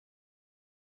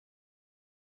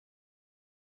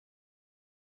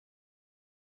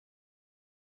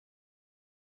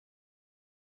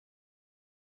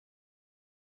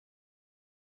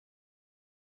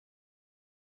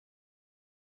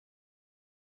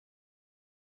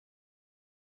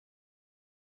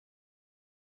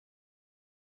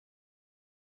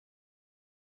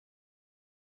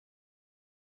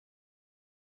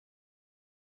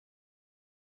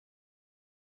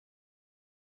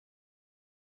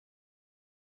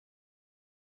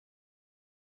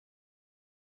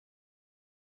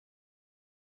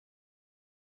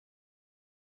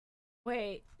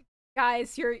Wait,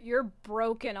 guys, you're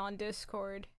broken on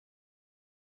Discord.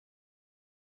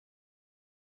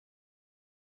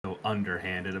 So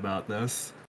underhanded about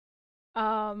this.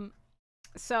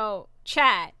 So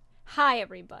chat. Hi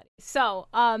everybody. So,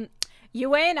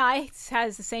 UA and I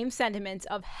has the same sentiments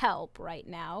of help right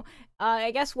now. I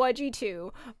guess Wudgie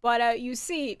too. But you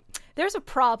see, there's a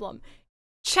problem.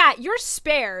 Chat, you're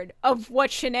spared of what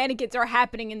shenanigans are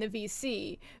happening in the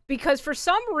VC because for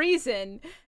some reason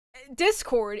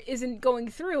Discord isn't going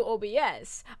through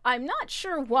OBS. I'm not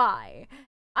sure why.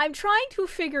 I'm trying to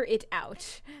figure it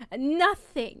out.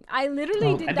 Nothing. I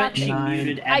literally did nothing.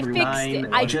 I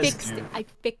fixed it. I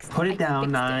fixed it. Put it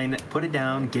down, Nine. Put it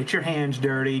down. Get your hands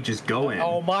dirty. Just go in.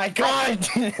 Oh my god!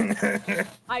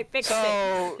 I fixed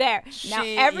it. There. Now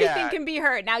everything can be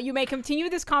heard. Now you may continue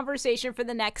this conversation for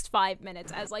the next 5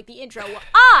 minutes as like the intro while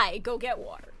I go get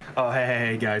water. Oh,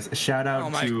 hey, guys. Shout out to... Oh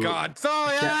my god. So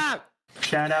yeah!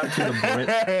 Shout out to the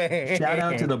Brit. Shout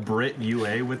out to the Brit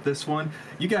UA with this one.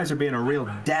 You guys are being a real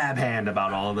dab hand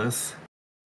about all of this.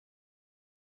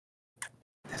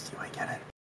 Yes, UA get it.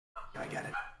 UA get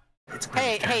it. It's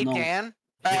great. Hey, Dan.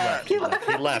 He left.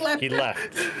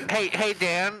 Hey,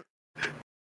 Dan.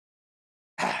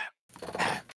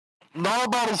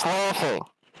 Nobody's laughing.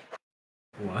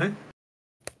 What?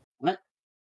 What?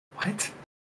 What?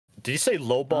 Did you say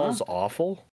lowball's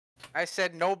awful? I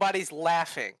said nobody's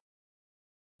laughing.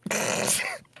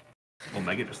 Well,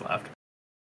 Megan just laughed.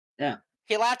 Yeah.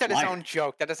 He laughed at his own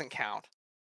joke. That doesn't count.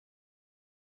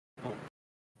 Oh.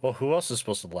 Well, who else is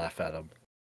supposed to laugh at him?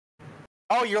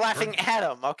 Oh, you're laughing at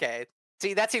him. Okay.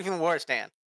 See, that's even worse, Dan.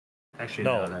 Actually,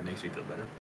 no, that makes me feel better.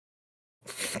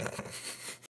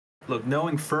 Look,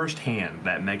 knowing firsthand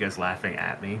that Mega's laughing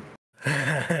at me.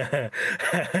 I'm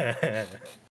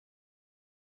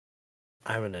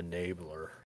an enabler.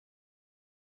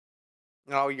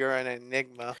 Oh, you're an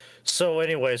enigma. So,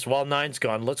 anyways, while Nine's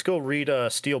gone, let's go read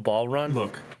Steel Ball Run.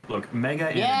 Look, Mega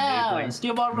and enabling.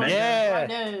 Steel Ball Run. Yeah.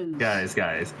 Guys,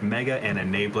 Mega and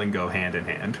enabling go hand in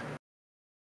hand.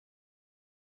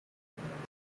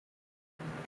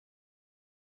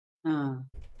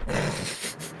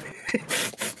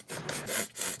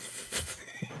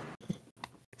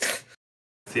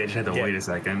 See, I just had to wait a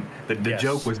second. The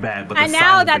joke was bad, but and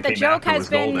now that the joke has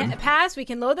been passed, we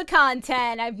can load the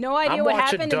content. I have no idea what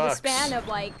happened in the span of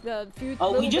like the few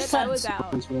little bits I was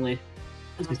out. Really.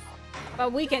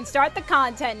 But we can start the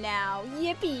content now.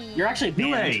 Yippee! You're actually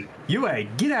banned. UA,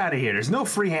 get out of here. There's no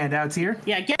free handouts here.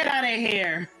 Yeah, get out of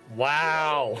here.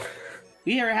 Wow.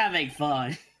 We are having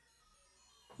fun.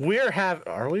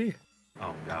 Are we?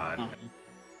 Oh god. Oh.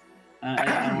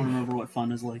 I don't remember what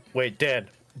fun is like. Wait, Dan.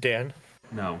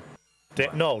 No.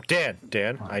 Dan.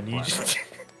 I need you.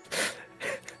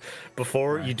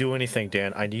 Before you do anything,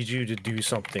 Dan, I need you to do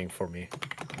something for me.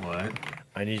 What?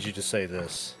 I need you to say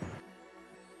this.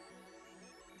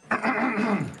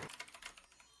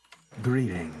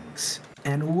 Greetings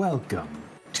and welcome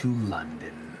to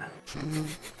London.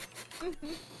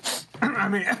 I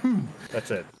mean,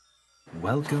 that's it.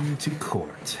 Welcome to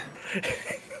court.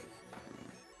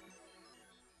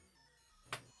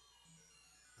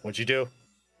 What'd you do?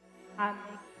 I'm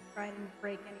trying to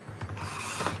break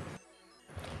anything.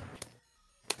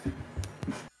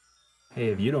 Hey,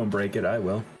 if you don't break it, I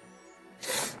will.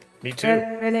 Me too.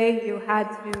 Really, you had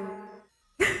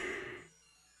to.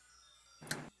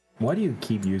 Why do you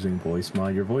keep using voice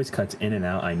mod? Your voice cuts in and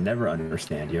out. I never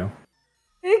understand you.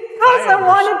 Because I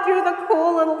want to do the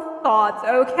cool little thoughts,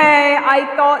 okay?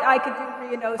 I thought I could do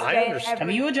Rhinos. Have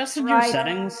you adjusted your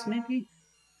settings, maybe?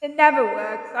 It never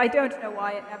works. I don't know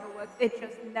why it never works. It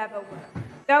just never works.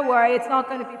 Don't worry, it's not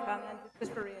going to be permanent. It's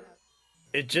just for Rhinos.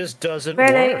 It just doesn't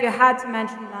really, work. You had to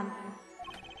mention London.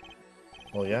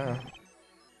 Well, yeah.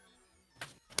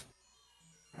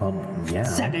 Yeah.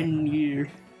 7 years.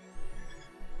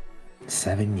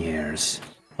 7 years.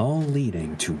 All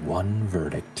leading to one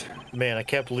verdict. Man, I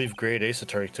can't believe Great Ace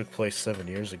Attorney took place 7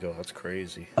 years ago. That's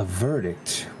crazy. A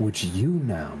verdict which you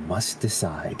now must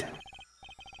decide.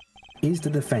 Is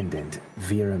the defendant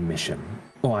Vera Misham?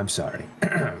 Oh, I'm sorry.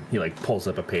 He like pulls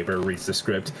up a paper, reads the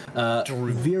script.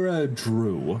 Vera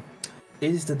Drew.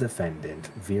 Is the defendant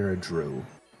Vera Drew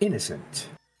innocent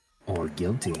or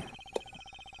guilty?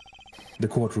 The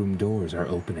courtroom doors are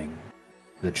opening.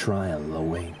 The trial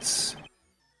awaits.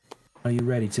 Are you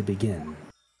ready to begin?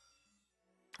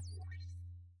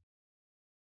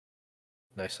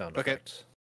 Nice sound Click effects.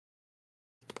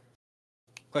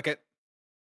 Click it.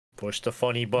 Push the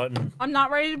funny button. I'm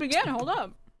not ready to begin. Hold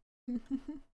up.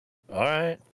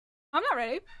 Alright. I'm not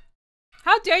ready.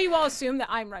 How dare you all assume that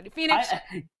I'm ready? Phoenix,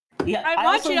 I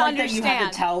want you to like understand. That you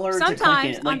had to tell her sometimes to click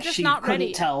it. Like, I'm just she not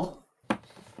ready. Tell.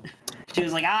 She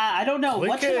was like, I don't know.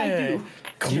 What should I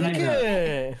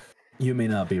do? You may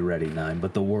not be ready, Nine,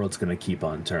 but the world's gonna keep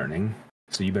on turning.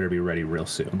 So you better be ready real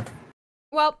soon.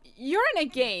 Well, you're in a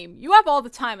game. You have all the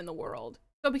time in the world.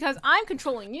 So because I'm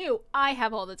controlling you, I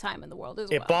have all the time in the world as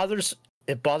well.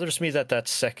 It bothers me that that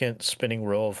second spinning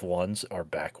row of ones are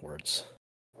backwards.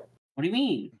 What do you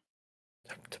mean?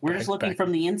 We're just looking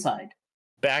from the inside.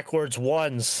 Backwards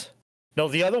ones. No,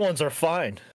 the other ones are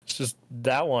fine. It's just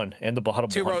that one and the bottom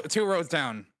one. Two rows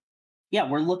down. Yeah,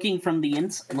 we're looking from the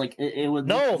inside. Like it would.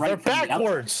 No, look right they're from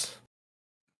backwards.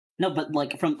 No, but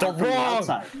like from the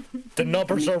outside. The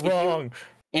numbers are wrong.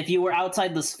 If you were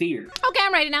outside the sphere. Okay,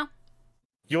 I'm ready now.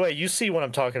 You see what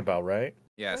I'm talking about, right?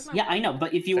 Yes. Yeah, I know,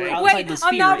 but if you were outside the sphere,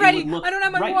 I'm not ready. I don't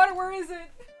have my water. Where is it?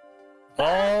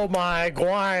 Oh my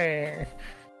god.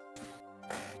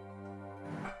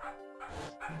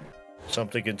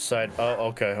 Something inside. Oh,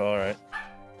 okay, alright.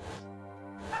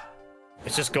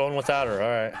 It's just going without her,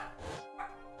 alright.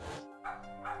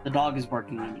 The dog is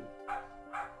barking at you.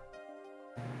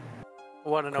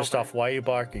 What an Christoph, why are you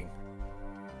barking?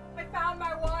 I found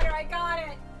my water. I got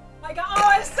it.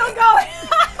 Oh, it's still going.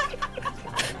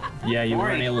 Yeah, you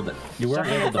weren't able to. You weren't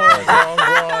able to.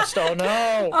 Lost. Oh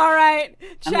no! All right,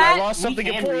 chat. I lost something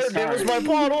important. It was my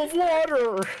bottle of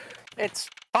water. It's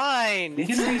fine. You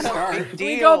can restart.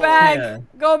 We go back. Yeah.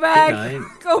 Go back.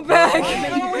 Go back.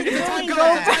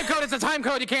 It's a time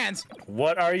code. You can't.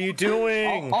 What are you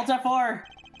doing? Alt F4.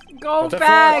 Go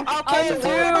back. Okay, Undo.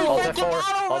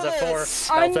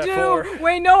 Undo.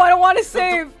 Wait, no, I don't want to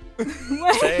save.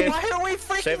 Save. Why are we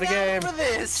freaking Save the game. out over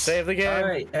this? Save the game. All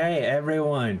right, hey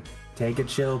everyone, take a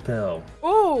chill pill.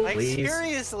 Ooh. Like, Please.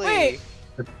 seriously. Wait.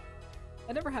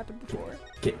 That never happened before.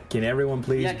 Can everyone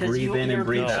please breathe in and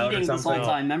breathe out or something? This whole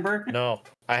time, remember? No,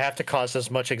 I have to cause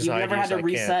as much You've anxiety never had as to I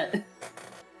reset. can.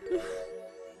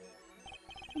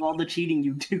 With all the cheating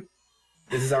you do.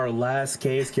 This is our last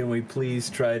case. Can we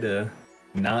please try to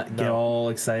not get all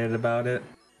excited about it?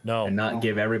 No. And not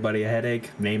give everybody a headache,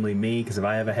 namely me, because if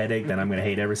I have a headache, then I'm going to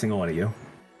hate every single one of you.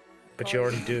 But you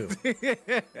already do.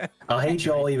 I'll hate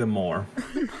you all even more.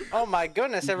 Oh my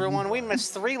goodness, everyone, we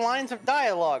missed 3 lines of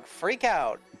dialogue. Freak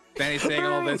out. Danny's saying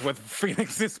all this with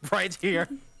Phoenix's right here.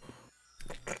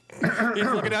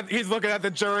 He's looking at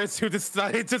the jurors who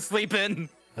decided to sleep in.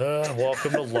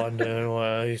 Welcome to London.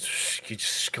 You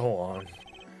just go on.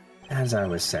 As I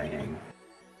was saying,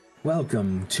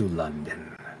 welcome to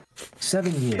London.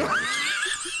 7 years,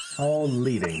 all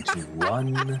leading to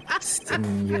one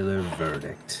singular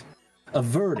verdict. A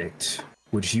verdict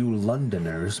which you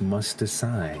Londoners must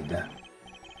decide.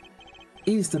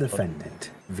 Is the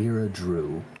defendant, Vera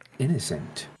Drew,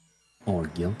 innocent or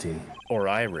guilty? Or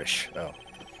Irish. Oh.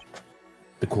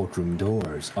 The courtroom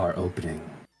doors are opening.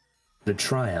 The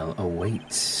trial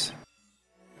awaits.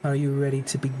 Are you ready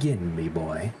to begin, me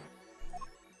boy?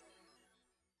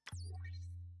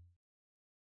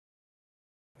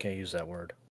 Can't use that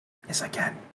word. Yes, I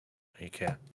can. You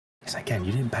can't. Yes, I can.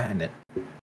 You didn't patent it.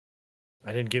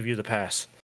 I didn't give you the pass.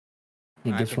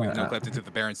 Hey, I guess think we've what? no clipped into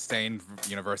the Berenstain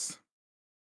universe.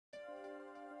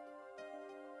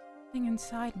 Something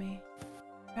inside me,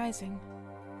 rising,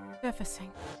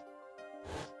 surfacing.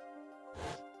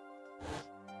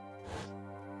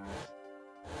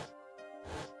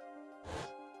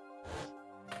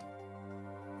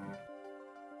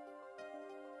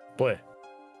 Boy.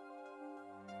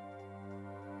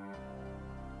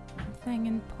 Something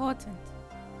important.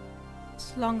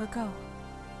 It's long ago.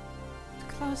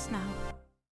 It's close now.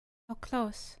 How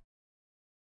close?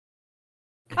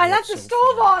 I left the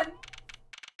stove on!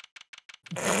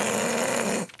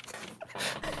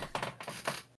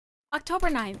 October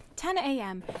 9th, 10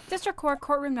 a.m. District Court,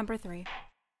 courtroom number 3.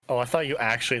 Oh, I thought you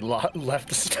actually left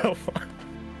the stove on.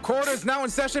 Court is now in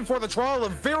session for the trial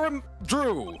of Vera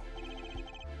Drew.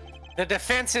 The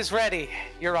defense is ready,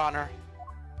 Your Honor.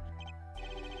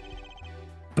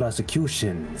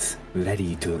 Prosecution's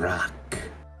ready to rock.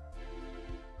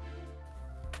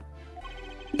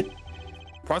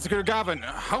 Prosecutor Gavin,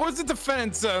 how is the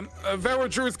defense, Vera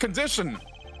Drew's condition?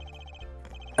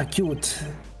 Acute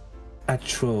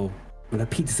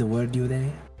repeat the word you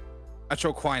there.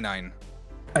 Atroquinine.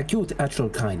 Acute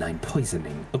atroquinine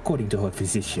poisoning, according to her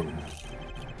physician.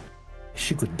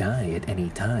 She could die at any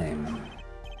time.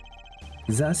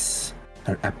 Thus,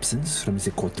 her absence from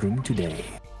the courtroom today.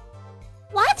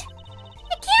 What?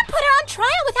 I can't put her on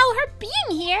trial without her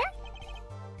being here.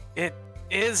 It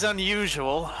is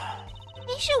unusual.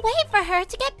 They should wait for her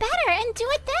to get better and do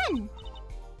it then.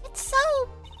 It's so...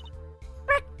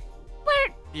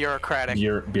 Bureaucratic.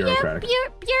 Bureaucratic.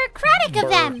 Bureaucratic of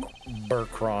them.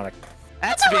 Bureaucratic.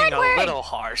 That's being a little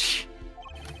harsh.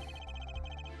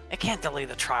 It can't delay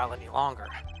the trial any longer.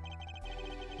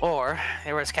 Or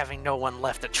they risk having no one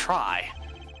left to try.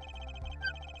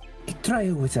 A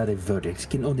trial without a verdict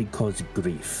can only cause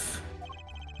grief.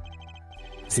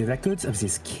 The records of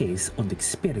this case and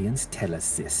experience tell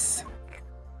us this.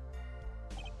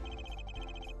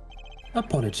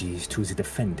 Apologies to the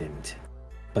defendant,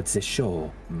 but the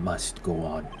show must go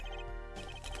on.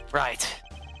 Right.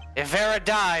 If Vera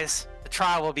dies, the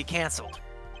trial will be canceled.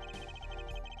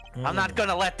 I'm not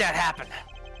gonna let that happen.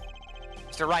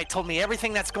 Mr. Wright told me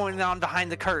everything that's going on behind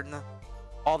the curtain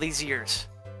all these years.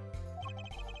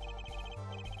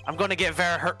 I'm gonna get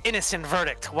Vera her innocent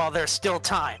verdict while there's still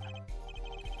time.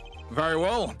 Very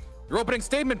well. Your opening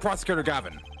statement, Prosecutor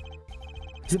Gavin.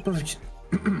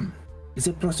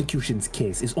 The prosecution's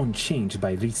case is unchanged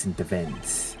by recent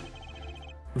events.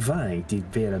 Why did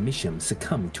Vera Misham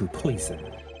succumb to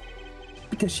poison?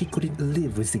 Because she couldn't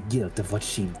live with the guilt of what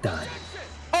she'd done.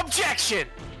 Objection!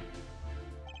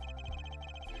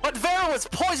 But Vera was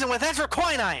poisoned with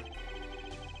quinine,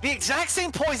 the exact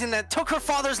same poison that took her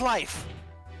father's life.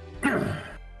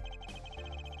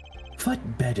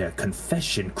 What better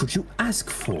confession could you ask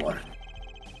for?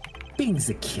 Being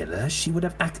the killer, she would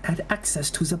have had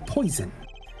access to the poison.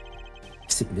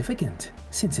 Significant,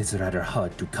 since it's rather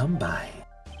hard to come by.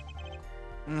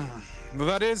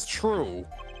 That is true.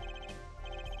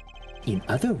 In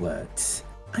other words,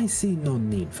 I see no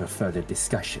need for further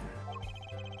discussion.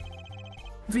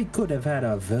 We could have had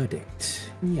our verdict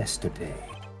yesterday.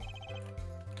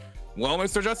 Well,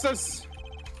 Mr. Justice,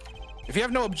 if you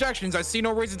have no objections, I see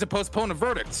no reason to postpone a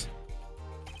verdict.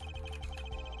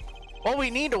 What we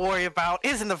need to worry about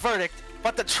isn't the verdict,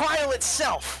 but the trial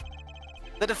itself.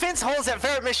 The defense holds that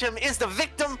Vera Misham is the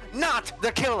victim, not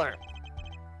the killer.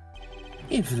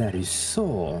 If that is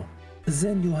so,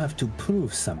 then you have to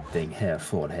prove something, Herr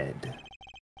Forehead.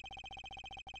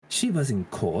 She was in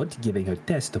court giving her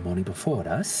testimony before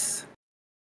us.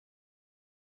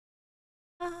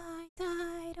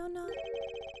 I don't know.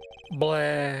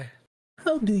 Blah.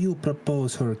 How do you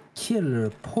propose her killer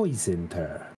poisoned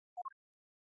her?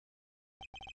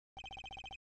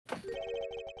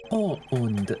 Oh,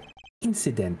 and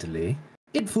incidentally,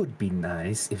 it would be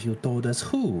nice if you told us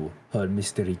who her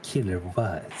mystery killer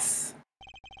was.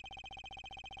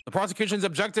 The prosecution's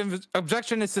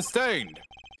objection is sustained.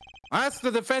 I ask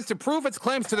the defense to prove its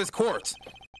claims to this court.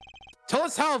 Tell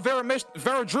us how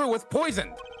Vera Drew was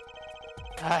poisoned.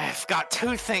 I've got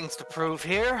two things to prove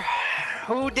here.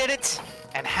 Who did it,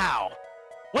 and how.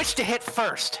 Which to hit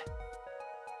first?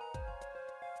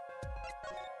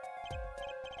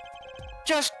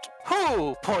 Just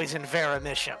who poisoned Vera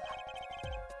Misham?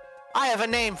 I have a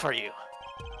name for you.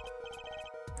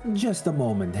 Just a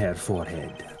moment, Herr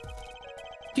Forehead.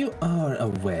 You are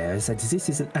aware that this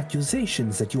is an accusation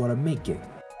that you are making.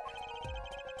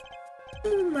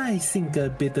 I think a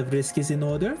bit of risk is in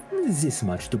order, this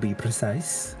much to be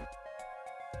precise.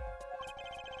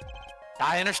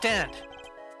 I understand.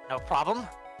 No problem.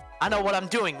 I know what I'm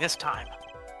doing this time.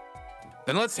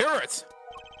 Then let's hear it.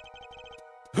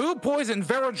 Who poisoned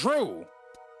Vera Drew?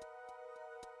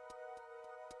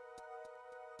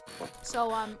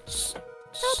 So,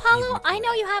 So, Apollo, I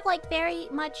know you have, like, very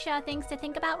much things to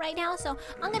think about right now, so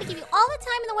I'm gonna give you all the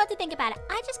time in the world to think about it.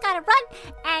 I just gotta run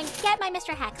and get my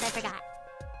Mr. Hex, I forgot.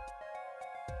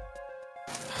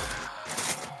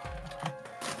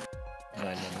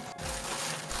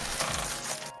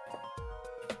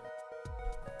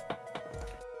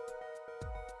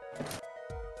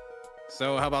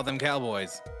 So how about them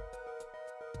Cowboys?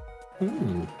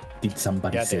 Did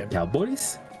somebody say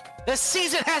Cowboys? The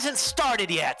season hasn't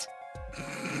started yet.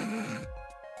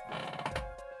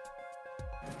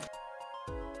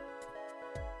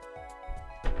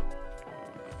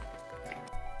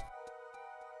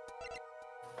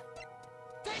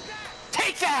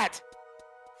 Take that!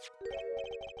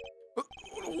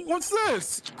 What's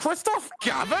this? Christoph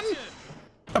Gavin?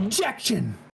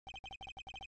 Objection!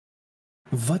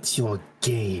 What's your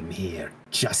game here,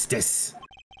 Justice?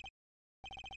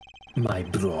 My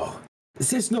bro,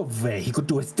 there's no way he could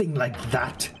do a thing like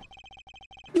that.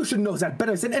 You should know that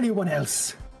better than anyone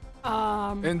else.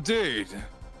 Indeed.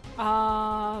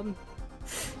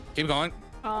 Keep going.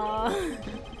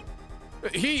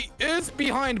 He is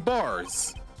behind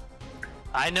bars.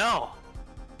 I know.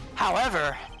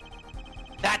 However,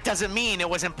 that doesn't mean it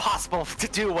was impossible to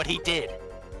do what he did.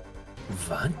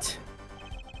 What?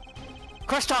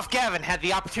 Christoph Gavin had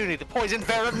the opportunity to poison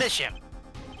Vera Misham.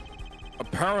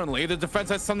 Apparently, the defense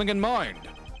has something in mind.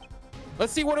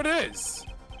 Let's see what it is.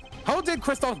 How did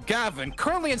Christoph Gavin,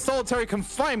 currently in solitary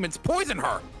confinement, poison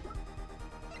her?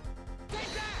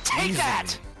 Take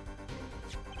that!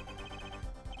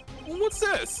 What's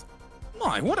this?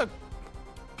 My, what a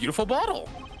beautiful bottle.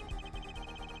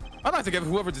 I'd like to give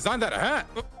whoever designed that a hat.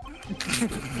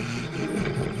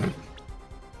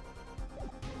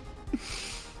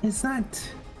 Is that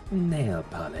nail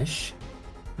polish?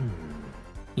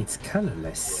 It's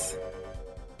colorless.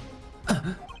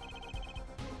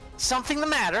 Something the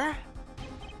matter?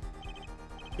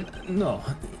 No,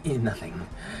 nothing.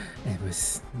 It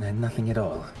was nothing at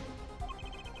all.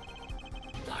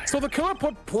 So the killer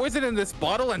put poison in this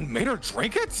bottle and made her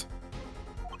drink it?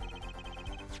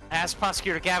 As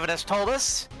Prosecutor Gavin has told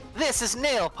us, this is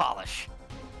nail polish.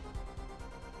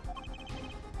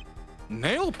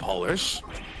 Nail polish?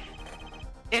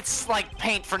 It's like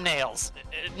paint for nails.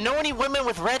 Know any women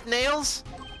with red nails?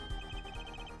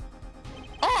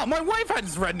 Oh, my wife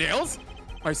has red nails.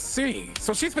 I see.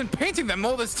 So she's been painting them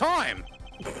all this time.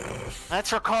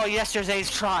 Let's recall yesterday's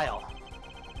trial.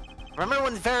 Remember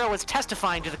when Vera was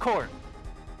testifying to the court?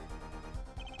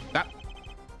 That...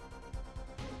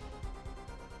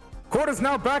 Court is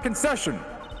now back in session.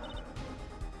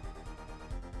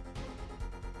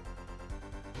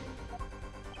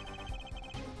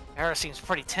 Vera seems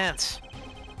pretty tense.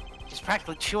 She's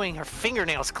practically chewing her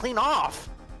fingernails clean off.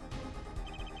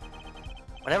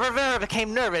 Whenever Vera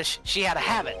became nervous, she had a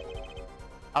habit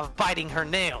of biting her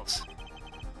nails.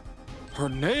 Her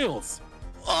nails?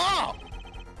 Oh!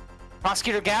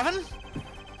 Prosecutor Gavin?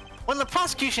 When the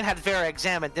prosecution had Vera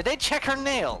examined, did they check her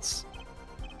nails?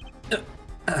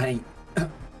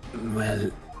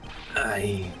 Well,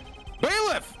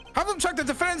 Bailiff! Have them check the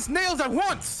defendant's nails at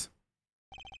once!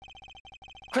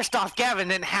 Christoph Gavin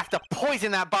didn't have to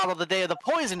poison that bottle the day of the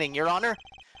poisoning, Your Honor.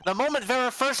 The moment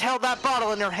Vera first held that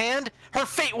bottle in her hand, her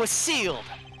fate was sealed.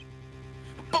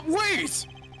 But wait!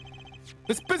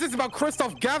 This business about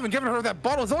Christoph Gavin giving her that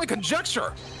bottle is only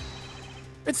conjecture.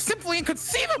 It's simply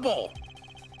inconceivable!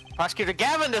 Prosecutor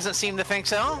Gavin doesn't seem to think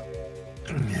so.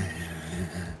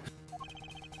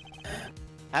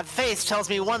 That face tells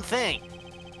me one thing.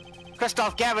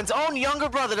 Christoph Gavin's own younger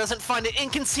brother doesn't find it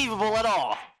inconceivable at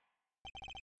all.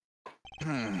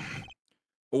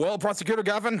 Well, Prosecutor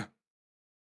Gavin,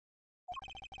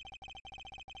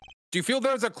 do you feel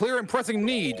there's a clear and pressing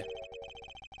need?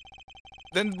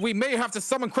 Then we may have to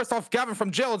summon Christoph Gavin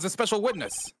from jail as a special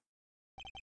witness.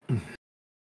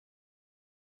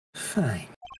 fine.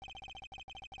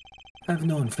 I've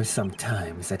known for some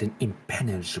time that an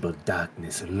impenetrable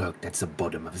darkness lurked at the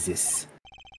bottom of this.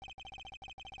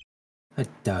 A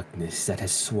darkness that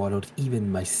has swallowed even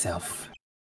myself.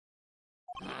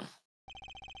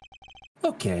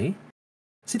 Okay.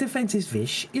 The defense's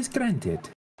wish is granted.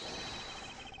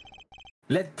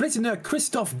 Let prisoner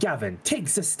Christoph Gavin take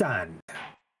the stand.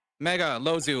 Mega,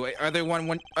 Lozzu,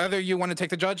 either you want to take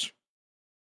the judge?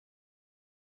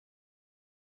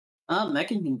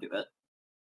 Megan can do it.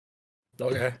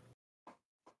 Okay.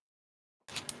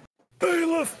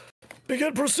 Bailiff,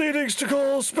 begin proceedings to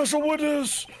call special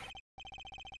witness.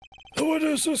 The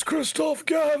witness is Christoph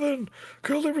Gavin,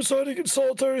 currently residing in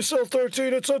solitary cell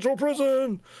 13 at Central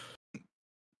Prison.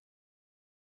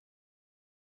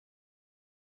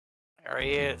 There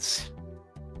he is.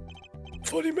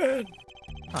 Funny man.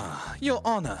 Ah, Your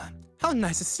Honor, how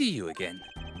nice to see you again.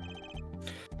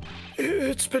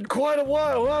 It's been quite a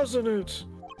while, hasn't it?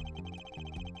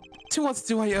 To what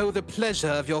do I owe the pleasure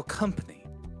of your company?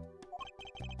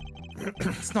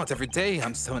 It's not every day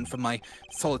I'm summoned from my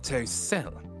solitary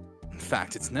cell. In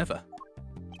fact, it's never.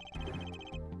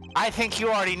 I think you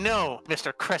already know,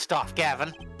 Mr. Christoph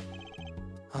Gavin.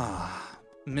 Ah,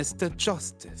 Mr.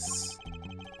 Justice.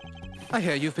 I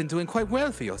hear you've been doing quite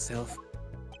well for yourself.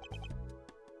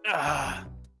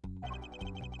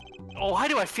 Why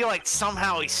do I feel like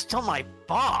somehow he's still my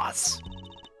boss?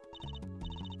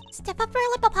 Step up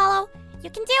your lip, Apollo. You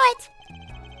can do it.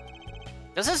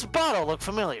 Does this bottle look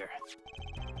familiar?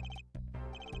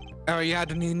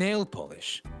 Ariadne nail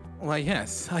polish? Why,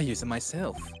 yes, I use it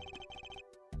myself.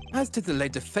 As did the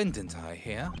late defendant, I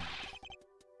hear.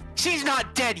 She's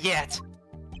not dead yet!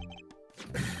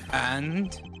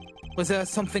 And? Was there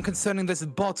something concerning this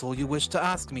bottle you wish to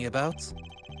ask me about?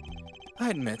 I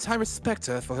admit, I respect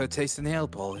her for her taste in nail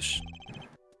polish.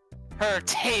 Her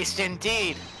taste,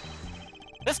 indeed.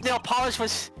 This nail polish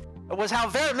was how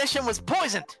Vera Mission was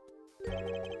poisoned.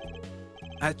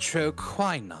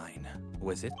 Atroquinine,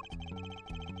 was it?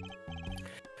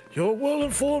 You're well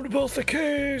informed about the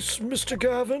case, Mr.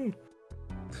 Gavin.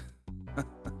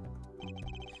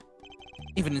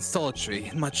 Even in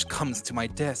solitary, much comes to my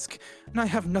desk, and I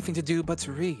have nothing to do but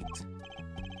to read.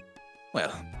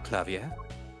 Well, Clavier?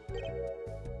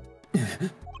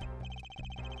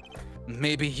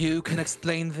 Maybe you can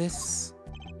explain this?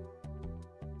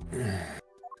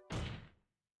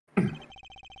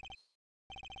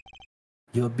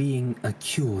 you're being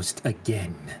accused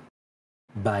again.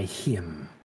 By him.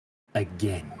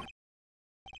 Again.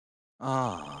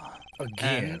 Ah.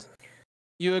 Again. And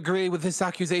you agree with this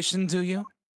accusation, do you?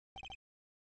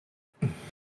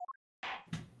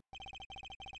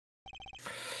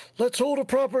 Let's hold a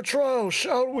proper trial,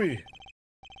 shall we?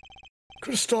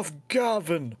 Christoph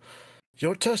Gavin,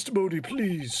 your testimony,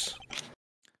 please.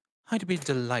 I'd be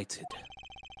delighted.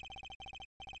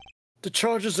 The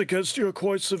charges against you are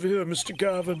quite severe, Mr.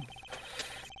 Gavin.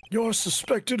 You are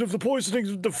suspected of the poisoning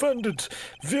of the defendant,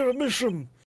 Vera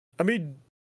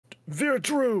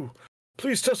Drew.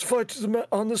 Please testify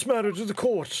on this matter to the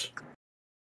court.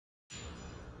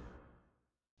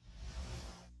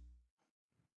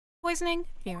 Poisoning?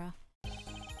 Vera.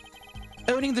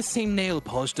 Owning the same nail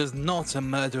polish does not a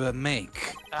murderer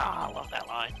make. Ah, I love that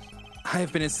line. I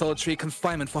have been in solitary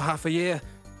confinement for half a year.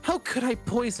 How could I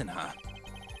poison her?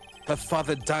 Her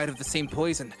father died of the same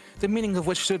poison, the meaning of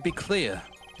which should be clear.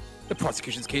 The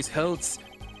prosecution's case holds.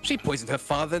 She poisoned her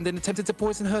father and then attempted to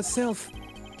poison herself.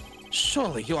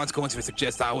 Surely you aren't going to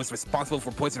suggest I was responsible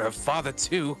for poisoning her father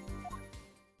too.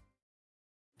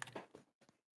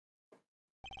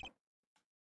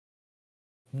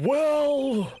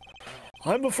 Well,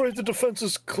 I'm afraid the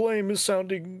defense's claim is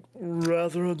sounding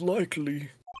rather unlikely.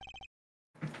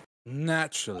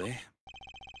 Naturally.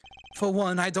 For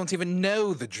one, I don't even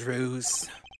know the Drews.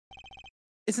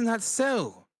 Isn't that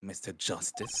so, Mr.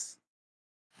 Justice?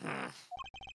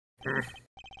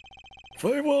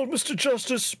 Very well, Mr.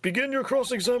 Justice. Begin your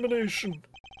cross-examination.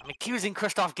 I'm accusing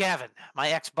Christoph Gavin, my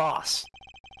ex-boss.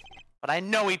 But I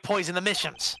know he poisoned the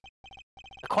Mishams.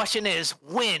 The question is,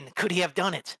 when could he have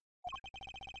done it?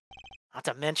 Not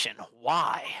to mention,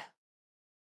 why?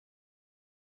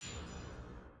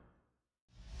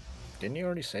 Didn't you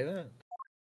already say that?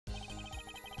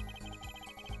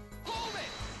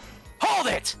 Hold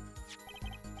it!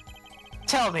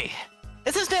 Tell me,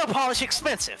 is this nail polish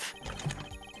expensive?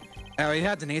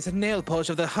 Ariadne is a nail polish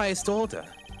of the highest order.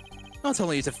 Not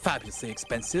only is it fabulously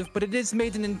expensive, but it is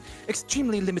made in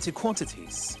extremely limited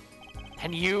quantities.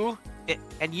 And you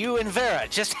and Vera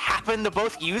just happen to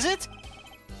both use it?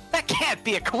 That can't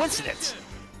be a coincidence.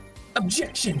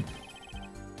 Objection!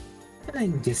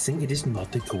 I'm guessing it is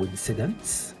not a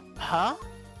coincidence. Huh?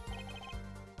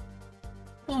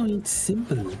 Oh, it's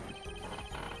simple.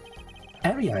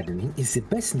 Ariadne is the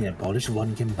best nail polish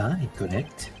one can buy,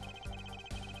 correct?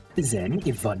 Then,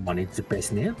 if one wanted the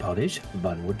best nail polish,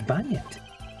 one would buy it.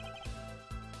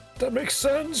 That makes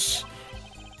sense.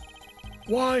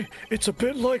 Why, it's a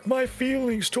bit like my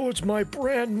feelings towards my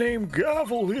brand name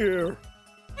gavel here.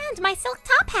 And my silk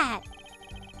top hat.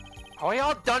 Are we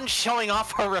all done showing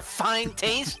off her refined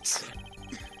tastes?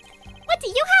 What do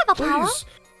you have, Apollo? Please,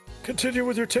 continue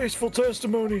with your tasteful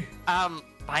testimony.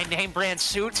 My name brand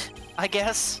suit, I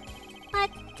guess? But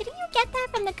didn't you get that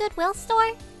from the Goodwill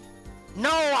store?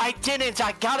 No, I didn't.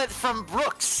 I got it from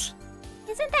Brooks.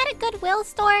 Isn't that a Goodwill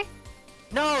store?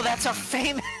 No, that's a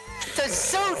famous... the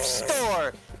suit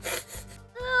store.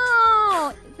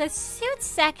 Oh, the suits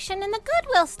section in the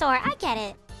Goodwill store. I get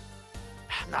it.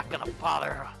 I'm not gonna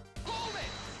bother.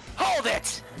 Hold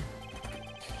it!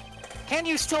 Can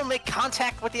you still make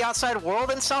contact with the outside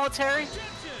world in solitary?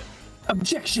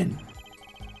 Objection!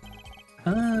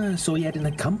 Ah, so he had an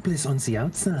accomplice on the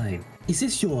outside. Is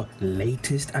this your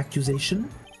latest accusation?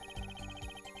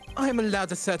 I am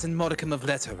allowed a certain modicum of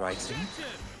letter writing.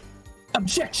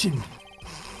 Objection!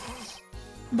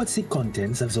 But the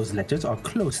contents of those letters are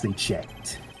closely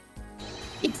checked.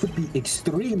 It would be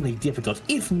extremely difficult,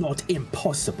 if not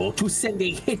impossible, to send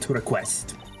a hit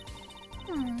request.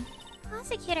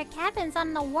 Prosecutor Gavin's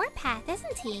on the warpath,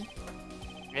 isn't he?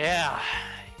 Yeah,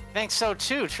 I think so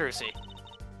too, Trucy.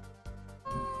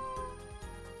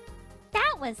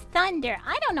 That was thunder.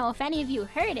 I don't know if any of you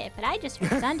heard it, but I just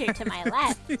heard thunder to my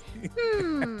left.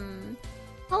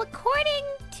 Well, according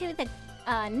to the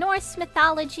Norse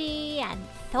mythology and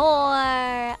Thor,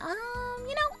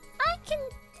 you know, I can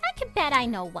bet I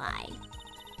know why.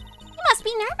 You must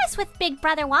be nervous with Big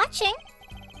Brother watching.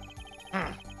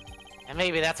 And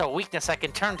maybe that's a weakness I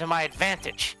can turn to my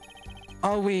advantage.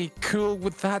 Are we cool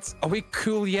with that? Are we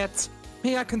cool yet?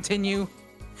 May I continue?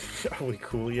 Are we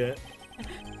cool yet?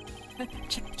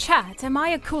 Chat, am I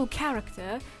a cool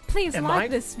character? Please Am like I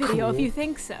this video if cool? you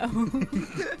think so.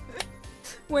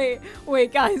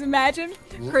 wait, guys, imagine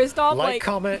Christoph Like,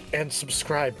 comment, and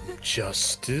subscribe.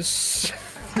 Justice.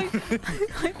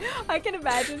 I can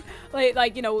imagine,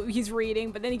 like you know, he's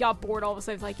reading, but then he got bored all of a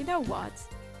sudden. He's like, you know what?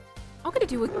 I'm gonna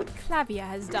do what Clavia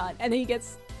has done, and then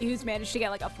he's managed to get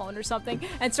like a phone or something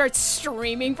and starts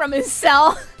streaming from his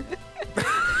cell.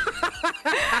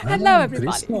 Hello,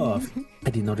 everybody. Christoph, I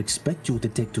did not expect you to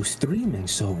take to streaming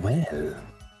so well.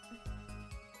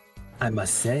 I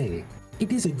must say,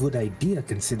 it is a good idea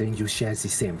considering you share the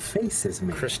same face as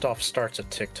me. Christoph starts a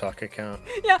TikTok account.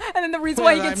 Yeah, and then the reason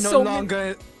why he gets so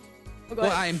longer. Oh, go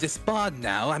Well, ahead. I am disbarred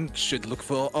now. I should look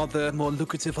for other, more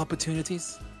lucrative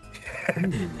opportunities.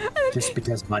 Just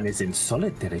because one is in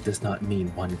solitary does not mean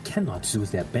one cannot do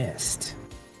their best.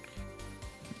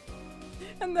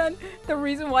 And then the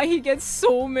reason why he gets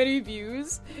so many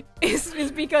views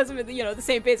is because of the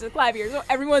same face as Clavier. So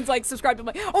everyone's like subscribed to him,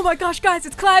 like, oh my gosh, guys,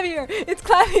 it's Clavier, it's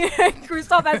Clavier. And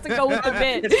Christoph has to go with the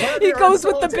bit. He goes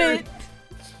with the bit.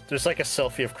 There's like a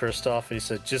selfie of Christoph, and he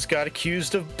said, "Just got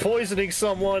accused of poisoning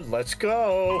someone. Let's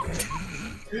go."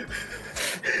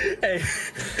 Hey,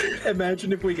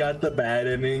 imagine if we got the bad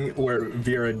ending where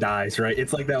Vera dies, right?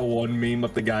 It's like that one meme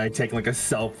of the guy taking like a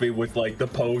selfie with like the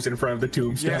pose in front of the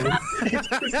tombstone. Yeah. It's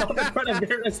Christoph in front of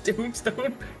Vera's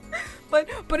tombstone.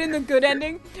 But in the good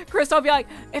ending, Christoph be like,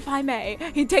 if I may,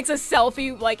 he takes a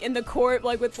selfie like in the court,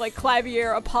 like with like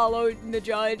Clavier, Apollo, the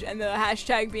judge, and the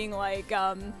hashtag being like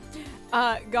God's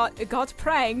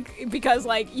prank, because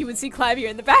like you would see Clavier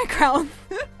in the background.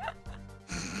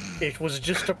 It was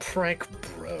just a prank,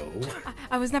 bro.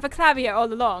 I was never Clavier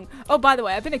all along. Oh, by the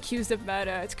way, I've been accused of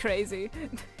murder. It's crazy.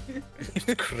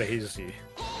 It's crazy.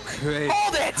 Great.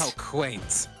 Hold it! How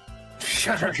quaint.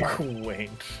 Shut up, Quaint.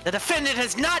 The defendant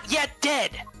is not yet dead.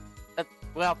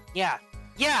 Well, yeah,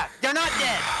 they're not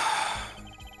dead.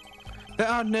 There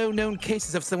are no known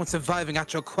cases of someone surviving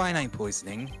actual quinine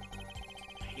poisoning.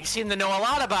 You seem to know a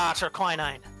lot about her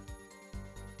quinine.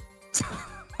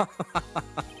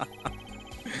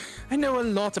 I know a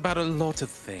lot about a lot of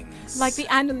things. Like the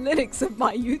analytics of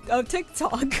my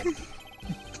TikTok.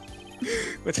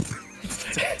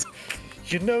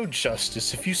 You know,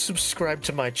 Justice, if you subscribe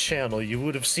to my channel, you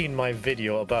would have seen my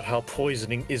video about how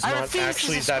poisoning is I not refuse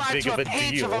actually to that subscribe big to of a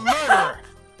page deal. Of a murderer.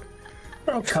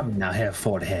 Oh, come now, Herr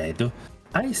Forehead.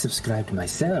 I subscribed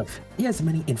myself. He has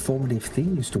many informative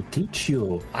things to teach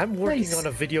you. I'm working Nice. on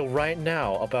a video right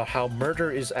now about how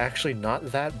murder is actually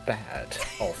not that bad,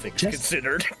 all things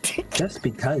considered. Just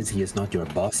because he is not your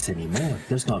boss anymore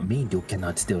does not mean you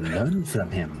cannot still learn from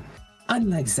him.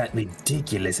 Unlike that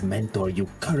ridiculous mentor you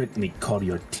currently call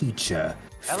your teacher.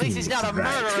 At least he's not a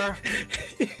murderer.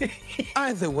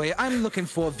 Either way, I'm looking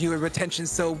for viewer retention,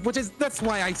 so that's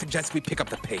why I suggest we pick up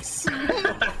the pace.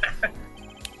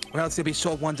 Or else you'll be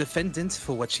short one defendant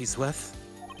for what she's worth.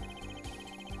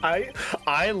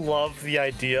 I love the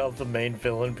idea of the main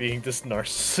villain being this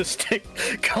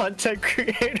narcissistic content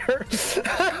creator.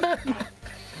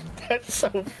 That's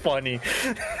so funny.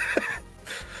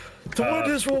 The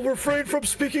witness will refrain from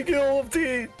speaking ill of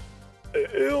the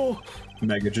ill.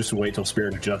 Mega, just wait till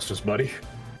Spirit of Justice, buddy.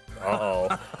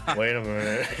 Uh-oh. Wait a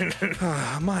minute.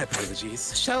 My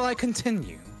apologies. Shall I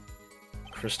continue?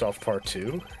 Christoph Part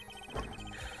 2?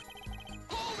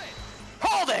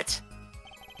 Hold it!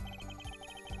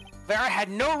 Vera had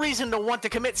no reason to want to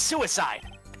commit suicide.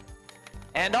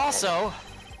 And also,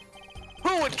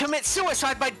 who would commit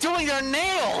suicide by doing their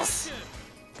nails?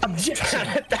 Objection!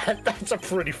 That's a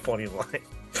pretty funny line.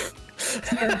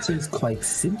 The answer is quite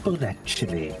simple,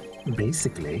 actually.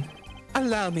 Basically,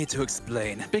 Allow me to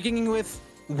explain, beginning with,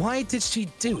 why did she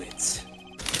do it?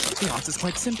 The answer's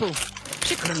quite simple.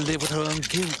 She couldn't live with her own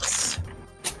guilt.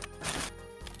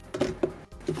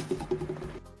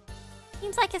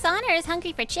 Seems like His Honor is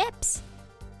hungry for chips.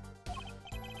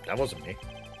 That wasn't me.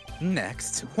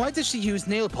 Next, why did she use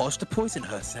nail polish to poison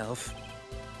herself?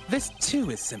 This too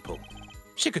is simple.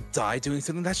 She could die doing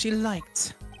something that she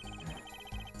liked.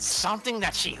 Something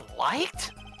that she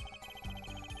liked?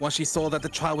 Once she saw that the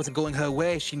trial wasn't going her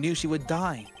way, she knew she would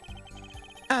die.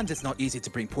 And it's not easy to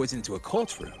bring poison into a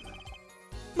courtroom.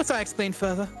 Must I explain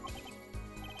further?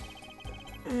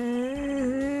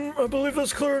 I believe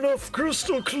that's clear enough.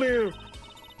 Crystal clear.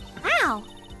 Wow,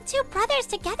 the two brothers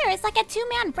together is like a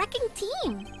two-man wrecking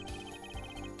team.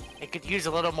 It could use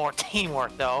a little more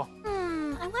teamwork, though.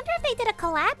 I wonder if they did a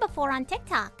collab before on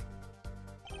TikTok.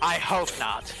 I hope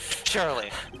not.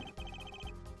 Surely.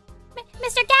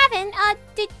 Mr. Gavin,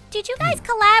 did you guys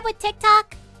collab with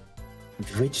TikTok?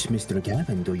 which Mr.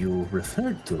 Gavin do you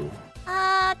refer to?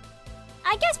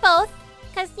 I guess both.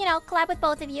 Because, you know, collab with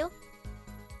both of you.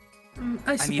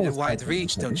 I I need a suppose wide that reach,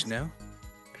 makes don't sense. you know?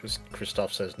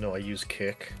 Christoph says, no, I use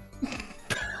kick.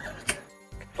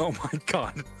 Oh my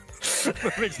god.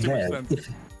 That makes too much Well, sense.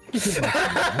 if you want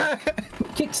to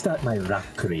kickstart my rap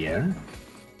career,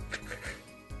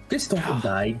 Christoph and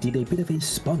I did a bit of a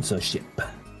sponsorship.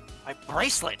 My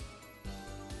bracelet.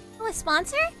 Oh, a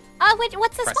sponsor?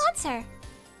 What's the Press. sponsor?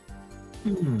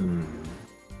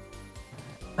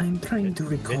 I'm trying to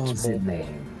recall the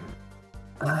name.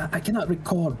 I cannot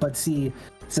recall, but see,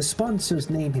 the sponsor's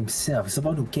name himself, the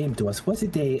one who came to us, was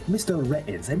it a Mr.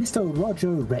 Rettins, a Mr. Roger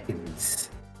Rettins?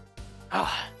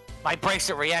 Ah, my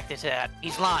bracelet reacted to that.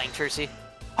 He's lying, Tercy.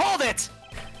 Hold it!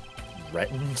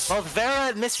 Rettins? Both Vera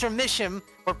and Mr. Misham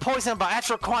were poisoned by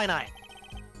atroquinine.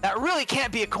 That really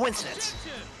can't be a coincidence.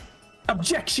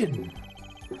 Objection!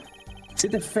 The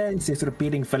defense is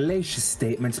repeating fallacious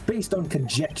statements based on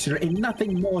conjecture and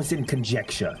nothing more than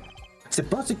conjecture. The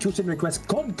prosecution requests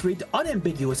concrete,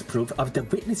 unambiguous proof of the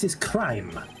witness's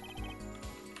crime.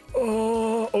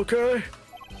 Okay.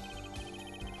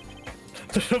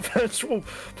 The defense will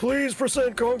please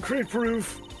present concrete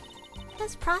proof.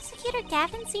 Does Prosecutor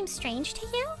Gavin seem strange to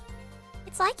you?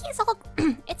 It's like he's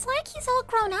all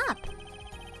grown up.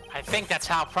 I think that's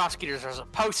how prosecutors are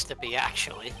supposed to be,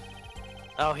 actually.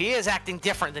 Oh, he is acting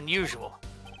different than usual.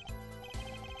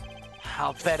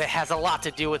 I'll bet it has a lot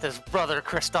to do with his brother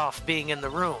Kristoff being in the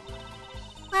room.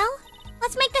 Well,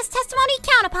 let's make this testimony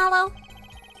count, Apollo.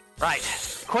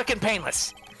 Right. Quick and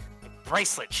painless. The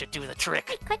bracelet should do the trick.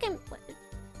 Hey, quick and...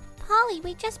 Polly,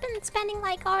 we've just been spending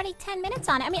like already 10 minutes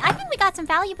on it. I mean, I think we got some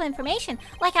valuable information,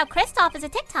 like how Kristoff is a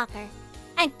TikToker.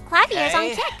 And Clavier's on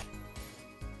Tik.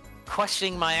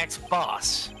 Questioning my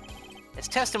ex-boss. His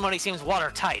testimony seems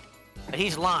watertight, but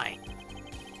he's lying.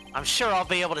 I'm sure I'll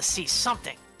be able to see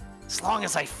something, as long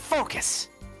as I focus.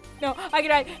 No, I can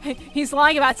write, he's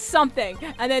lying about something,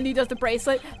 and then he does the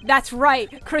bracelet. That's right,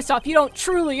 Kristoff, you don't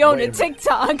truly own a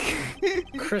TikTok.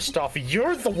 Kristoff,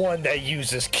 you're the one that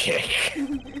uses Kick.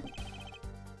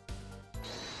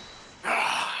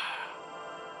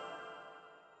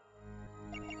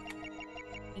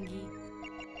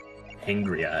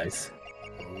 Angry eyes.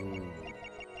 Ooh.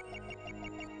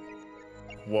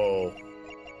 Whoa.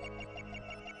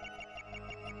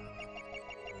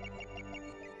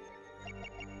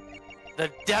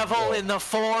 The devil in the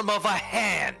form of a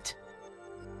hand.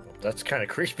 That's kind of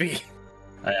creepy.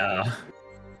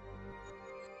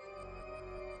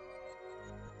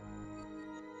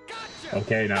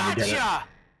 Okay, now we get it. Gotcha!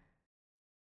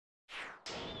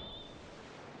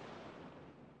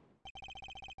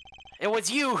 It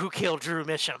was you who killed Drew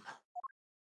Misham.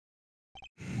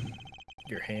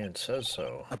 Your hand says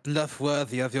so. A bluff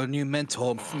worthy of your new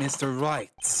mentor, Mr.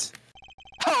 Wright.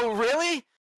 Oh, really?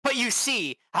 But you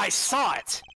see, I saw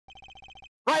it.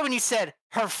 Right when you said,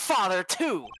 her father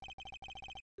too.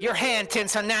 Your hand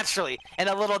tints unnaturally, and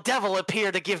a little devil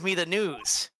appeared to give me the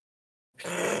news.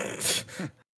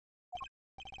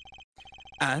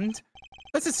 And?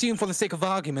 Let's assume for the sake of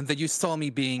argument that you saw me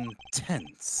being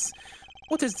tense.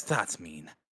 What does that mean?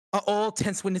 Are all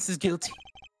tense witnesses guilty?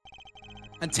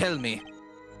 And tell me,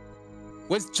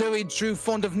 was Joey Drew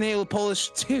fond of nail polish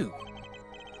too?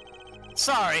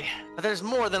 Sorry, but there's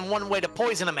more than one way to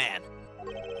poison a man.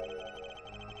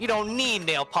 You don't need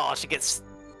nail polish to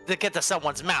get to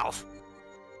someone's mouth.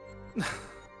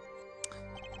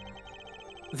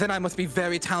 Then I must be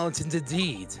very talented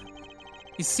indeed.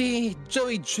 You see,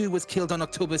 Joey Drew was killed on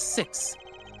October 6th.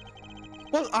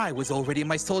 Well, I was already in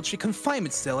my solitary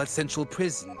confinement cell at Central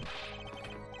Prison.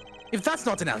 If that's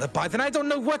not an alibi, then I don't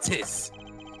know what is.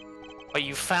 But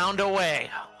you found a way,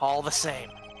 all the same.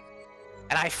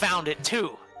 And I found it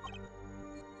too.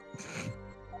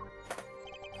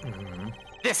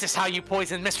 This is how you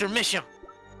poisoned Mr. Misham.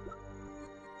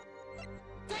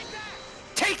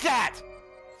 Take that!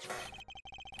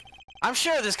 I'm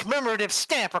sure this commemorative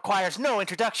stamp requires no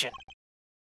introduction.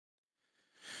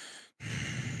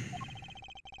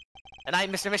 The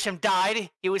night Mr. Misham died,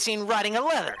 he was seen writing a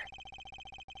letter.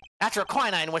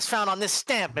 Atroquinine was found on this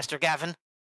stamp, Mr. Gavin.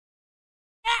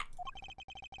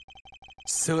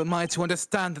 So am I to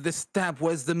understand that this stamp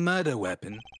was the murder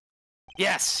weapon?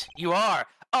 Yes, you are.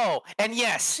 Oh, and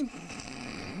yes.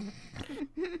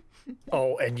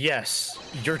 Oh, and yes,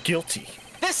 you're guilty.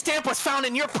 This stamp was found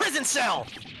in your prison cell!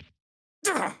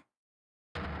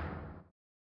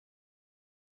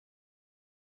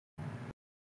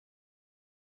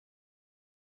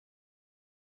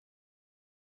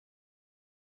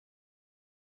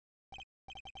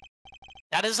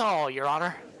 That is all, Your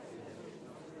Honor.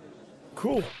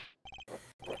 Cool.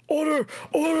 Order!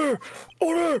 Order!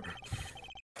 Order!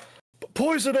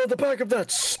 Poison on the back of that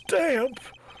stamp?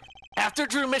 After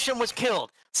Drew Misham was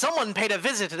killed, someone paid a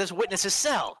visit to this witness's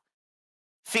cell.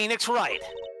 Phoenix Wright.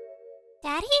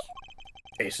 Daddy?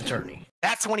 Ace Attorney.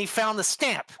 That's when he found the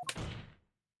stamp.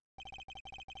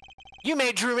 You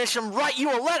made Drew Misham write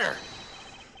you a letter.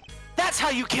 That's how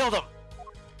you killed him.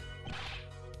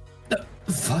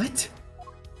 What?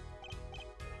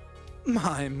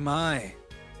 My.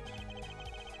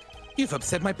 You've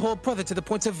upset my poor brother to the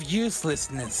point of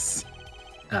uselessness.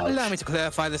 Ouch. Allow me to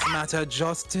clarify this matter,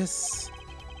 Justice.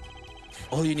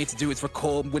 All you need to do is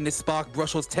recall witness Spark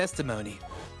Brushell's testimony.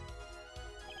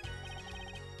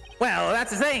 Well,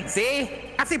 that's the thing, see?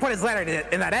 I see he put his letter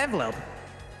in that envelope.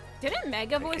 Didn't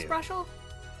Mega voice Brushel?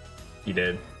 He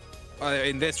did.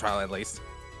 In this trial, at least.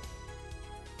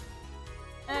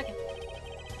 Okay.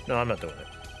 No, I'm not doing it.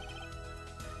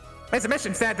 His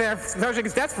admission said they're searching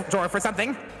his desk drawer for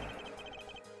something.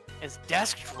 His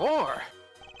desk drawer?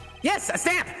 Yes, a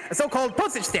stamp! A so-called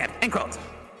postage stamp, end quote.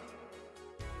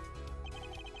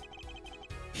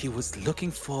 He was looking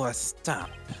for a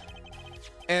stamp.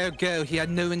 Ergo, he had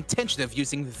no intention of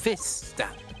using this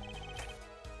stamp.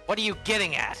 What are you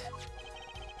getting at?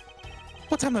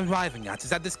 What I'm arriving at is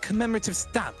that this commemorative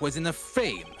stamp was in a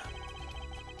frame.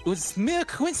 It was mere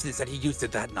coincidence that he used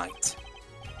it that night.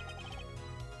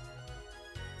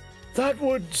 That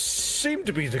would seem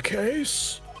to be the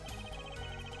case.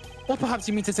 Or perhaps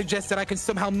you mean to suggest that I can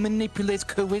somehow manipulate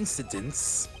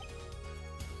coincidence?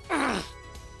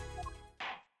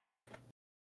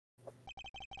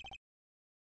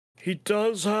 He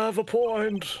does have a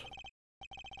point.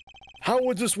 How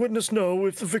would this witness know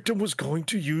if the victim was going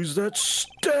to use that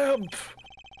stamp?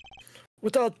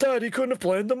 Without that, he couldn't have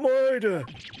planned the murder.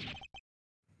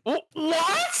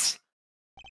 What?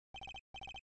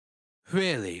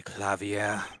 Really,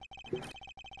 Clavier?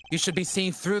 You should be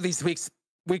seeing through these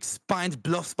weak-spined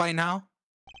bluffs by now.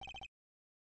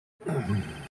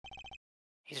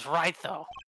 He's right, though.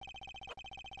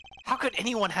 How could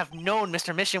anyone have known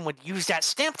Mr. Mission would use that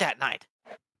stamp that night?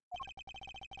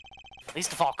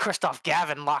 Least of all, Christoph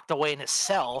Gavin locked away in his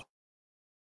cell.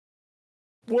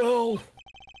 Well,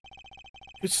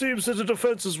 it seems that the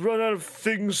defense has run out of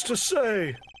things to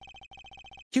say.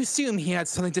 You assume he had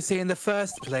something to say in the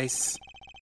first place.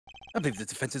 I believe the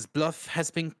defense's bluff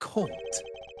has been called.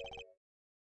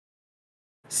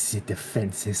 The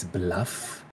defense's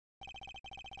bluff?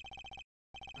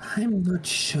 I'm not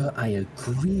sure I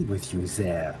agree with you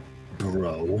there,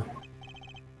 bro.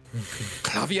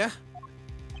 Clavier?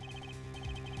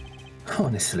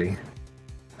 Honestly,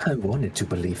 I wanted to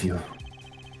believe you.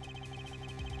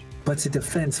 But the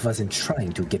defense wasn't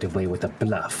trying to get away with a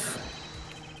bluff.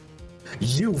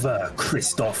 You were,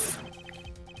 Christoph.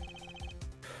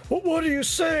 What are you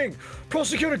saying,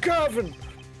 Prosecutor Gavin?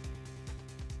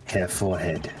 Hair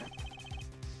forehead.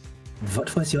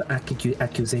 What was your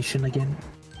accusation again?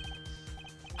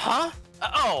 Huh?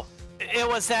 Oh, it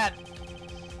was that...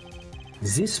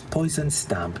 This poison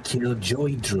stamp killed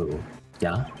Joey Drew,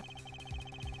 yeah?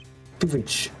 To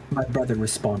which my brother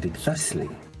responded thusly.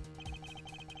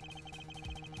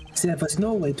 There was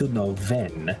no way to know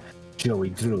when Joey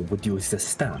Drew would use the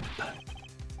stamp.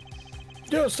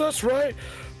 Yes, that's right,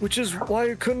 which is why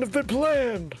it couldn't have been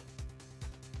planned.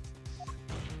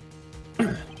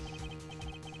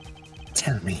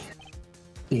 Tell me,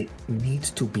 it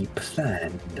needs to be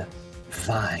planned.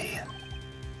 Why?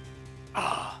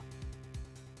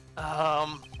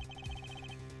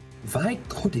 Why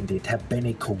couldn't it have been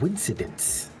a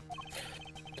coincidence?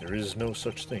 There is no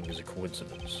such thing as a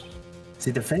coincidence.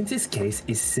 The defense's case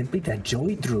is simply that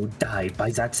Joey Drew died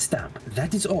by that stamp.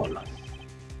 That is all.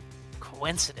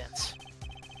 Coincidence.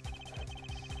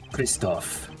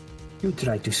 Christoph, you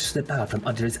tried to slip out from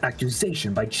under his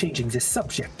accusation by changing the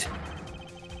subject.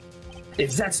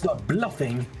 If that's not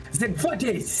bluffing, then what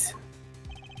is?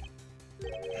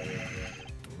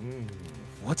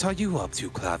 What are you up to,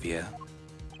 Clavier?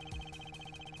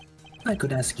 I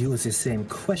could ask you the same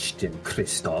question,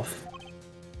 Christoph.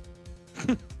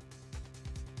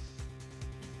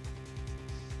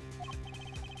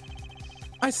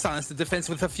 I silenced the defense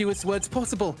with the fewest words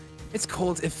possible. It's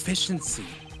called efficiency.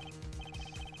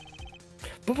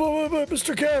 But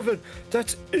Mr. Gavin,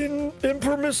 that's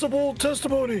impermissible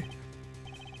testimony.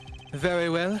 Very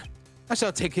well. I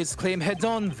shall take his claim head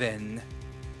on then.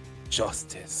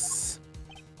 Justice.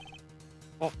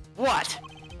 What?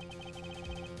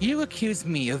 You accuse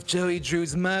me of Joey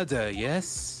Drew's murder,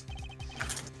 yes?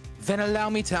 Then allow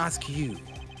me to ask you.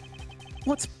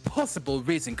 What possible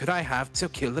reason could I have to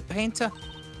kill the painter?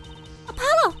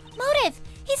 Apollo! Motive!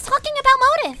 He's talking about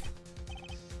motive!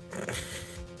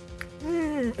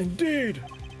 Indeed.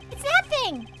 It's that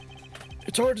thing!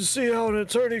 It's hard to see how an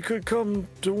attorney could come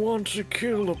to want to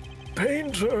kill a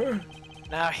painter.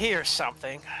 Now here's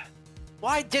something.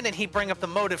 Why didn't he bring up the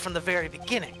motive from the very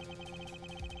beginning?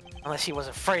 Unless he was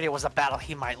afraid it was a battle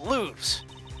he might lose.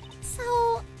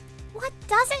 So, what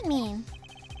does it mean?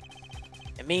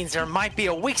 It means there might be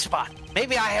a weak spot.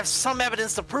 Maybe I have some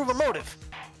evidence to prove a motive.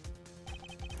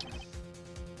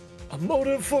 A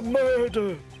motive for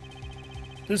murder.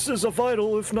 This is a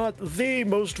vital, if not the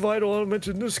most vital element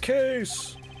in this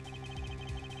case.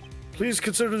 Please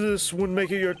consider this when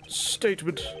making your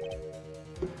statement.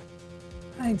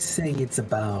 I'd say it's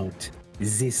about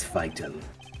this vital.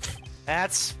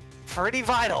 That's pretty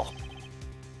vital.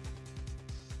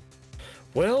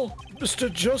 Well,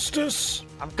 Mr. Justice?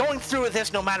 I'm going through with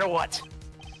this no matter what.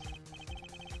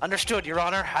 Understood, Your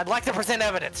Honor. I'd like to present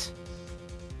evidence.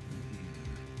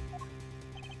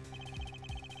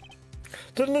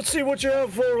 Then let's see what you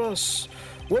have for us.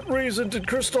 What reason did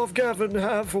Christoph Gavin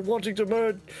have for wanting to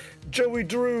murder Joey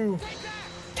Drew?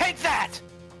 Take that!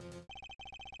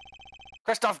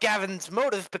 Christoph Gavin's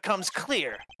motive becomes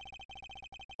clear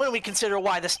when we consider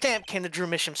why the stamp came to Drew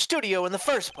Misham's studio in the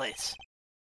first place.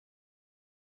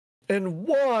 And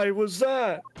why was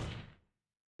that?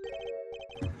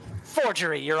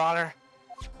 Forgery, Your Honor.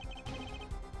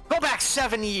 Go back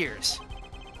 7 years.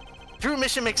 Drew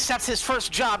Misham accepts his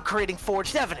first job creating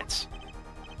forged evidence.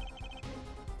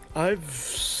 I've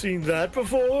seen that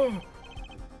before.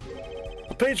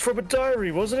 A page from a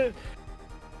diary, wasn't it?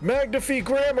 Magnifique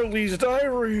Grammarly's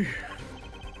diary.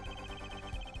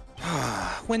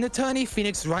 When attorney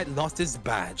Phoenix Wright lost his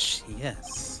badge,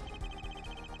 yes.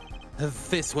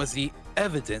 This was the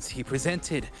evidence he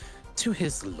presented to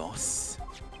his loss.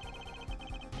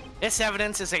 This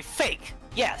evidence is a fake,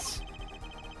 yes.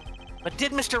 But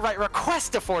did Mr. Wright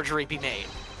request a forgery be made?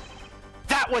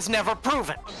 That was never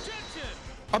proven.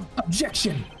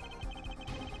 Objection!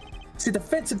 The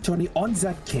defense attorney on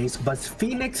that case was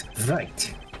Phoenix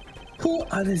Wright. Who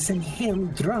other than him,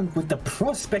 drunk with the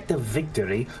prospect of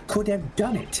victory, could have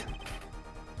done it?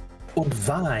 And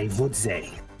why would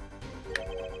they?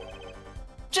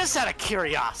 Just out of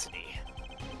curiosity.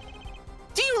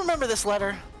 Do you remember this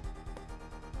letter?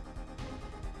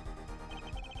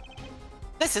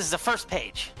 This is the first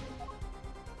page.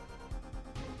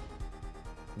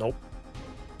 Nope.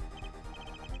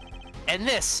 And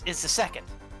this is the second.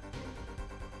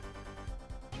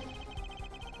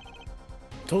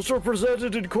 Those were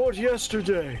presented in court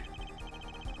yesterday.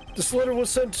 This letter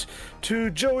was sent to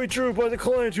Joey Drew by the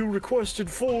client who requested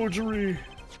forgery.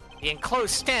 The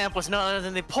enclosed stamp was none other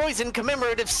than the poison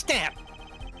commemorative stamp.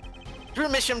 Drew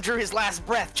Misham drew his last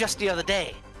breath just the other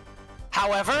day.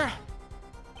 However,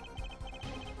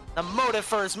 the motive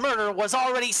for his murder was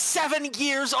already 7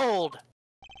 years old.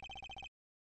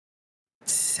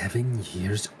 7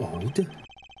 years old?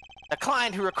 The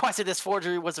client who requested this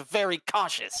forgery was very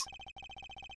cautious.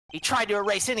 He tried to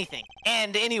erase anything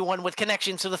and anyone with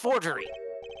connections to the forgery.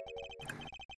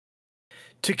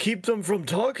 To keep them from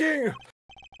talking?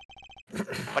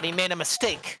 But he made a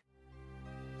mistake.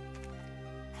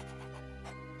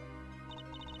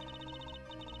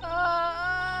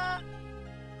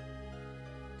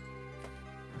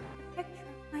 Picture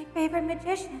of my favorite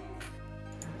magician.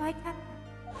 So I kept it.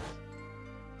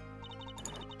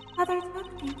 Mother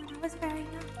took me when I was very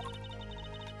young.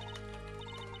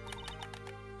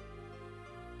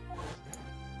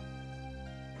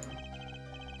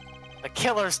 The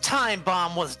killer's time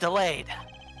bomb was delayed.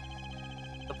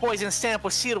 The poison stamp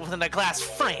was sealed within a glass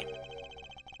frame,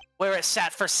 where it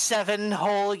sat for 7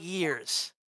 whole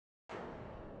years.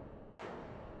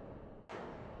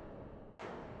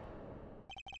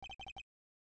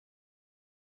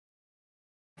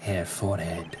 Herr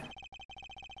Forehead,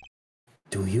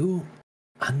 do you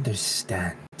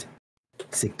understand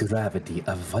the gravity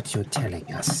of what you're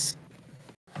telling us?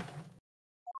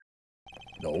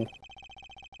 No.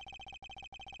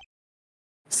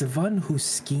 The one who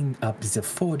schemed up the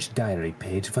forged diary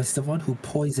page was the one who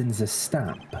poisoned the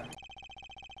stamp.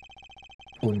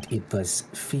 And it was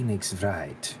Phoenix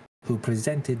Wright who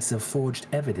presented the forged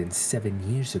evidence 7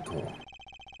 years ago.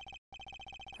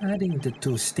 Adding the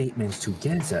two statements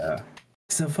together,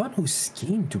 the one who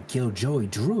schemed to kill Joey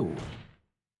Drew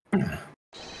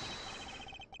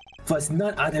was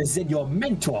none other than your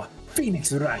mentor,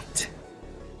 Phoenix Wright.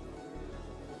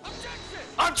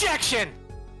 Objection!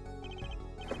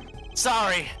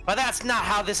 Sorry, but that's not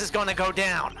how this is gonna go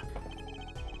down.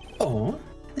 Oh?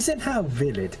 Then how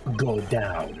will it go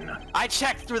down? I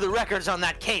checked through the records on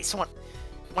that case when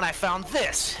I found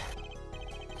this.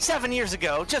 7 years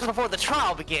ago, just before the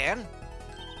trial began.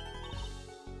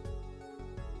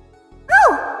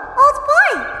 Oh! Old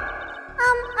boy!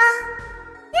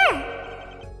 Here.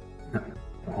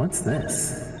 What's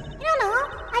this? I don't know.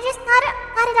 I just got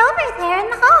it over there in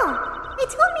the hall. They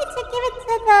told me to give it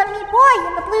to me boy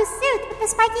in the blue suit with the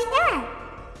spiky hair.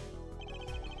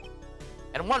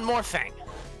 And one more thing.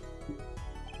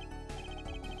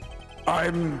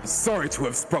 I'm sorry to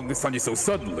have sprung this on you so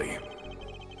suddenly.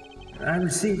 I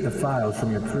received the files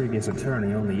from your previous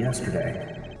attorney only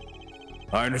yesterday.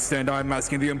 I understand I'm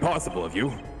asking the impossible of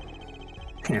you.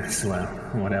 Yes, well,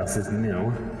 what else is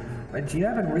new? But you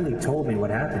haven't really told me what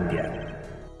happened yet.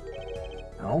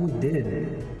 All we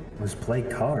did was play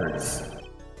cards.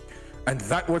 And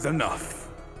that was enough.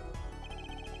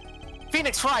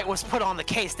 Phoenix Wright was put on the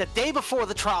case the day before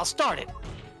the trial started.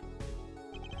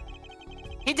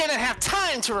 He didn't have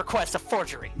time to request a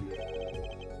forgery.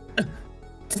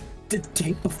 The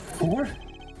day before?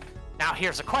 Now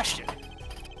here's a question.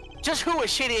 Just who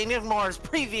was Shady Enigmar's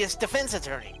previous defense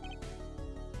attorney?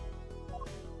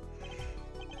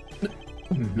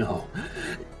 No.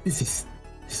 This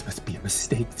must be a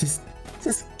mistake. This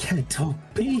can't all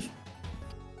be.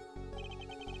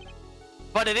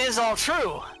 But it is all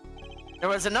true. There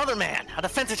was another man, a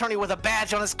defense attorney with a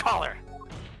badge on his collar.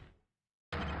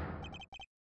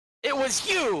 It was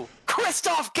you,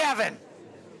 Christoph Gavin!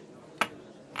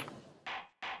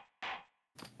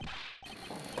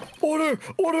 Order!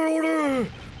 Order! Order!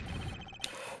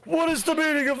 What is the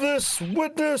meaning of this?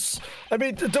 Witness? I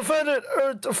mean, defendant,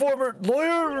 or former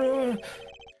lawyer?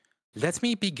 Let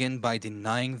me begin by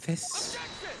denying this.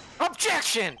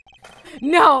 Objection!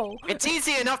 No! It's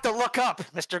easy enough to look up,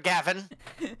 Mr. Gavin.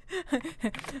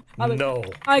 No.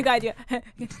 I got you.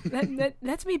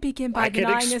 Let me begin by I can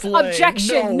denying this. explain.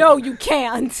 Objection! No. No, you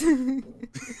can't.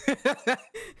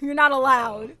 You're not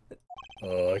allowed.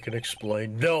 I can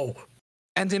explain. No.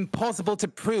 And impossible to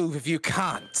prove if you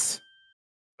can't.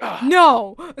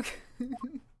 No!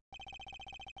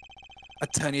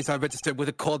 Attorneys are registered with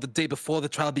a court the day before the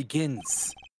trial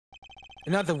begins.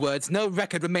 In other words, no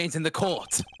record remains in the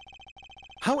court.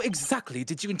 How exactly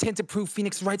did you intend to prove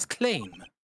Phoenix Wright's claim?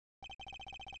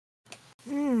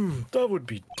 That would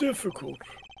be difficult.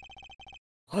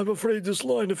 I'm afraid this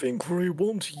line of inquiry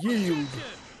won't yield.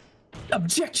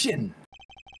 Objection!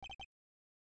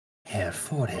 Herr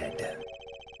Forehead,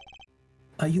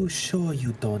 are you sure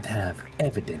you don't have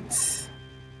evidence?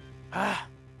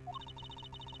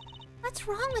 What's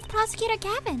wrong with Prosecutor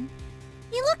Gavin?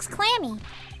 He looks clammy.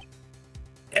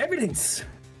 Evidence!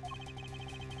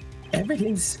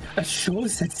 Evidence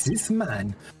shows that this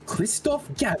man, Christoph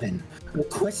Gavin,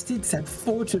 requested that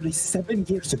forgery 7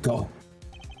 years ago.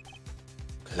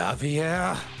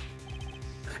 Clavier?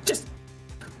 Just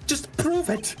prove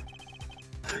it!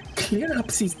 Clear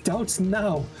up these doubts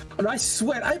now, or I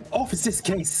swear I'm off this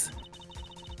case!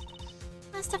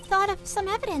 Must have thought of some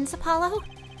evidence, Apollo.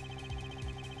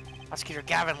 Prosecutor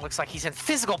Gavin looks like he's in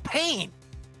physical pain.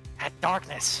 That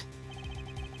darkness.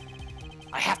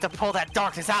 I have to pull that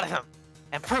darkness out of him.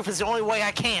 And proof is the only way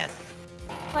I can.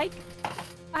 Like,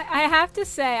 I have to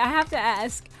say, I have to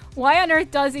ask, why on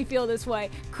earth does he feel this way?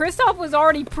 Christoph was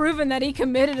already proven that he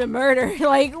committed a murder.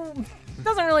 Like, it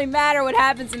doesn't really matter what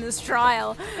happens in this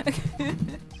trial.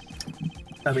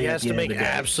 I mean, He has to make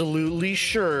absolutely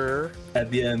sure.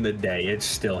 At the end of the day, it's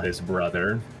still his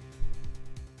brother.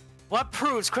 What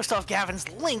proves Christoph Gavin's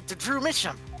link to Drew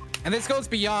Mitchum? And this goes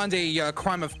beyond a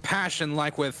crime of passion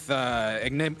like with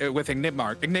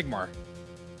Enigmar.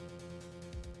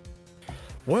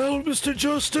 Well, Mr.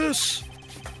 Justice,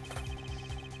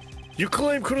 you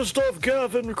claim Christoph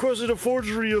Gavin requested a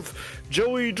forgery of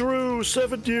Joey Drew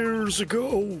 7 years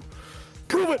ago.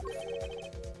 Prove it!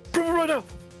 Prove it right now!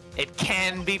 It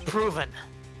can be proven.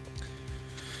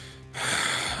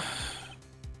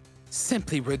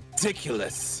 Simply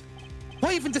ridiculous.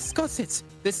 Why even discuss it?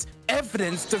 This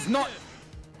evidence does not...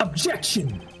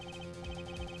 Objection!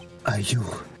 Are you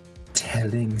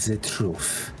telling the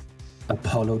truth,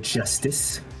 Apollo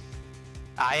Justice?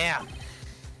 I am.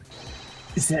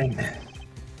 Then,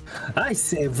 I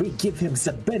say we give him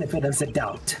the benefit of the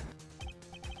doubt.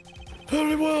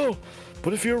 Very well,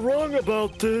 but if you're wrong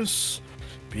about this,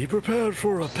 be prepared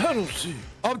for a penalty.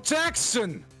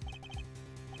 Objection!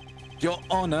 Your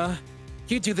Honor,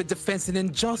 you do the defense an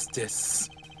injustice.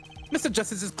 Mr.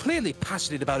 Justice is clearly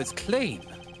passionate about his claim.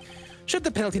 Should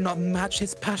the penalty not match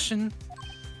his passion?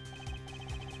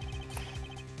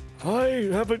 I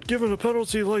haven't given a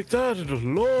penalty like that in a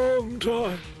long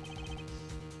time.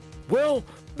 Well,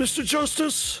 Mr.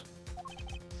 Justice?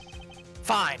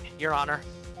 Fine, Your Honor.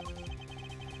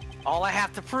 All I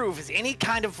have to prove is any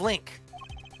kind of link.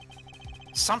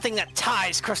 Something that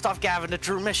ties Christoph Gavin to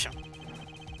Drew Mitchum.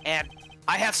 And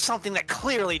I have something that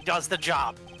clearly does the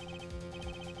job.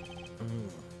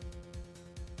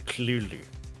 Clearly.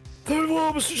 Very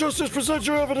well, Mr. Justice, present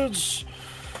your evidence.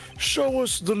 Show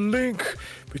us the link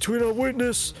between our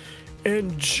witness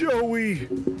and Joey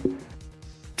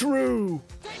Drew.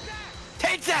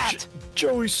 Take that!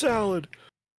 Joey Salad.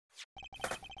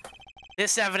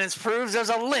 This evidence proves there's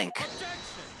a link.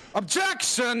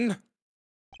 Objection!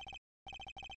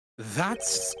 That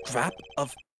scrap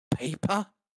of paper?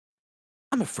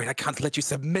 I'm afraid I can't let you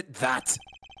submit that.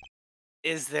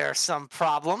 Is there some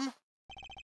problem?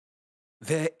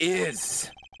 There is.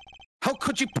 How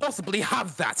could you possibly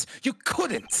have that? You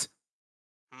couldn't.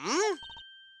 Hmm?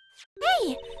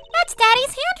 Hey, that's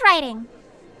Daddy's handwriting.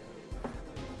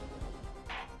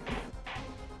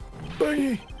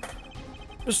 Maggie,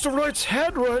 Mr. Wright's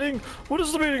handwriting? What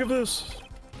is the meaning of this?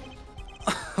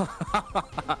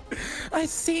 I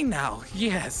see now.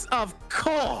 Yes, of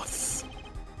course.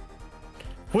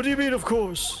 What do you mean, of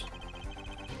course?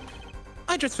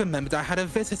 I just remembered I had a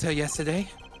visitor yesterday.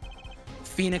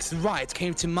 Phoenix Wright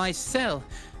came to my cell,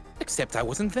 except I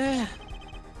wasn't there.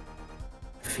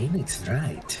 Phoenix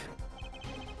Wright?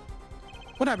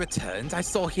 When I returned, I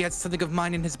saw he had something of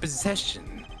mine in his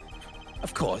possession.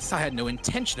 Of course, I had no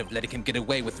intention of letting him get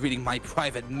away with reading my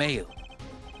private mail.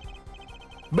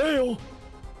 Mail?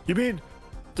 You mean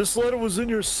this letter was in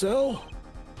your cell?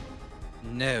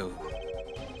 No.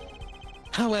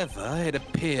 However, it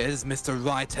appears Mr.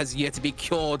 Wright has yet to be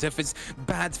cured of his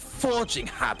bad forging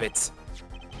habit.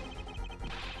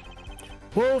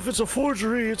 Well, if it's a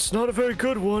forgery, it's not a very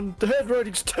good one. The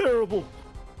handwriting's terrible.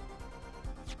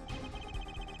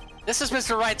 This is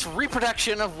Mr. Wright's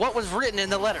reproduction of what was written in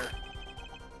the letter.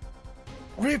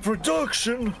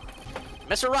 Reproduction?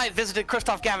 Mr. Wright visited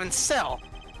Christoph Gavin's cell.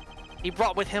 He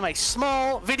brought with him a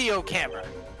small video camera.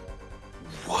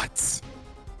 What?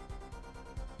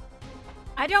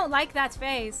 I don't like that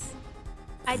face.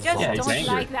 I just Yeah, he's don't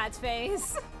angry. like that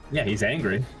face. Yeah, he's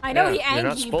angry. I know Yeah, he angry, you're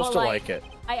not supposed but to like it.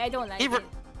 I don't like it.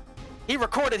 He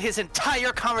recorded his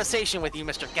entire conversation with you,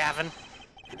 Mr. Gavin,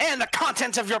 and the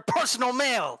contents of your personal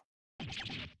mail.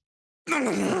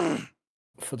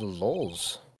 For the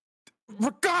lulz.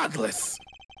 Regardless,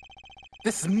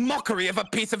 this mockery of a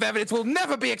piece of evidence will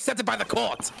never be accepted by the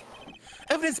court.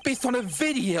 Evidence based on a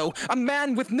video a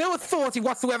man with no authority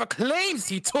whatsoever claims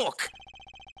he took.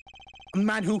 A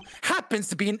man who happens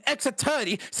to be an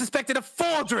ex-attorney suspected of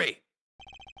forgery.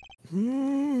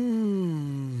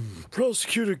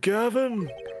 Prosecutor Gavin?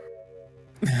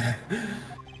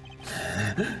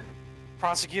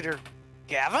 Prosecutor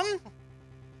Gavin?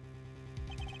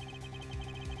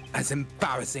 As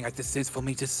embarrassing as this is for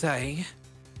me to say,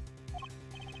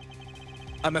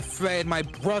 I'm afraid my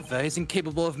brother is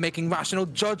incapable of making rational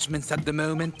judgments at the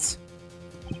moment.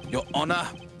 Your Honor,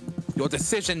 your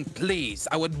decision, please.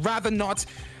 I would rather not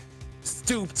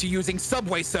stoop to using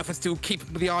subway surfers to keep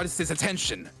the artist's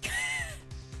attention.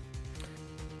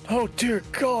 Oh dear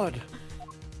God!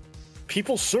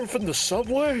 People surf in the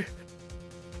subway?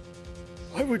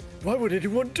 Why would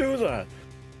anyone do that?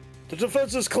 The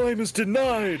defense's claim is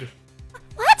denied.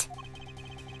 What?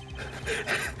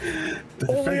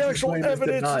 Only actual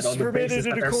evidence is permitted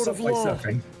in a court of law.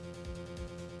 Surfing.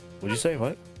 What'd you say?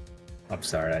 What? I'm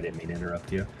sorry, I didn't mean to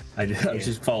interrupt you. I was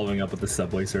just following up with the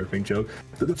subway surfing joke.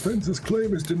 The defense's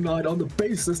claim is denied on the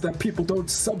basis that people don't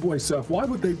subway surf. Why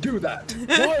would they do that?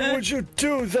 Why would you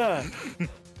do that?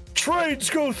 Trains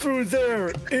go through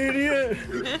there, idiot!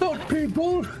 Not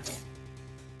people!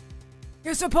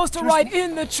 You're supposed to ride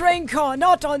in the train car,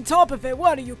 not on top of it.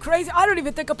 What are you, crazy? I don't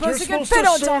even think a person can fit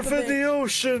on top of You're supposed to surf it. in the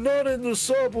ocean, not in the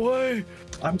subway.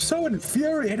 I'm so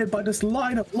infuriated by this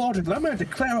line of logic that I'm going to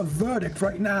declare a verdict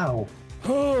right now.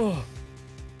 Oh,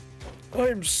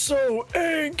 I'm so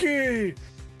angry.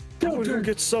 I'm gonna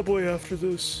get Subway after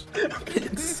this.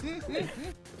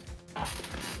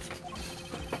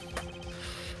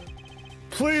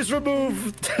 Please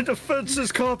remove the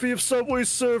defense's copy of Subway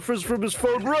Surfers from his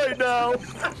phone right now.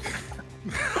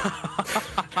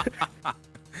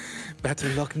 Better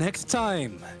luck next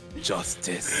time,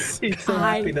 Justice. He's so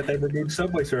happy that they removed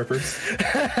subway surfers.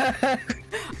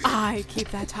 I keep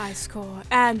that high score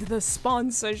and the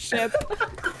sponsorship.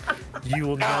 You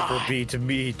will never beat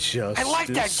me, Justice. I like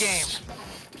that game.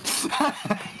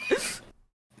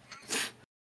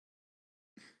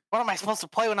 What am I supposed to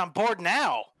play when I'm bored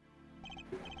now?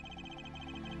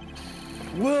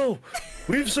 Well,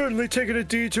 we've certainly taken a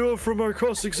detour from our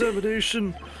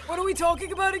cross-examination. What are we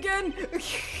talking about again?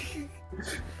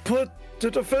 But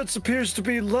the defense appears to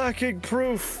be lacking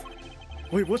proof.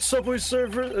 Wait, what Subway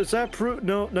server? Is that proof?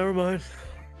 No, never mind.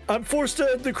 I'm forced to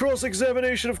end the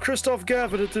cross-examination of Christoph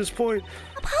Gavin at this point.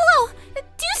 Apollo,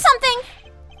 do something!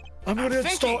 I'm gonna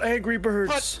install Angry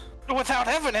Birds. But without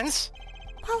evidence,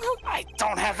 Apollo, I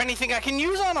don't have anything I can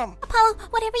use on them. Apollo,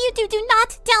 whatever you do, do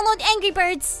not download Angry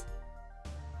Birds.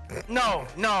 No.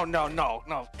 God,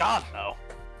 no.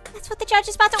 That's what the judge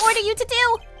is about to order you to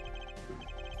do.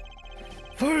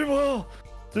 Very well.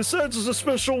 This ends as a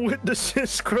special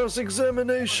witness's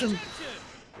cross-examination.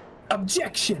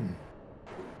 Objection!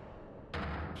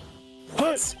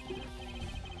 What?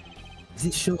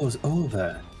 The show's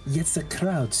over, yet the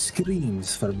crowd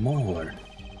screams for more.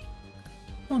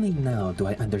 Only now do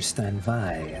I understand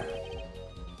why.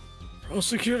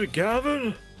 Prosecutor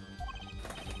Gavin?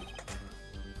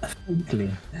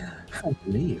 Frankly, I'm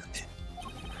relieved.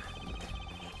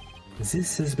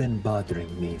 This has been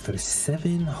bothering me for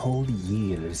 7 whole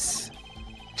years.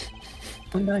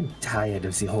 And I'm tired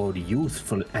of the whole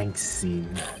youthful angst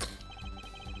scene.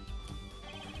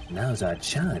 Now's our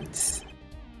chance.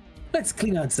 Let's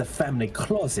clean out the family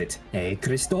closet, eh,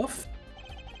 Christophe?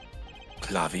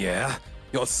 Clavier,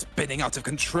 you're spinning out of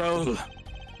control.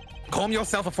 Calm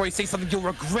yourself before you say something you'll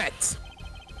regret.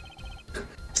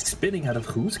 Spinning out of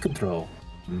whose control?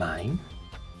 Mine?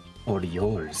 Or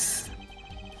yours?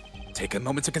 Take a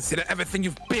moment to consider everything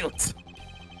you've built.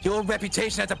 Your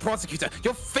reputation as a prosecutor,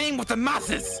 your fame with the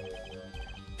masses.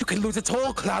 You can lose it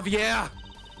all, Clavier.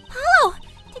 Paulo,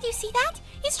 did you see that?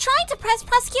 He's trying to press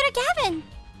Prosecutor Gavin.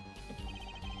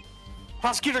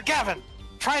 Prosecutor Gavin,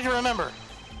 try to remember.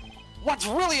 What's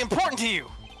really important to you?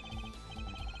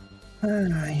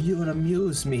 You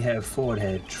amuse me, Herr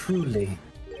Forehead, truly.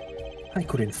 I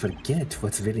couldn't forget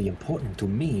what's very important to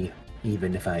me,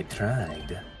 even if I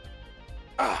tried.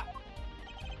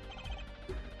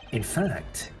 In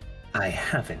fact, I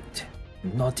haven't.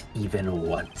 Not even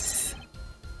once.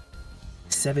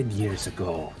 7 years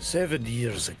ago. 7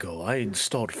 years ago, I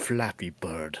installed Flappy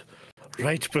Bird.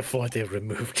 Right before they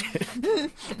removed it.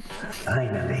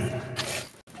 Finally.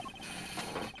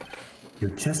 You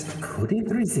just couldn't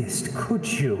resist, could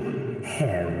you,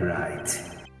 Herr Wright?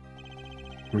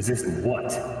 Resist what?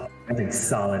 Having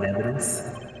solid evidence?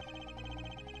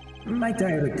 Might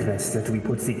I request that we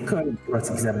put the current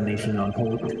cross-examination on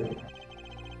hold?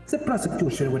 The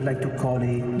prosecution would like to call a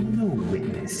new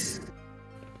witness.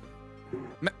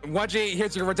 Waji,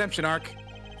 here's your redemption arc.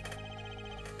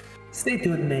 State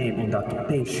your name and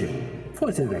occupation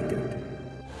for the record.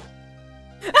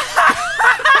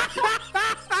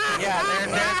 Yeah,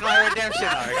 there's my redemption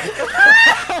arc.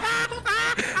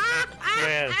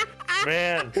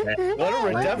 Man, what a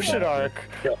redemption arc.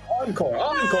 Yo, encore.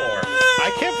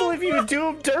 I can't believe you would do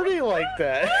him dirty like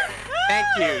that. Thank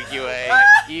you, UA.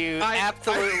 You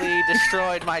absolutely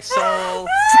destroyed my soul.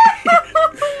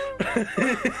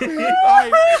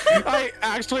 I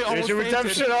actually almost There's your fainted.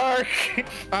 redemption arc.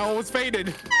 I almost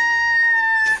fainted.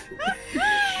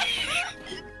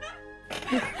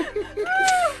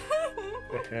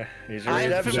 Here's your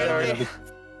redemption arc.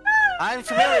 I'm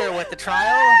familiar with the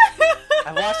trial.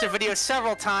 I've watched the video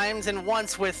several times, and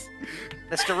once with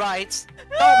Mr. Wright.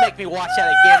 Don't make me watch that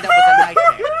again. That was a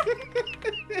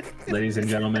nightmare. Ladies and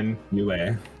gentlemen,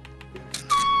 UA.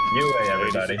 UA,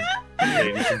 everybody.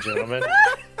 Ladies and gentlemen,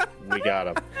 we got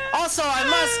him. Also, I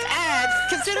must add,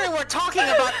 considering we're talking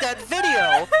about that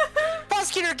video,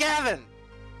 Prosecutor Gavin,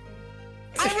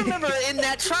 I remember in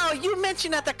that trial you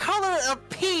mentioned that the color of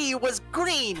pee was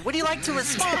green. Would you like to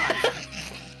respond?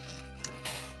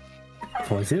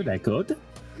 For the record,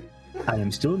 I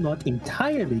am still not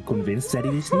entirely convinced that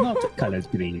it is not colored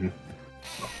green.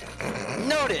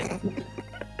 Noted.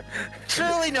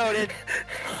 Truly noted.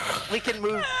 We can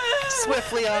move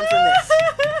swiftly on from this.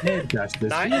 Hey, Justice.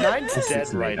 Nine's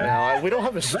dead right now. We don't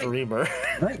have a streamer.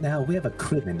 Right now, we have a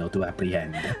criminal to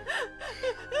apprehend.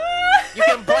 You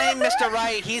can blame Mr.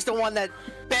 Wright. He's the one that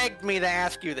begged me to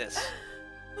ask you this.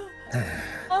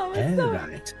 All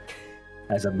right.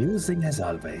 As amusing as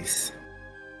always.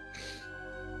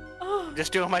 I'm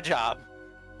just doing my job.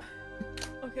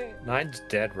 Okay. Nine's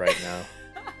dead right now.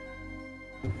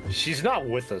 She's not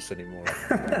with us anymore.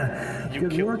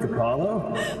 Good work,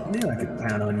 Apollo. Knew I could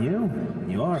count on you.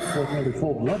 You are fortunately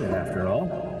full-blooded after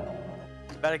all.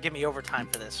 Better give me overtime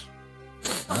for this.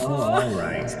 Oh, all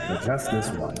right. But just this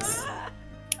once.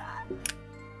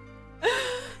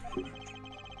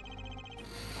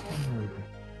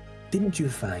 Didn't you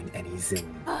find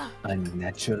anything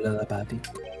unnatural about it?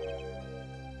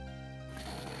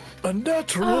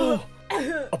 Unnatural?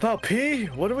 About pee?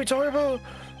 What are we talking about?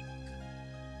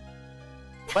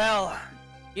 Well,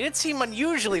 you did seem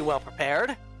unusually well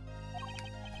prepared.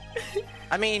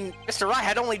 I mean, Mr. Wright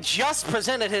had only just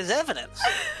presented his evidence.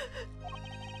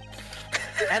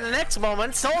 And the next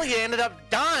moment, Solia ended up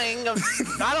dying of,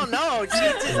 I don't know,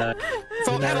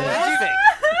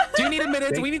 Do you need a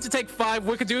minute? Do we need to take 5?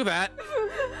 We could do that.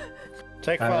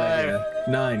 Take 5.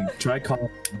 9. Try coughing.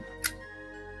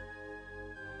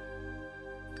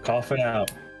 Cough it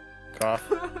out.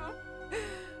 Cough.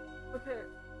 Okay.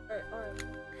 Alright.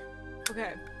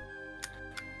 Okay.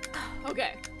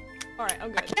 Okay. Alright,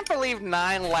 I'm good. I can't believe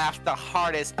 9 laughed the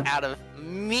hardest out of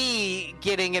me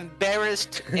getting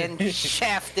embarrassed and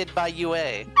shafted by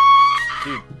UA.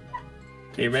 Dude,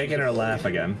 You're making her laugh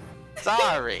again.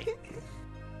 Sorry.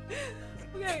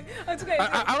 Okay, that's okay.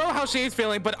 I don't know how she's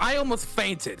feeling, but I almost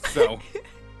fainted, so.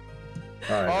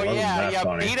 All right, Oh yeah, that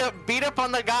funny. beat up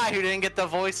on the guy who didn't get the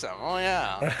voice up. Oh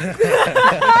yeah.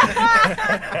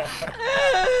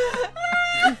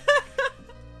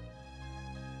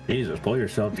 Jesus, pull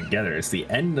yourself together. It's the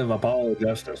end of Apollo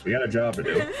Justice. We got a job to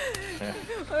do.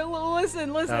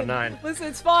 Listen. Now 9. Listen,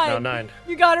 it's fine. Now 9.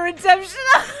 You got a redemption.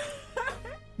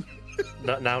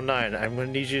 Now 9. I'm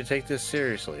gonna need you to take this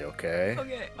seriously, okay?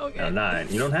 Okay. Now 9.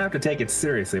 You don't have to take it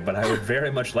seriously, but I would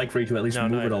very much like for you to at least Now,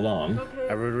 move 9. it along. Okay.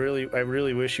 I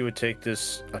really wish you would take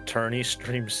this attorney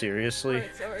stream seriously.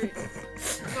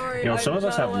 Sorry. You know, some of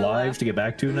us have lives to get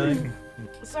back to, 9.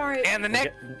 Sorry. And the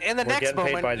next getting paid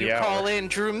by moment the you hour. call in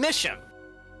Drew Mission.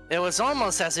 It was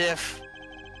almost as if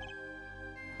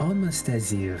Almost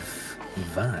as if...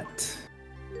 What?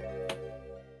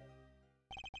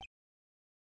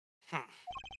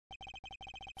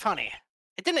 funny.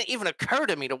 It didn't even occur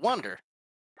to me to wonder.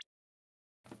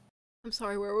 I'm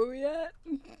sorry. Where were we at?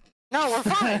 No, we're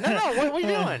fine. No, what are we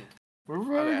doing? We're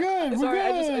very Okay. good. We're Sorry,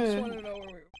 I good. just wanted to know where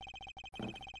we were.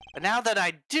 But now that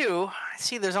I do, I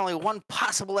see there's only one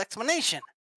possible explanation.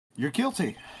 You're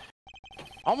guilty.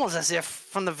 Almost as if,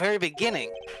 from the very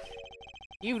beginning,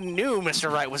 you knew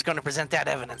Mr. Wright was going to present that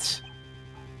evidence.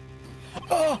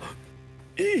 Oh!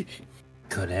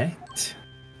 Correct.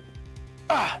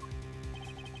 Ah!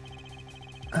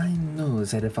 I know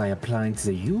that if I applied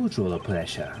the usual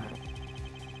pressure,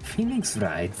 Phoenix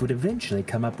Wright would eventually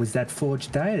come up with that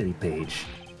forged diary page.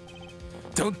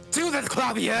 Don't do that,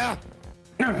 Clavier!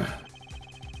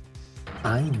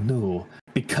 I know,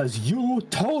 because you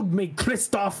told me,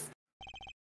 Christoph!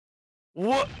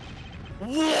 What?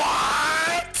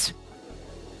 What?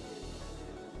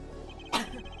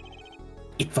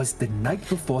 It was the night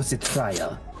before the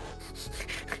trial.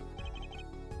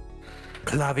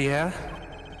 Clavier?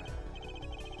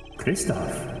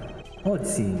 Christoph, odd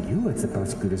seeing you at the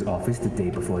prosecutor's office the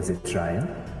day before the trial.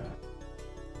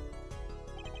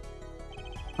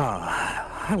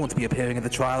 I won't be appearing at the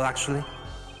trial, actually.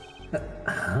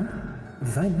 Huh?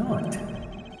 Why not?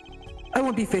 I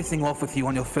won't be facing off with you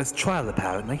on your first trial,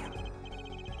 apparently.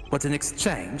 But in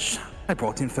exchange, I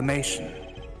brought information.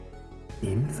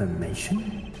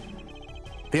 Information?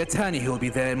 The attorney who will be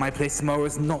there in my place tomorrow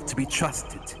is not to be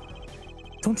trusted.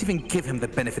 Don't even give him the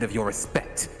benefit of your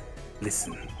respect.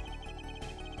 Listen.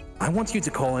 I want you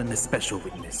to call in a special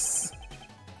witness.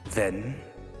 Then...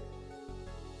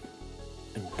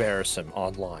 Embarrass him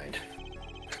online.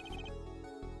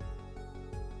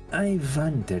 I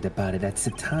wondered about it at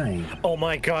the time. Oh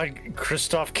my god,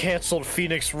 Christoph canceled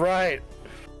Phoenix Wright!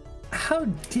 How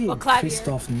did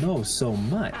Christoph know so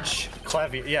much?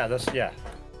 Clavier, yeah.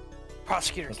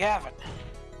 Prosecutor Gavin.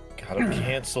 Got him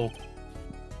canceled.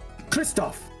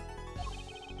 Christoph!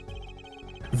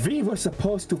 We were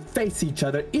supposed to face each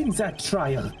other in that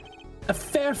trial. A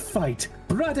fair fight,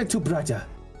 brother to brother.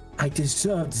 I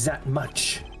deserved that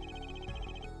much.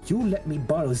 You let me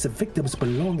borrow the victim's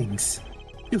belongings.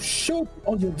 You showed me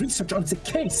all your research on the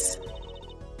case.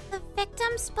 The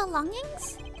victim's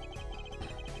belongings?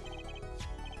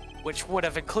 Which would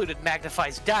have included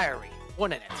Magnify's diary,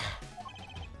 wouldn't it?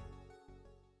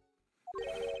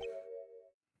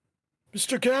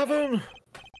 Mr. Gavin!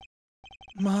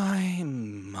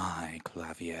 My,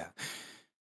 Clavier.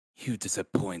 You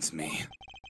disappoint me.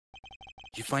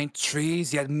 You find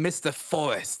trees, yet miss the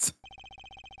forest.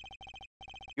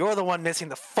 You're the one missing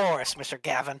the forest, Mr.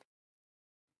 Gavin.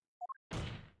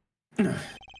 You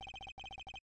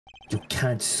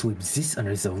can't sweep this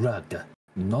under the rug.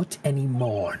 Not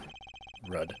anymore.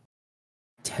 Rudd.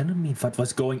 Tell me what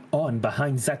was going on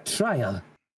behind that trial.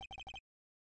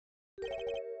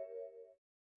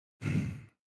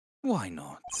 Why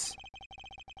not?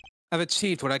 I've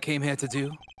achieved what I came here to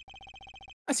do.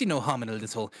 I see no harm in a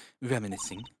little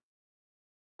reminiscing.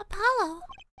 Apollo.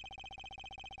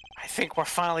 I think we're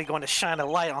finally going to shine a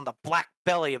light on the black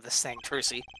belly of this thing,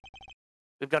 Trucy.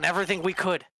 We've done everything we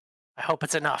could. I hope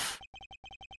it's enough.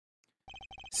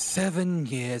 7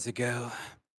 years ago,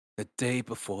 the day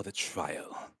before the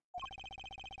trial,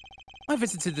 I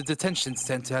visited the detention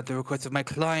center at the request of my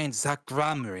client, Zach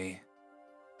Gramery.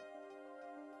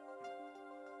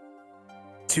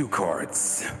 2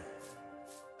 cards.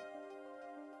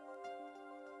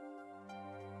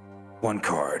 1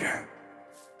 card.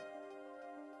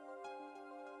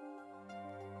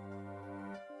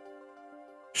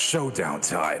 Showdown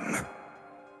time.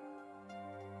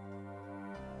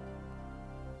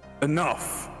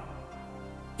 Enough.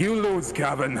 You lose,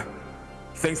 Gavin.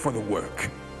 Thanks for the work.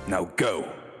 Now go.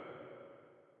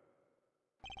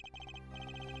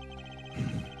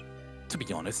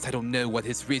 be honest, I don't know what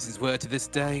his reasons were to this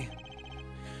day.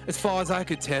 As far as I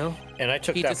could tell, And I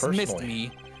took he that dismissed personally.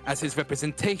 me as his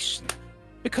representation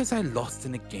because I lost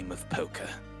in a game of poker.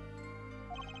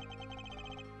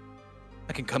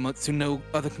 I can come up to no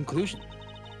other conclusion.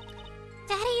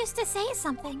 Daddy used to say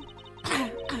something.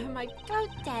 My throat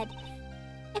dead.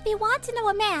 If you want to know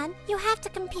a man, you have to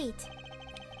compete.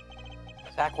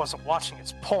 Zach wasn't watching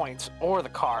his points or the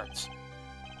cards.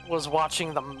 He was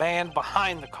watching the man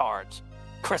behind the cards,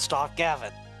 Christoph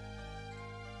Gavin.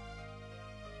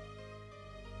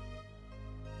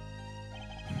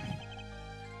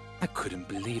 I couldn't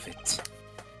believe it.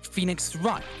 Phoenix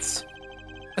Wright,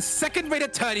 a second-rate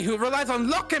attorney who relies on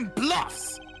luck and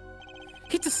bluffs.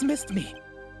 He dismissed me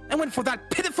and went for that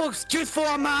pitiful excuse for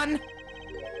a man.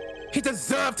 He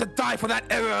deserved to die for that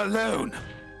error alone.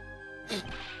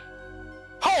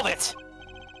 Hold it!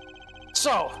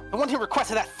 So, the one who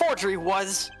requested that forgery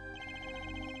was...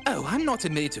 Oh, I'm not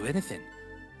admitted to anything.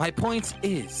 My point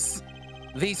is,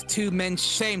 these two men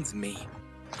shamed me.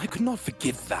 I could not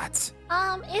forgive that.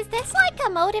 Is this like a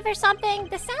motive or something?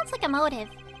 This sounds like a motive.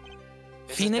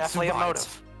 This Phoenix is definitely a Wright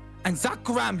motive. and Zach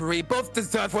Granbury both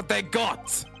deserve what they got.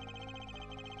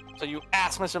 So you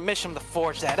asked Mr. Misham to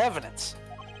forge that evidence.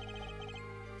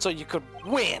 So you could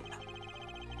win.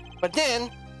 But then,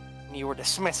 when you were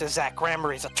dismissed as Zach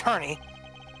Granbury's attorney,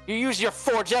 you used your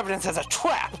forged evidence as a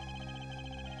trap.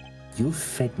 You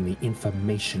fed me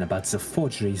information about the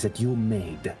forgeries that you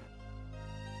made.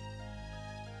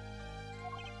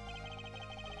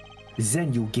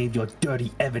 Then you gave your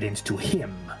dirty evidence to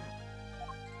him.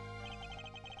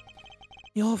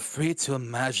 You're free to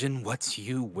imagine what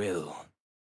you will.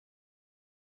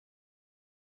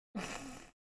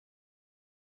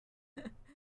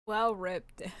 Well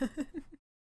ripped.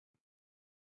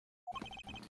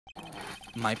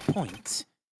 My point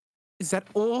is that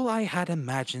all I had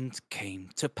imagined came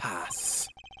to pass.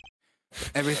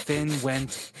 Everything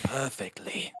went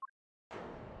perfectly.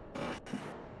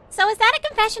 So is that a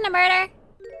confession of murder?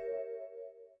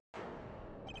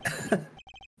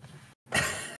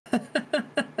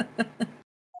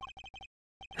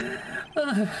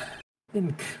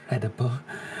 Incredible.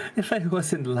 If I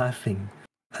wasn't laughing,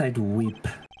 I'd weep.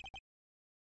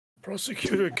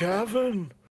 Prosecutor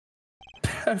Gavin.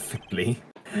 Perfectly.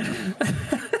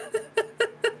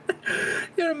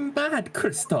 You're mad,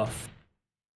 Christoph.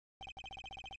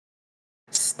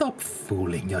 Stop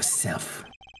fooling yourself.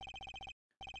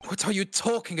 What are you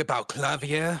talking about,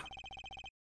 Clavier?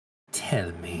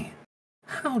 Tell me,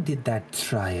 how did that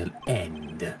trial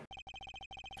end?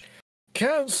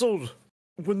 Cancelled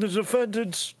when the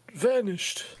defendants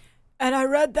vanished. And I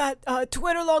read that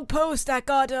Twitter log post that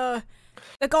got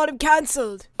him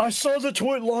cancelled. I saw the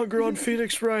tweet longer on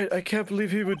Phoenix Wright. I can't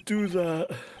believe he would do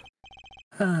that.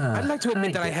 I'd like to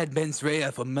admit that I had mens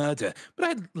rea for murder, but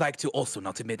I'd like to also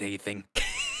not admit anything.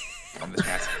 On the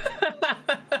chat.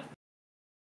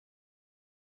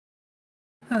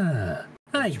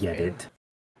 I get it.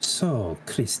 So,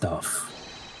 Christoph,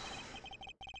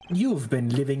 you've been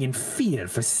living in fear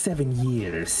for 7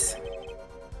 years.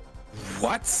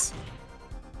 What?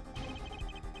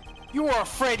 You were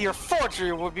afraid your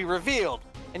forgery would be revealed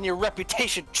and your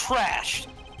reputation trashed.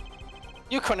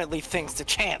 You couldn't leave things to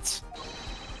chance.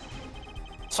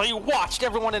 So you watched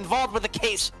everyone involved with the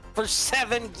case for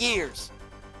 7 years.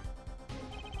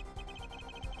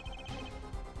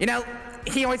 You know,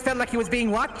 he always felt like he was being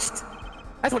watched.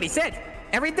 That's what he said.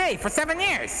 Every day for 7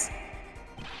 years.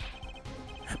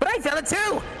 But I felt it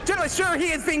too. Generally sure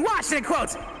he is being watched, in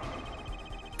quotes.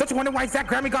 Don't you wonder why Zach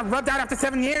Grammy got rubbed out after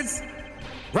 7 years?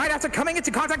 Right after coming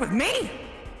into contact with me?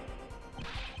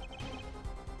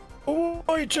 Oh,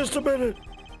 wait just a minute.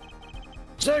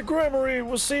 Zach Gramery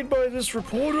was seen by this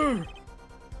reporter.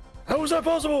 How was that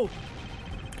possible?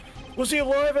 Was he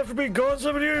alive after being gone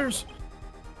 7 years?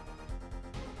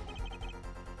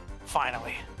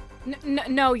 Finally.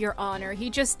 No, Your Honor.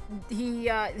 His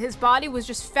body was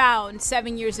just found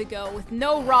 7 years ago with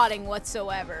no rotting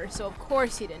whatsoever. So of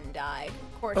course he didn't die.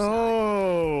 Of course not.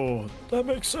 Oh, that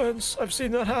makes sense. I've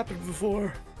seen that happen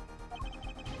before.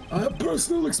 I have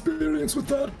personal experience with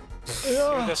that.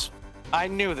 Yeah. I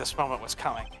knew this moment was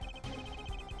coming.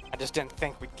 I just didn't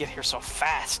think we'd get here so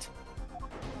fast.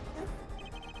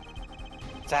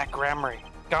 Zach Gramery,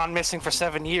 gone missing for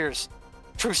 7 years.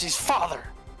 Trucy's father.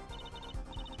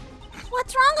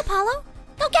 What's wrong, Apollo?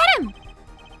 Go get him!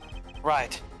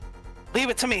 Right. Leave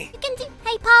it to me. You can do.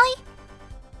 Hey, Polly.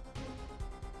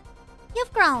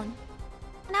 You've grown,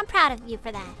 and I'm proud of you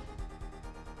for that.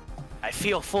 I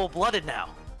feel full-blooded now.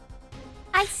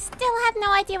 I still have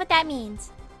no idea what that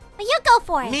means, but you go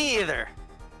for it. Me either.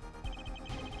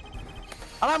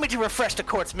 Allow me to refresh the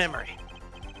court's memory.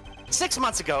 6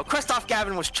 months ago, Christoph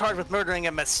Gavin was charged with murdering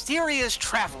a mysterious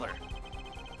traveler.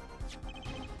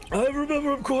 I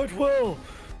remember him quite well.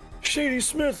 Shady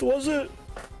Smith, was it?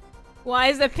 Why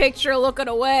is the picture looking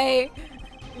away?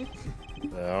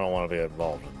 I don't want to be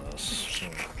involved in this.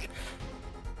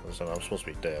 Listen, I'm supposed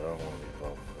to be dead. I don't want to be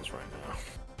involved in this right now.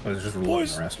 Oh, it's just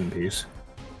Boys. Rest in peace.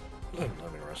 Let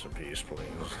me rest in peace, please.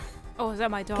 Oh, is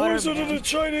that my daughter? Poison in a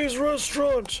Chinese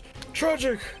restaurant.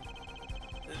 Tragic.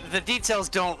 The details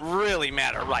don't really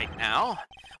matter right now.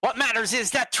 What matters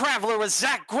is that traveler was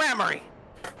Zach Gramarye.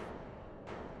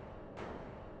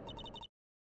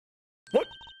 What?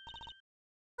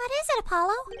 What is it,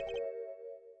 Apollo?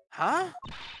 Huh?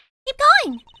 Keep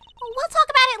going. We'll talk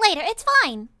about it later. It's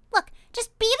fine. Look,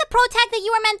 just be the Protag that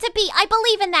you were meant to be. I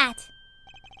believe in that.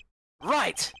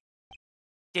 Right.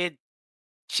 Did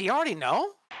she already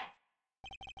know?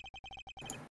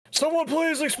 Someone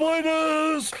please explain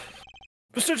this!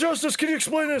 Mr. Justice, can you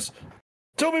explain this?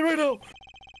 Tell me right now.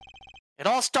 It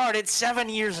all started 7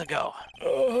 years ago.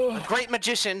 A great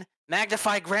magician,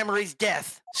 Magnify Gramarye's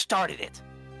death, started it.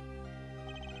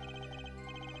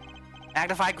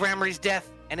 Magnify Gramarye's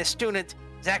death and his student,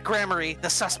 Zach Gramarye, the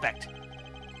suspect.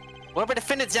 Whoever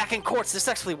defended Zach in court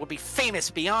successfully would be famous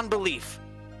beyond belief.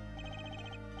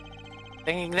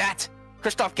 Thinking that,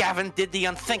 Christoph Gavin did the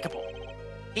unthinkable.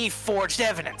 He forged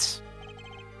evidence.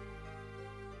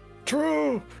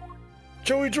 True!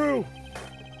 Joey Drew!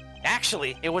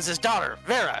 Actually, it was his daughter,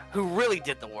 Vera, who really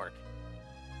did the work.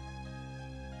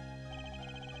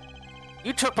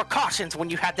 You took precautions when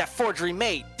you had that forgery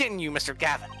made, didn't you, Mr.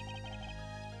 Gavin?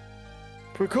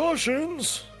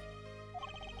 Precautions?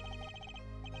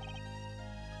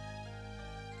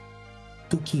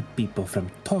 To keep people from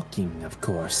talking, of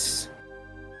course.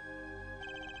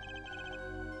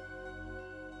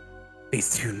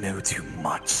 These two know too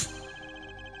much.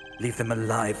 Leave them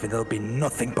alive and there'll be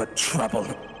nothing but trouble.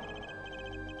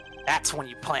 That's when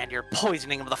you planned your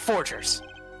poisoning of the forgers.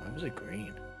 Why was it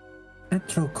green?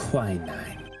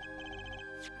 Atroquinine.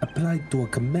 Applied to a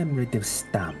commemorative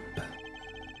stamp.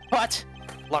 But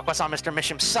luck was on Mr.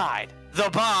 Misham's side. The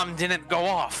bomb didn't go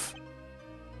off.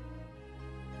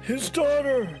 His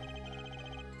daughter!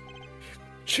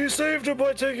 She saved him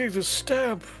by taking the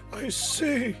stamp. I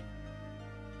see.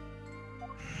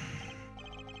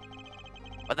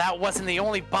 But that wasn't the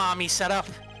only bomb he set up.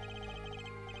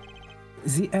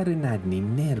 The Arenadni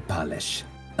nail polish.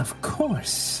 Of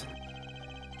course.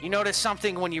 You noticed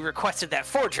something when you requested that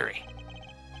forgery.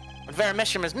 When Vera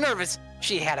Misham is nervous,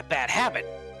 she had a bad habit.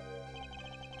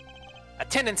 A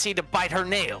tendency to bite her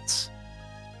nails.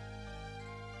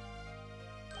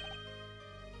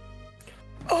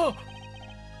 Oh!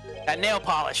 That nail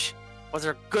polish was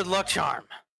her good luck charm.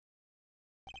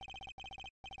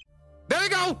 There we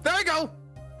go! There we go!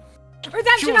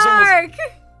 Redemption arc!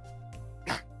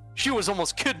 She was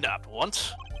almost kidnapped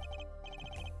once.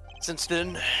 Since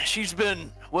then, she's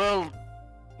been, well,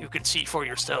 you can see for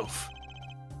yourself.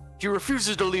 She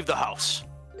refuses to leave the house.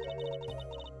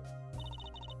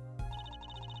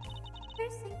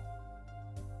 Interesting.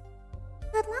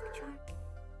 Good luck charm.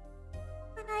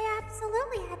 But I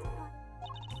absolutely had to go.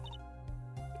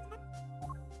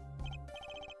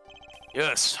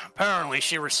 Yes, apparently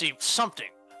she received something,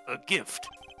 a gift.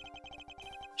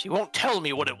 She won't tell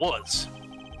me what it was.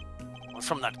 It was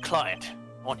from that client,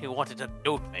 one who wanted a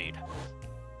note made.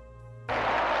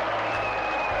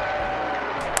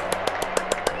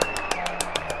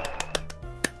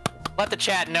 Let the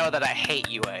chat know that I hate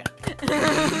UA.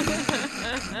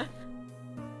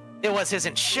 It was his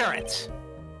insurance.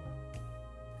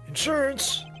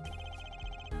 Insurance?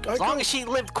 As long as she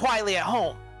lived quietly at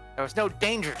home, there was no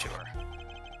danger to her.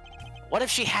 What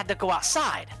if she had to go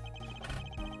outside?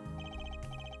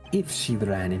 If she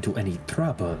ran into any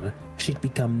trouble, she'd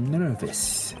become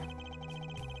nervous.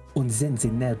 And then the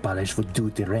nail polish would do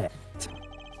the rest.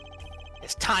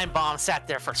 His time bomb sat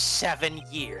there for 7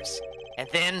 years, and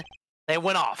then they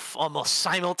went off almost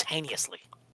simultaneously.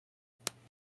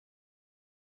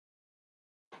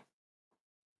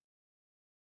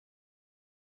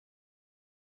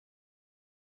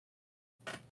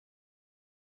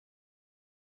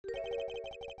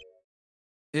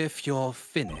 If you're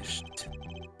finished,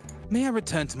 may I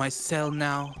return to my cell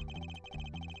now?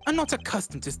 I'm not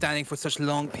accustomed to standing for such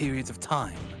long periods of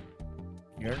time.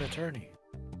 You're an attorney.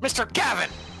 Mr. Gavin!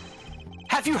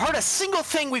 Have you heard a single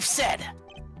thing we've said?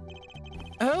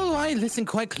 Oh, I listened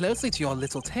quite closely to your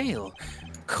little tale.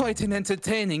 Quite an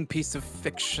entertaining piece of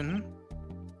fiction.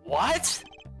 What?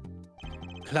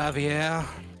 Clavier,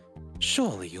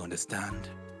 surely you understand.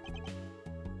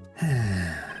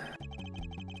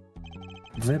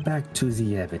 We're back to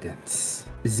the evidence.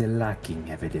 The lacking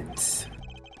evidence.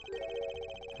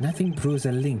 Nothing proves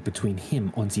a link between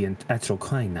him and the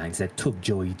atrokinines that took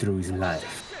Joey Drew's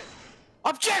life.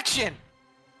 Objection!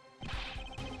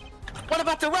 What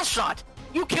about the restaurant?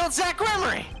 You killed Zach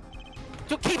Gremery!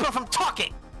 To keep him from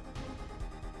talking!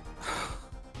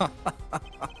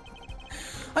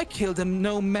 I killed him,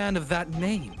 no man of that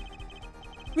name.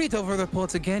 Read over the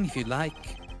report again if you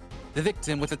like. The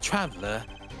victim was a traveler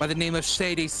by the name of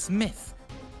Shady Smith,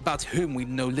 about whom we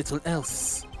know little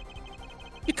else.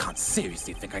 You can't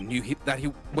seriously think I knew that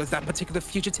he was that particular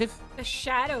fugitive? The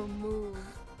shadow move.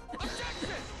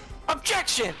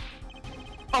 Objection!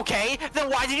 Okay, then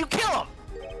why did you kill him?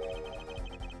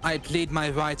 I plead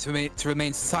my right to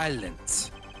remain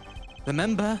silent.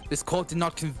 Remember, this court did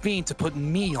not convene to put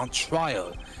me on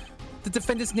trial. The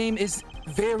defendant's name is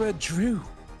Vera Drew,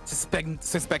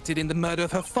 suspected in the murder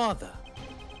of her father.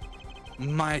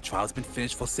 My trial's been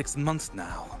finished for 6 months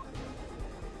now.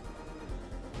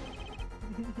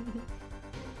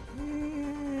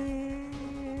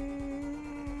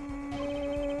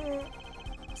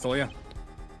 Sawyer?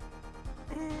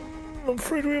 I'm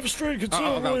afraid we have strayed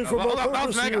considerably from our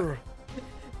purpose here.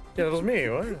 Yeah, that was me,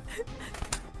 what?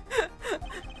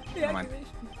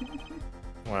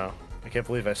 Wow, I can't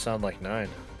believe I sound like 9.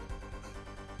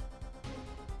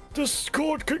 This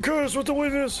court concurs with the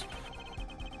witness.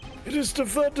 It is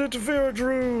defendant Vera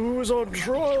Drew who is on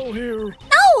trial here.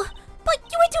 No! But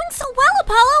you were doing so well,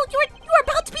 Apollo! You were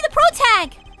about to be the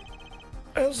Protag!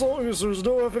 As long as there's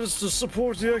no evidence to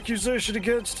support the accusation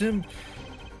against him,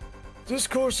 this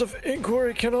course of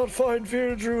inquiry cannot find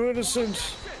Vera Drew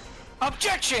innocent.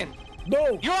 Objection!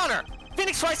 No! Your Honor,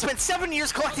 Phoenix Wright spent 7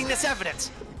 years collecting this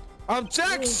evidence.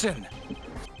 Objection!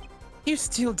 You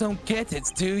still don't get it,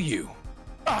 do you?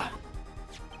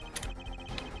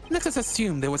 Let us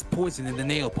assume there was poison in the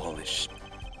nail polish.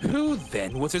 Who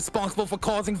then was responsible for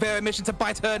causing Vera Mission to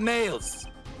bite her nails?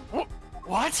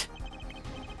 What?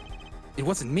 It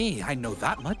wasn't me, I know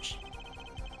that much.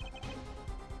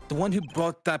 The one who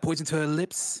brought that poison to her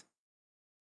lips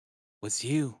was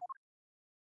you.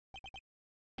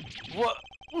 What?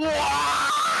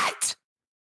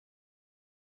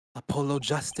 Apollo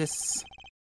Justice,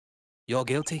 you're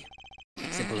guilty.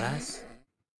 Simple as.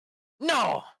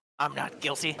 No, I'm not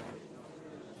guilty.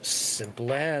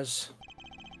 Simple as.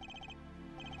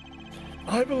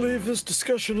 I believe this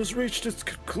discussion has reached its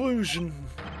conclusion.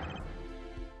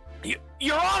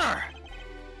 Your Honor!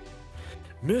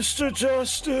 Mr.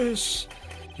 Justice,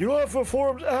 you have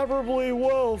performed admirably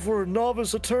well for a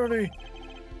novice attorney.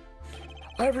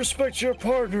 I respect your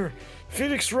partner,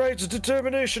 Phoenix Wright's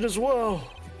determination as well.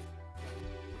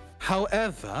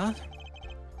 However,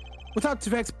 without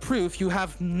direct proof, you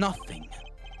have nothing.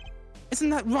 Isn't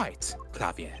that right,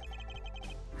 Clavier?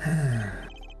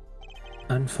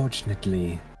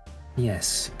 Unfortunately,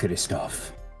 yes,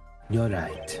 Christoph. You're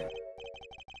right.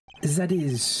 That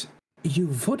is,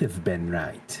 you would have been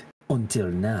right until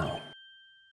now.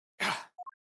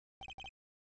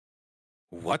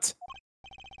 What?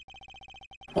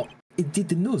 Oh, did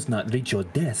the news not reach your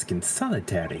desk in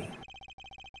solitary?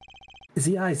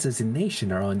 The eyes of the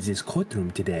nation are on this courtroom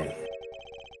today.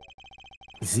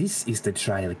 This is the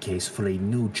trial case for a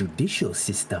new judicial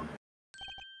system.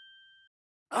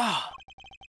 Oh,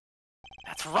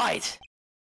 that's right.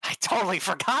 I totally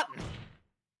forgotten.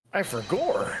 I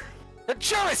forgot. The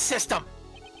jurist system.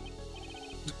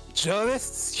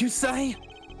 Jurists, you say?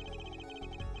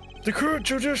 The current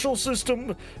judicial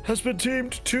system has been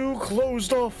deemed too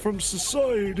closed off from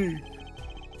society.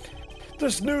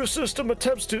 This new system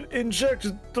attempts to inject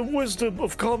the wisdom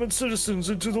of common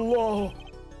citizens into the law.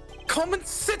 Common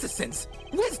citizens?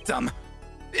 Wisdom?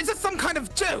 Is this some kind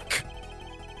of joke?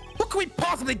 What could we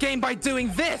possibly gain by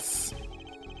doing this?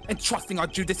 Entrusting our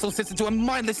judicial system to a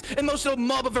mindless, emotional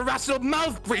mob of irrational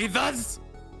mouth breathers?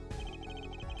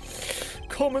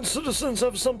 Common citizens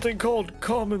have something called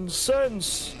common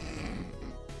sense.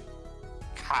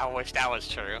 I wish that was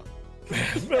true.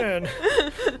 Man,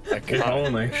 I can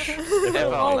only. If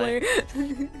only.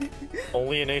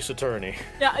 Only an ace attorney.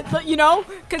 Yeah, but you know,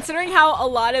 considering how a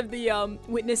lot of the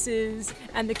witnesses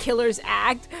and the killers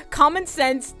act, common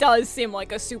sense does seem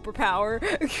like a superpower.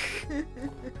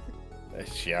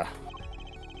 Yeah.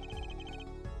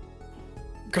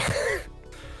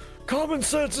 Common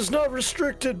sense is not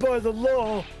restricted by the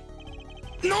law.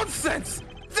 Nonsense!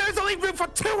 There's only room for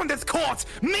 2 in this court!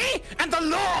 Me and the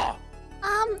law!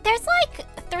 There's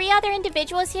like 3 other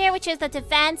individuals here, which is the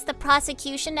defense, the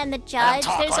prosecution, and the judge.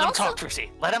 Let There's him also... talk, Trucy.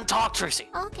 Let him talk, Trucy.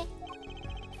 Oh, okay.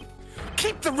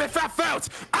 Keep the riffraff out!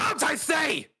 Out, I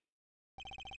say!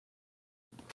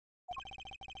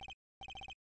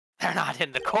 They're not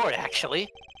in the court, actually.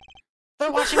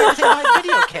 They're watching everything by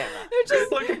video camera. They're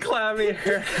just Look at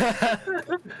Clavier.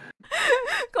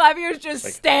 Clavier's just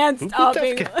stanced up.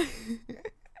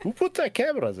 Who put that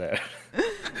camera there?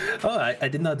 Oh, I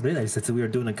did not realize that we are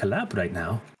doing a collab right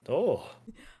now. Oh.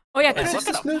 Oh yeah, Is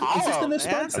this the new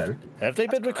sponsor? Have they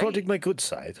been recording my good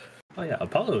side? Oh yeah,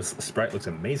 Apollo's sprite looks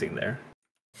amazing there.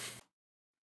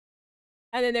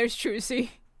 And then there's Trucy.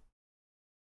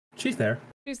 She's there.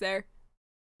 She's there.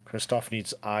 Kristoff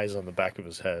needs eyes on the back of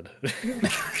his head.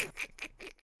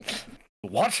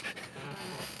 What?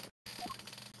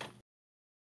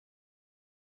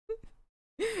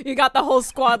 You got the whole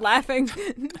squad laughing.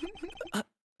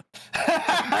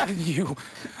 You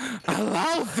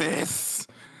allow this?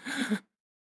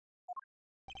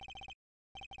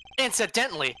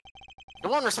 Incidentally, the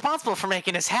one responsible for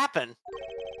making this happen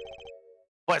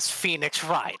was Phoenix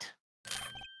Wright.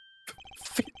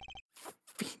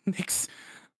 Phoenix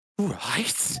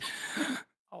Wright?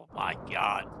 Oh my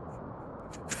god.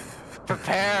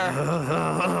 Prepare.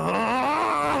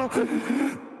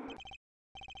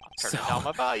 Turn down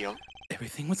my volume.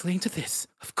 Everything was leading to this,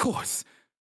 of course.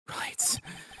 Right.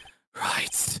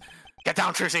 Right. Get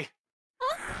down, Trucy.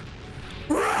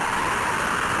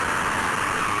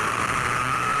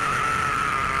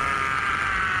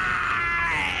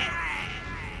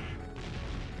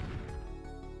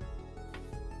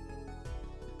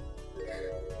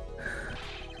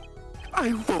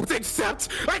 I won't accept!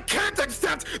 I can't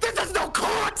accept! This is no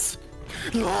court!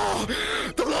 Law!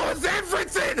 The law is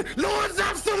everything! Law is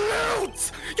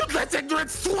absolute! You'd let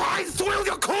ignorant swine soil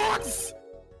your courts!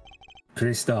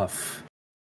 Kristoff,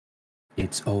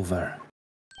 it's over.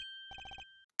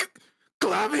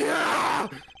 Clavier!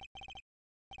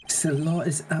 The law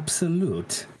is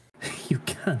absolute. You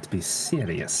can't be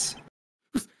serious.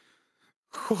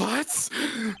 What?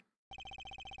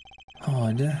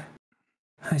 Odd.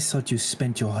 I thought you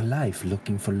spent your life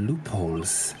looking for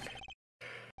loopholes.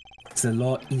 The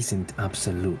law isn't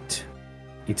absolute.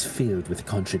 It's filled with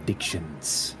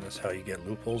contradictions. That's how you get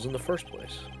loopholes in the first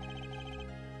place.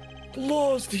 The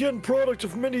law is the end product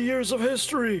of many years of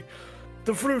history,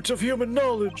 the fruit of human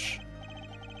knowledge.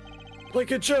 Like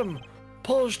a gem,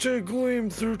 polished to gleam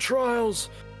through trials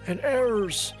and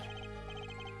errors.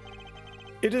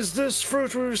 It is this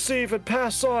fruit we receive and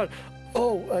pass on.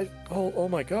 Oh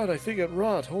my god, I think it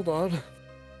rot. Hold on.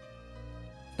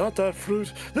 Not that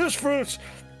fruit. This fruit!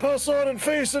 Pass on and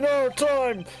face in our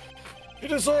time!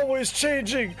 It is always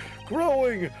changing,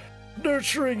 growing.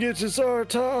 Nurturing it is our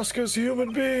task as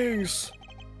human beings.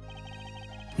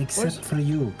 Except for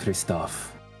you,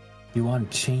 Kristoff. You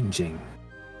aren't changing.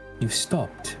 You've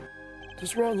stopped.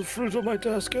 Just round the fruit on my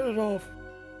desk, get it off.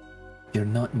 You're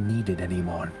not needed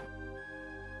anymore.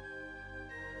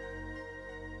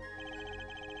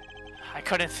 I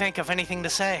couldn't think of anything to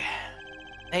say.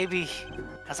 Maybe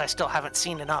because I still haven't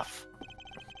seen enough.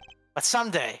 But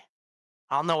someday,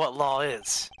 I'll know what law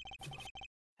is.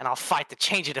 And I'll fight to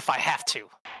change it if I have to.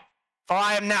 For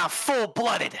I am now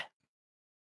full-blooded.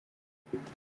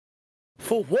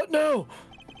 Full what now?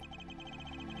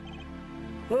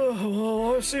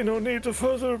 Well, I see no need to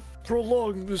further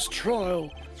prolong this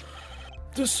trial.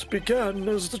 This began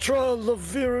as the trial of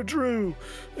Vera Drew,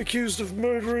 accused of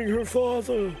murdering her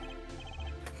father.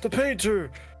 The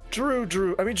painter, Joey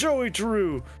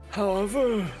Drew.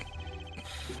 However,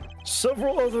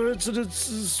 several other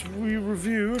incidences we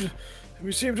reviewed, and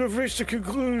we seem to have reached a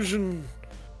conclusion.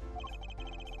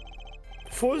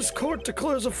 Before this court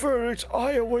declares a verdict,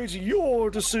 I await your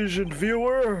decision,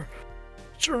 viewer.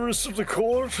 Jurists of the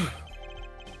court.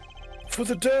 For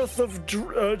the death of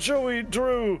Joey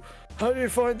Drew, how do you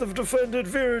find the defendant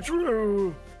Vera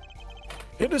Drew?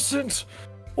 Innocent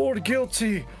or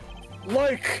guilty?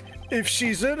 Like if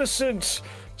she's innocent,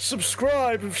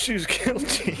 subscribe if she's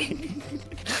guilty.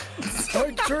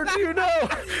 I turn to you now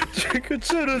to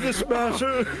consider this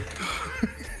matter.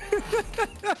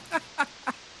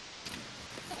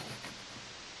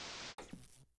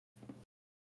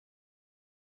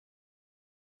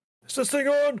 Is this thing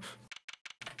on?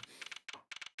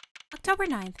 October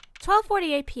 9th,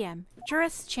 12:48 p.m.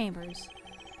 Jurist Chambers.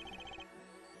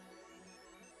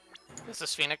 This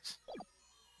is Phoenix.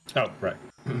 Oh, right.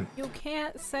 You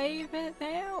can't save it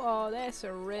now? Oh, that's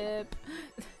a rip.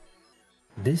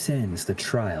 This ends the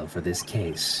trial for this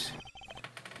case.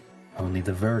 Only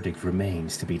the verdict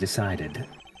remains to be decided.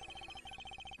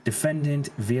 Defendant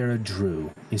Vera Drew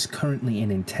is currently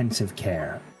in intensive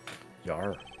care.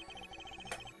 Yar.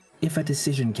 If a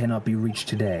decision cannot be reached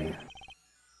today,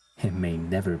 it may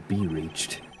never be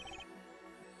reached.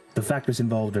 The factors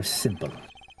involved are simple.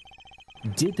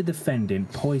 Did the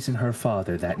defendant poison her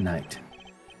father that night?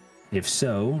 If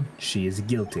so, she is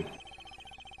guilty.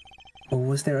 Or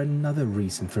was there another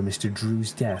reason for Mr.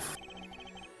 Drew's death?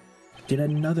 Did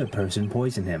another person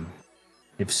poison him?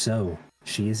 If so,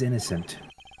 she is innocent.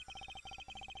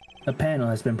 A panel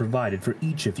has been provided for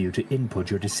each of you to input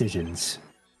your decisions.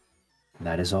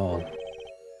 That is all.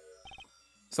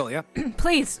 Celia?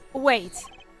 Please, wait.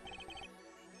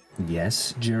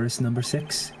 Yes, jurist number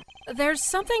 6? There's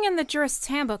something in the jurist's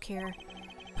handbook here.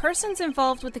 Persons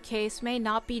involved with the case may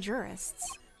not be jurists.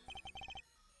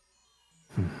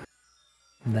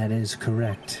 That is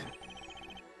correct.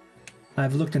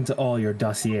 I've looked into all your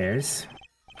dossiers.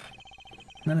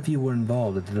 None of you were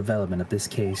involved in the development of this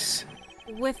case.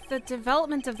 With the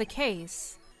development of the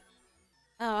case?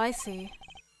 Oh, I see.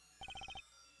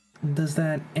 Does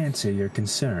that answer your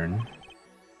concern?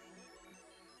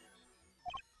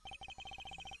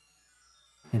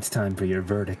 It's time for your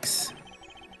verdicts.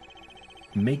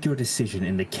 Make your decision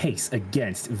in the case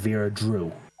against Vera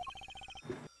Drew.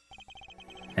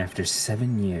 After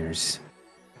 7 years,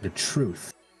 the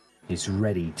truth is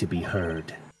ready to be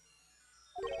heard.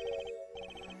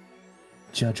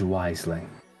 Judge wisely.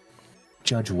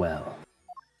 Judge well.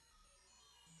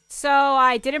 So,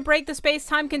 I didn't break the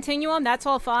space-time continuum? That's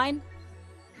all fine?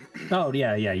 Oh,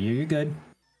 yeah, you're good.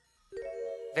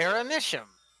 Vera Misham.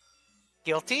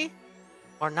 Guilty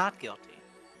or not guilty?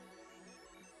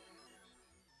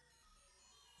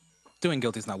 Doing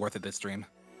guilty's not worth it this stream.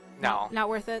 No. Not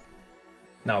worth it?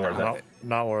 Not worth it.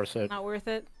 Not worth it. Not worth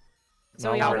it? So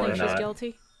No, we all not think worth she's it.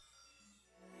 guilty?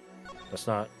 That's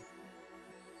not.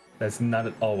 That's not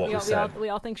at all what was said. We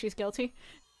all think she's guilty?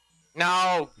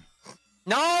 No!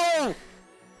 No!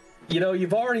 You know,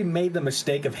 you've already made the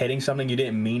mistake of hitting something you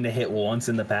didn't mean to hit once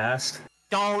in the past.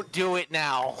 Don't do it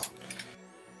now.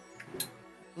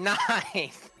 9.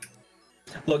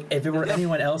 Look, if it were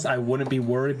anyone else, I wouldn't be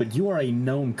worried, but you are a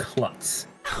known klutz.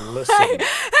 Listen.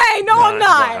 Hey, no, I'm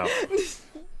not! Wow.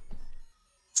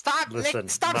 Stop, Listen, Nick,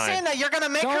 stop 9. saying that. You're gonna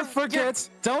make her...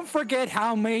 Don't forget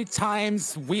how many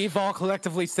times we've all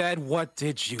collectively said, "What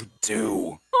did you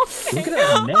do?" Look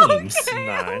at our names.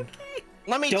 9.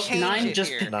 Let me Don't- change 9 it just-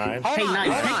 here. 9. Hold Hey, on,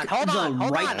 9, hold pick on, hold the on,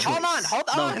 hold right on, choice. hold on, hold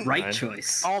on. The right 9.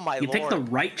 choice. Oh my You pick the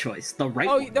lord. right choice. The right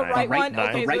Oh, one. the right one? Nine.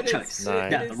 Okay, The so right it is- choice.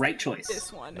 Nine. Yeah, it the is right choice.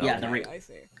 This one. Yeah, Okay, the right. I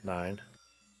see. 9.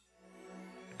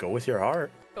 Go with your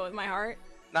heart. Go with my heart.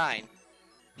 9.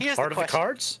 Here's Heart the of the question.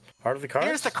 cards? Heart of the cards?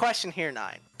 Here's the question here,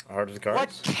 9. Heart of the cards?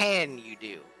 What can you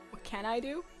do? What can I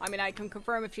do? I mean, I can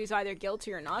confirm if she's either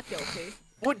guilty or not guilty.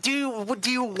 What do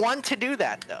you want to do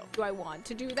that though? Do I want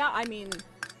to do that? I mean,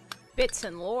 bits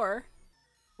and lore.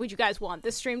 Would you guys want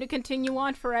this stream to continue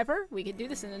on forever? We could do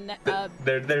this in a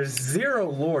There's zero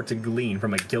lore to glean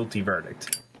from a guilty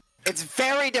verdict. It's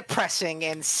very depressing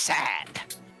and sad.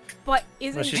 But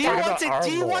isn't she's Do you talking want about our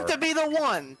do you want lore. to be the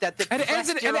one that And it ends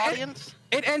depressed in your audience?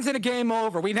 it ends in a game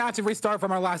over. We'd have to restart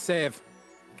from our last save.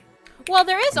 Well,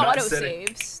 there is I'm not auto sitting-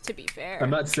 saves, to be fair.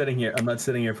 I'm not sitting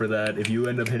here for that. If you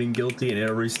end up hitting guilty and it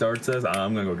restarts us,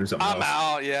 I'm gonna go do something I'm else.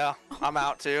 out, yeah. I'm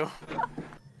out too.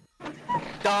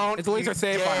 Don't It deletes you our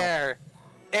save file. dare.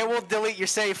 It will delete your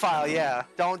save file, yeah.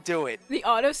 Don't do it. The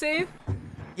auto save?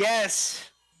 Yes.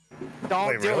 Don't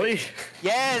Wait, do really? it.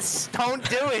 Yes, don't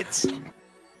do it.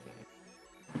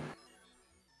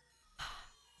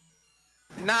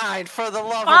 9, for the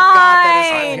love of God, that is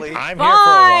Fine! holy. I'm here for a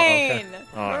while. Okay.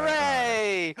 Fine! All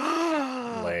right.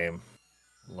 Hooray! Lame.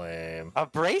 Lame. A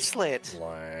bracelet.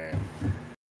 Lame.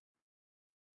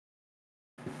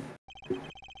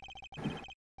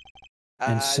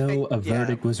 And I so think- a yeah.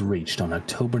 verdict was reached on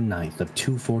October 9th of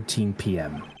 2:14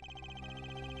 p.m.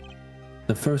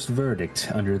 The first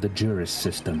verdict under the jurist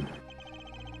system.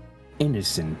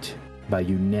 Innocent by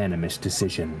unanimous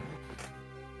decision.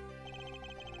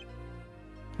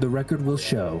 The record will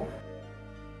show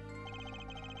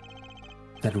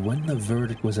that when the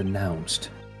verdict was announced,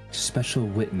 special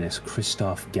witness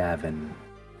Christoph Gavin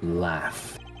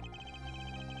laughed.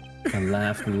 And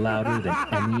laughed louder than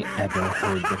any ever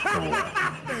heard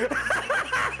before.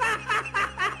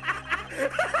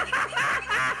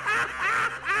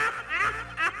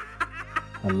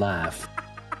 A laugh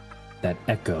that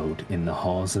echoed in the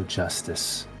halls of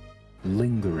justice,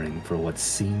 lingering for what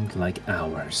seemed like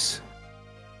hours.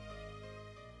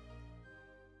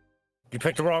 You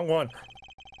picked the wrong one.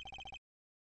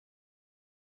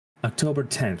 October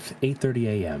 10th, 8:30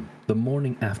 a.m., the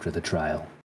morning after the trial.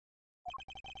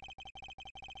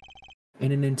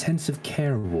 In an intensive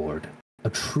care ward, a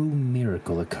true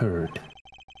miracle occurred.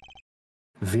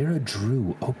 Vera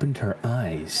Drew opened her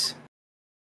eyes.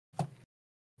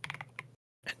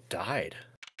 And died.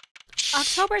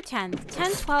 October 10th,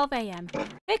 10:12 a.m.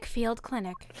 Bickfield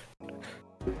Clinic.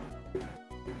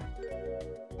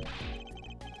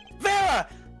 Vera!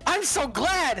 I'm so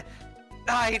glad!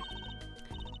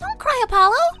 Don't cry,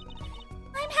 Apollo!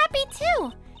 I'm happy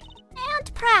too!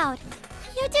 And proud.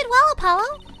 You did well,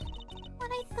 Apollo.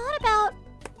 When I thought about...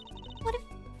 what if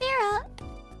Vera...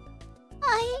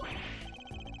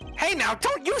 Hey now,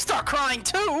 don't you start crying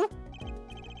too!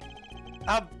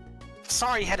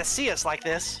 Sorry you had to see us like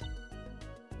this.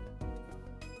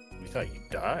 We thought you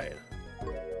died.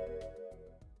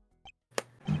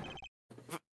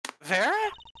 Vera?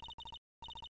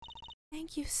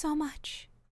 Thank you so much,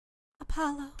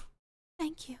 Apollo.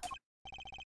 Thank you.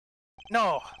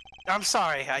 No, I'm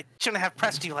sorry. I shouldn't have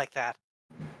pressed you like that.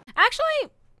 Actually,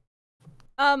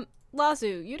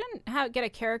 Lozzu, you didn't get a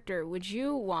character. Would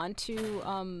you want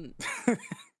to,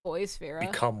 voice Vera?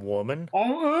 Become woman?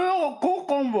 Oh,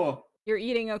 cucumber. You're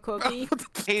eating a cookie?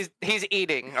 He's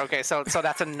eating. Okay, so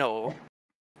that's a no.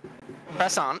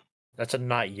 Press on. That's a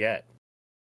not yet.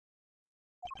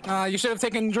 You should have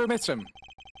taken Drew Mitchum.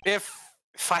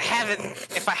 If I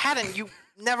hadn't, you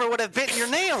never would have bitten your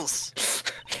nails.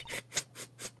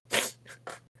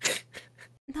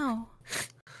 No,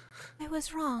 I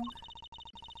was wrong.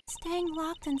 Staying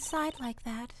locked inside like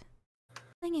that,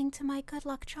 clinging to my good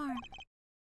luck charm.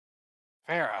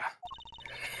 Vera.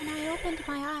 When I opened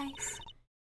my eyes,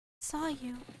 saw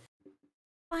you,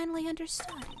 finally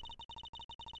understood.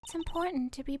 It's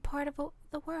important to be part of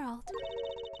the world.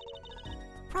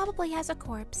 Probably as a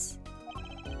corpse.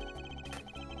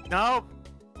 No,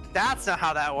 that's not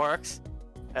how that works.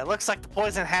 It looks like the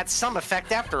poison had some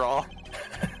effect after all.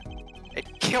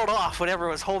 It killed off whatever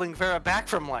was holding Vera back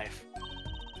from life.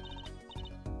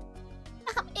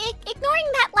 Ignoring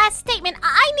that last statement,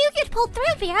 I knew you'd pull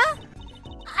through, Vera.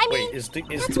 I mean, Wait, is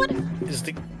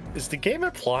the game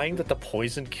implying that the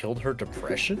poison killed her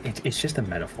depression? It's just a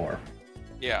metaphor.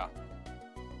 Yeah.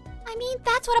 I mean,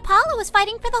 that's what Apollo was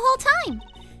fighting for the whole time.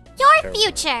 Your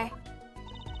future.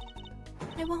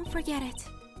 I won't forget it.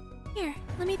 Here,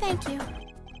 let me thank you.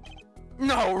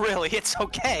 No, really, it's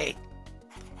okay.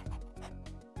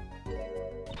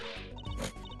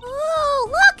 Ooh,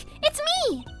 look! It's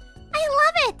me! I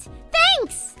love it!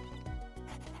 Thanks!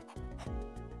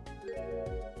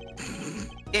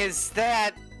 Is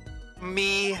that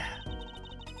me?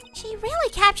 She really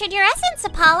captured your essence,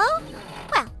 Apollo.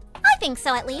 Well, I think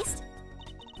so at least.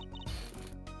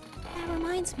 That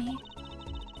reminds me.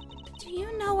 Do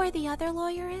you know where the other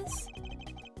lawyer is?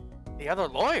 The other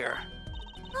lawyer?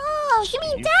 Oh, you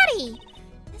mean Daddy!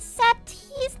 Except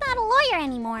he's not a lawyer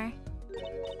anymore.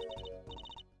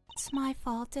 It's my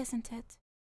fault, isn't it?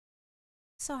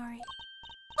 Sorry.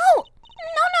 Oh!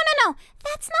 No!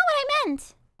 That's not what I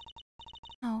meant!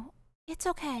 No, it's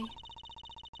okay.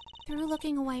 Through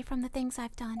looking away from the things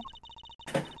I've done.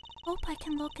 Hope I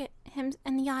can look at him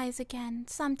in the eyes again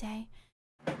someday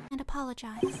and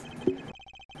apologize.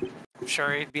 I'm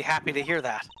sure he'd be happy to hear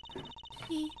that.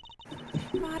 He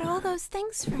brought all those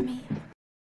things for me.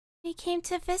 He came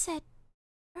to visit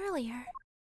earlier.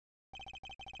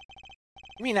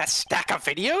 You mean that stack of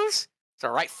videos? Is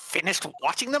alright finished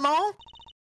watching them all?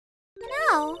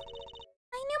 No.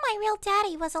 I knew my real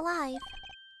daddy was alive.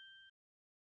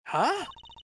 Huh?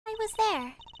 I was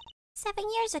there. 7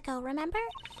 years ago, remember?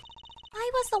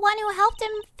 I was the one who helped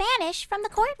him vanish from the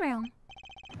courtroom.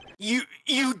 You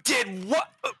did what?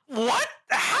 What?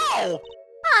 How?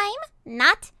 I'm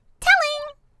not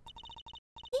telling!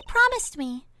 He promised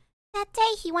me. That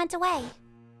day he went away.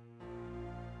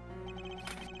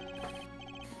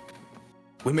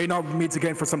 We may not meet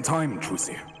again for some time,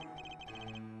 Trucy.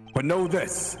 But know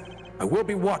this, I will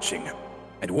be watching,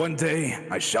 and one day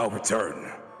I shall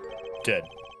return. Dead.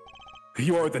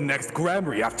 You're the next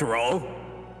Grammy, after all.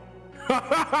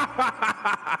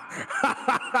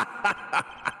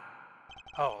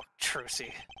 Oh,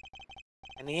 Trucy.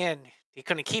 In the end, he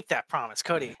couldn't keep that promise,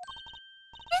 could he?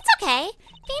 It's okay.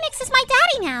 Phoenix is my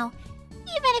daddy now.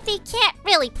 Even if he can't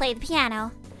really play the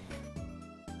piano.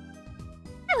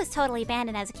 I was totally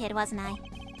abandoned as a kid, wasn't I?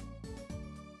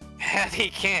 And he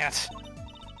can't.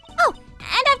 Oh,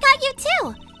 and I've got you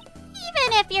too.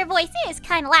 Even if your voice is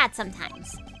kind of loud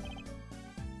sometimes.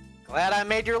 Glad I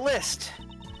made your list.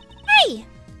 Hey,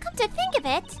 come to think of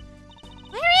it,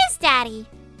 where is Daddy?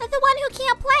 The one who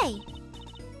can't play.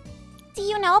 Do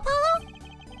you know Apollo?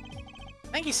 I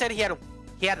think he said he had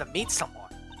to meet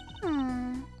someone.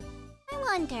 I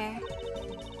wonder.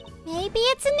 Maybe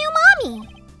it's a new mommy.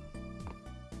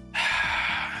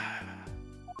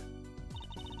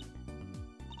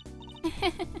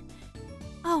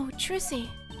 Oh, Trucy.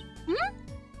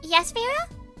 Yes, Vera?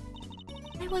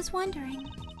 I was wondering,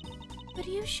 would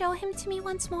you show him to me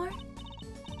once more?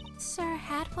 Sir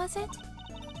Hat, was it?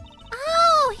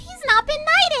 Oh, he's not been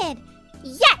knighted!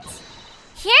 Yet!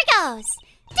 Here goes.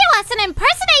 Do us an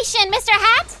impersonation, Mr.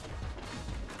 Hat.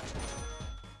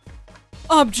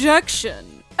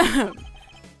 Objection.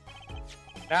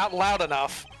 Not loud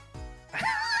enough.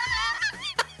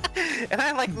 And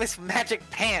I like Miss Magic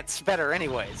Pants better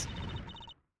anyways.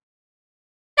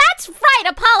 That's right,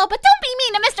 Apollo, but don't be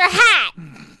mean to Mr. Hat.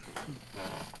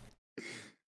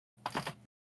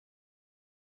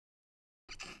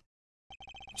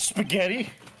 Spaghetti?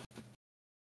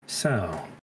 So,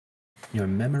 your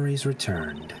memories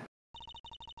returned.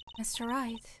 Mr.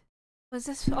 Wright, was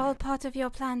this all part of your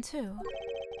plan too?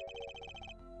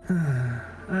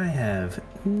 I have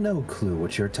no clue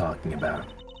what you're talking about.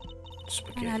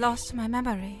 When I lost my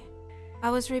memory, I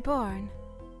was reborn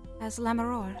as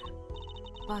Lemuror.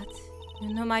 But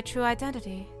you knew my true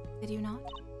identity, did you not?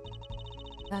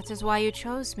 That is why you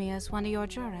chose me as one of your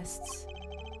jurists.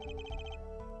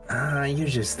 You're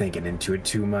just thinking into it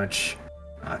too much.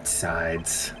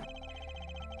 Besides,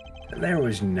 there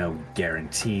was no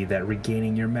guarantee that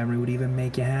regaining your memory would even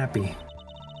make you happy.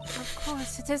 Of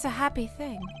course, it is a happy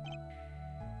thing.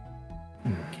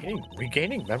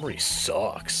 Regaining memory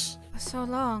sucks. For so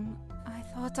long, I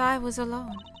thought I was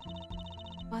alone.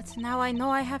 But now I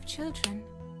know I have children.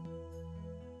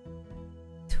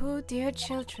 2 dear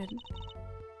children.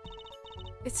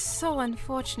 It's so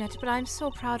unfortunate, but I'm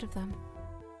so proud of them.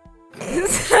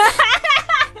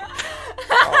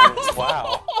 Oh,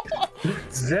 wow.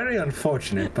 It's very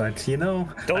unfortunate, but you know...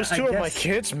 Those two are my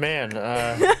kids? Man,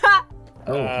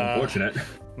 unfortunate.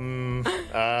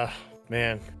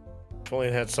 Man. If only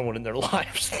they had someone in their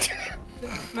lives.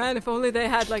 Man, if only they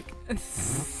had, like...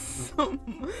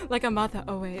 like a mother.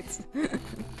 Oh, wait.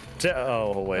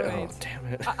 Oh, wait. Oh, damn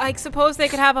it. I suppose they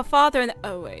could have a father and...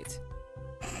 Oh, wait.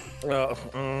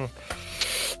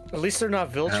 At least they're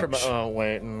not Viltrum. Oh,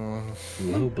 wait.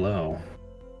 Low blow.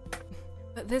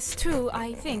 But this, too,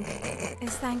 I think,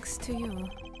 is thanks to you.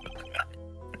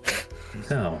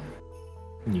 So,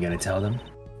 you gonna tell them?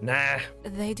 Nah.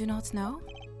 They do not know?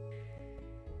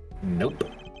 Nope.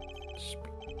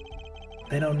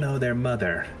 They don't know their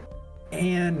mother.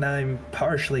 And I'm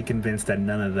partially convinced that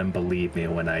none of them believe me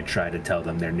when I try to tell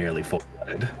them they're nearly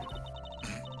full-blooded.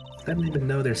 They don't even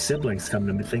know their siblings, come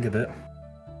to think of it.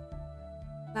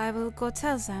 I will go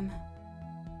tell them.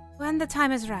 When the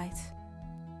time is right.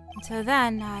 Until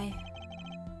then,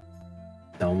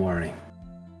 Don't worry.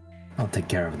 I'll take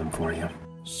care of them for you.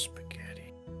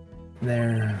 Spaghetti.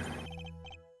 They're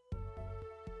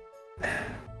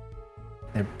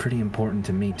pretty important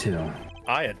to me, too.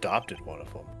 I adopted one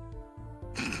of them.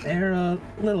 They're a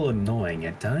little annoying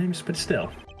at times, but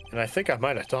still. And I think I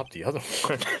might adopt the other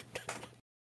one.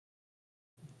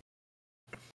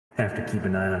 Have to keep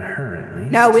an eye on her, at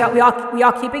least. No, we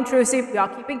are keeping Trucy. We are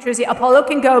keeping Trucy. Apollo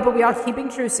can go, but we are keeping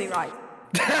Trucy, right?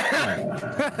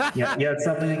 Yeah, you had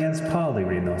something against Polly,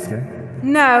 Rinosuke?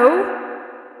 No,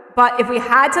 but if we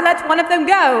had to let one of them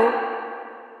go,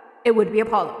 it would be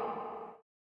Apollo.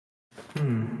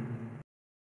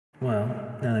 Well,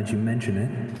 now that you mention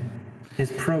it,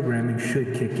 his programming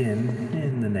should kick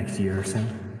in the next year or so.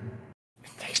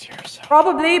 Next year or so.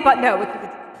 Probably, but no.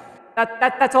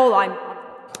 That's all I'm...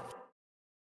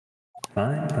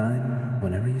 Fine,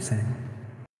 whatever you say.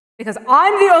 Because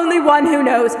I'm the only one who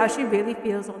knows how she really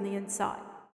feels on the inside.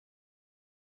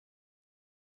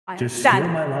 I Just understand.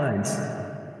 steal my lines.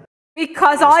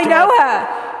 Because I know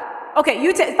her.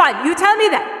 Okay, fine. You tell me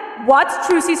then. What's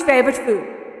Trucy's favorite food?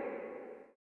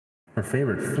 Her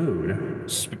favorite food?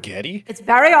 Spaghetti? It's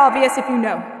very obvious if you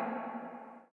know her.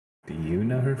 Do you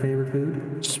know her favorite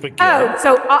food? Spaghetti.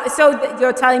 Oh, so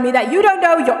you're telling me that you don't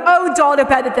know your own daughter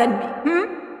better than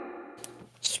me,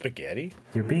 Spaghetti?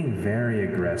 You're being very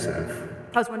aggressive.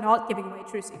 Because we're not giving away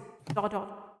Trucy. It's our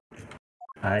daughter.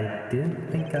 I didn't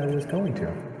think I was going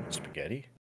to. Spaghetti?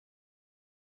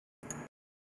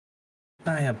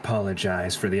 I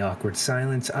apologize for the awkward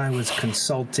silence. I was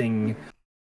consulting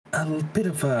a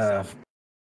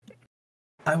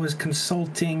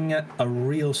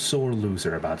real sore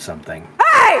loser about something.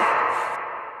 Hey!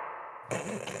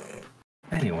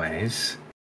 Anyways,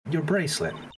 your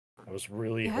bracelet. I was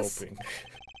really hoping.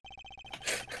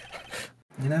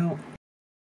 You know,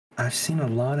 I've seen a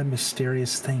lot of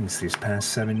mysterious things these past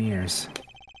 7 years.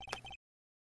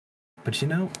 But you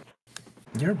know,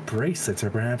 your bracelets are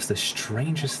perhaps the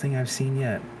strangest thing I've seen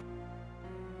yet.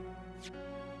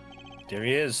 There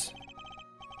he is.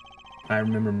 I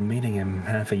remember meeting him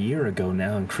half a year ago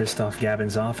now in Christoph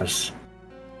Gavin's office.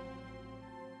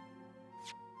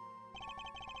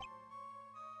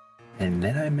 And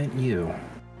then I met you.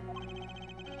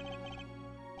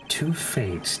 Two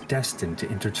fates destined to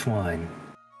intertwine.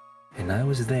 And I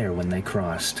was there when they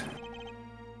crossed.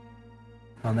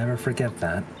 I'll never forget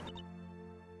that.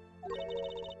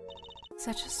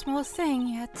 Such a small thing,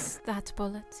 yet that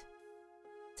bullet.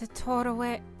 It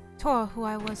tore who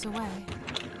I was away.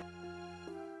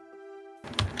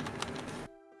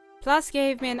 Plus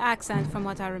gave me an accent from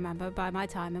what I remember by my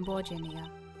time in Virginia.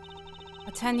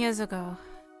 But 10 years ago,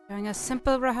 during a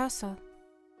simple rehearsal.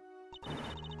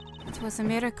 It was a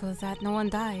miracle that no one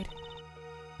died.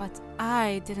 But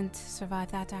I didn't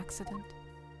survive that accident.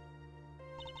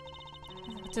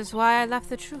 That is why I left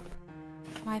the troupe.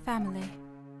 My family.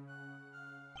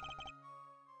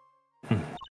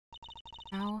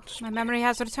 Now, my memory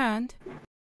has returned.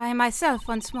 I am myself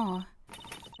once more.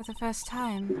 For the first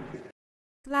time.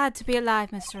 Glad to be alive,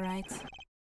 Mr. Wright.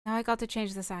 Now I got to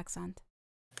change this accent.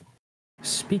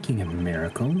 Speaking of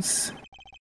miracles,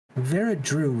 Vera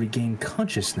Drew regained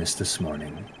consciousness this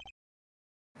morning.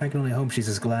 I can only hope she's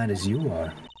as glad as you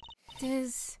are. It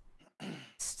is a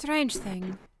strange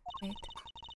thing, Wait.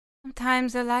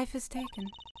 Sometimes a life is taken.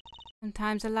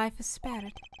 Sometimes a life is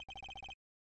spared.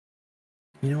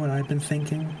 You know what I've been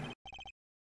thinking?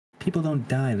 People don't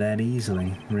die that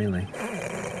easily, really.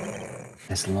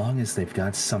 As long as they've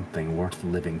got something worth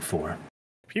living for.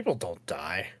 People don't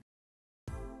die.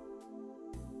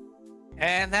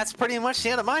 And that's pretty much the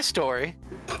end of my story.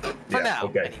 For now.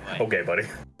 Okay. Anyway. Okay, buddy.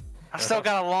 I've still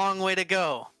got a long way to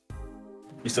go.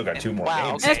 You still got 2 more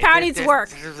games. This power needs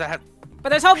work. But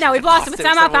there's hope now. We've lost it, but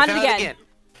somehow found it again.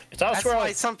 That's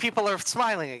why some people are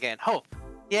smiling again. Hope.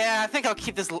 Yeah, I think I'll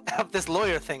keep up this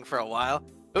lawyer thing for a while.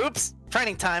 Oops.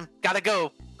 Training time. Gotta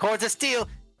go. Cords of steel.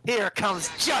 Here comes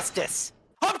justice.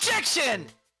 Objection!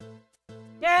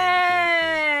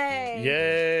 Yay!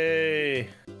 Yay!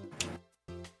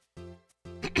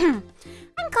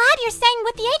 I'm glad you're staying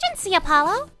with the agency,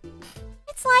 Apollo.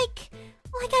 It's like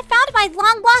I found my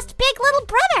long-lost big little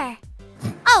brother.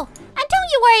 Oh, and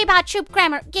don't you worry about Troop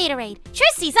Grammar Gatorade.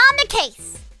 Trussy's on the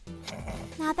case.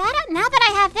 Now that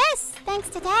I have this, thanks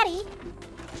to Daddy.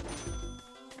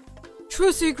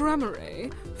 Trucy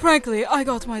Grammary. Frankly, I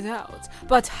got my doubts.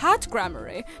 But Hat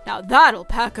Grammary, now that'll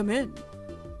pack 'em in.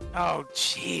 Oh,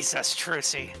 Jesus,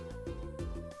 Trucy.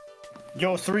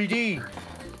 Yo, 3D.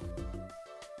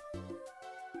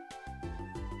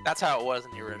 That's how it was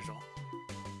in the original.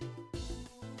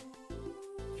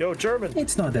 Yo, German.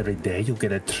 It's not every day you'll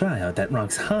get a tryout that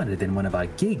ranks harder than one of our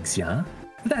gigs, yeah?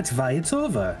 That's why it's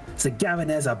over. The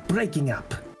Gaviners are breaking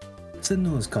up. The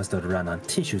news caused a run on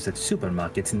tissues at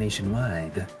supermarkets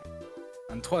nationwide.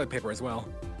 And toilet paper as well.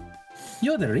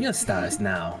 You're the real stars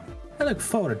now. I look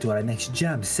forward to our next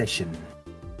jam session.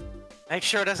 Make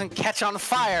sure it doesn't catch on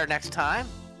fire next time.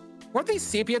 Weren't they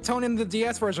sepia tone in the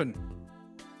DS version?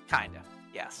 Kinda,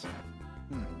 yes.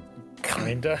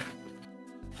 Kinda?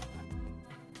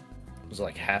 Was it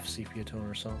like half sepia tone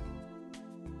or something?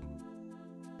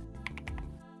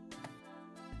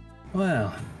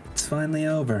 Well, it's finally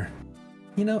over.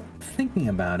 You know, thinking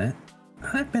about it,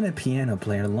 I've been a piano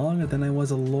player longer than I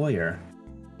was a lawyer.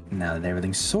 Now that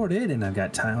everything's sorted and I've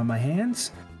got time on my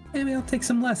hands, maybe I'll take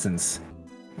some lessons.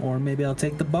 Or maybe I'll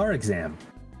take the bar exam.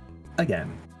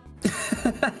 Again.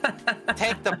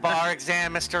 Take the bar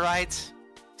exam, Mr. Wright.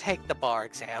 Take the bar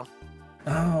exam.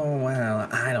 Oh, well,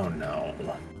 I don't know.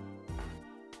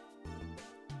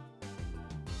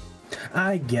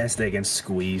 I guess they can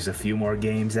squeeze a few more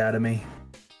games out of me.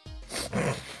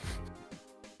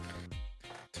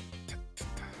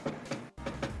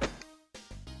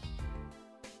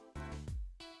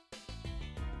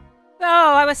 So,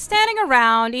 I was standing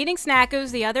around eating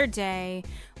snackos the other day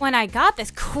when I got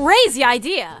this crazy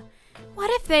idea.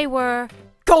 What if they were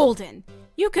golden?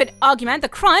 You could augment the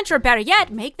crunch or better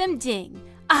yet, make them ding.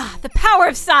 Ah, the power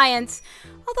of science.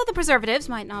 Although the preservatives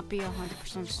might not be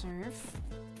 100% safe.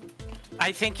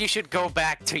 I think you should go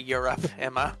back to Europe,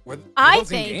 Emma. I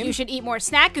think you should eat more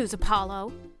snackos,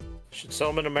 Apollo. Should sell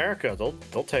them in America.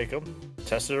 They'll take them,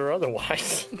 tested or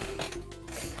otherwise.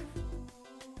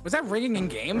 Was that ringing in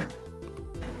game?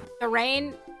 The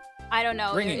rain? I don't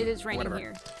know. Ringing, it is raining whatever.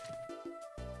 here.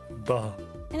 Bah.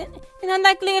 In an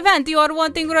unlikely event you are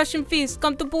wanting Russian feast,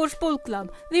 come to Bosch Bull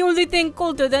Club. The only thing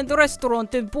colder than the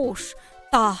restaurant in Bosch.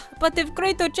 But if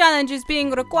greater challenge is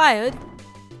being required,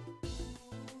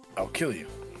 I'll kill you.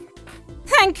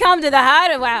 then come to the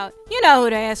hideout. You know who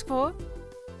to ask for.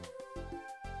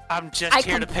 I'm just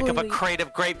here to pick up a crate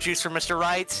of grape juice for Mr.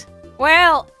 Wright.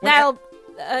 Well, that'll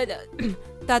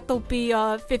be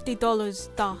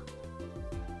 $50.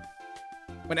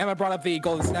 When Emma brought up the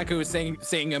golden snack,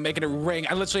 saying making it ring,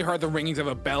 I literally heard the ringings of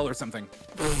a bell or something.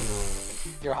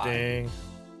 You're hot. Dang.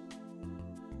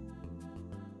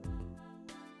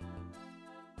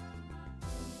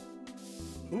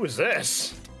 Who is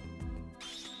this?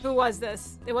 Who was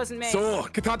this? It wasn't me. So,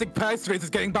 Cathartic Pastries is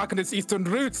getting back on its eastern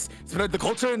roots, spread the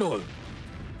culture and all.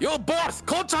 Yo, boss,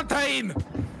 culture time!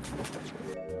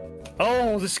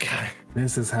 Oh, this guy.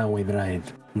 This is how we ride.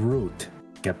 Root.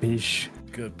 Capiche?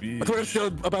 Capiche. But we're still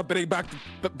about giving back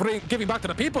to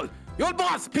the people. Yo,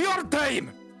 boss, pure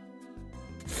time!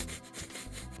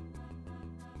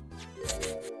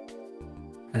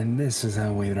 And this is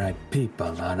how we ride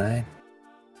people, alright?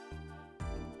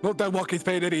 Not that Walkie's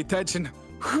paid any attention.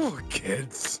 Whew,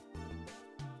 kids.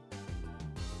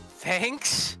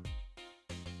 Thanks.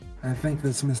 I think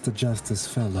this Mr. Justice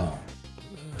fellow,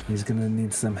 he's gonna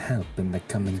need some help in the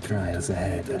coming trials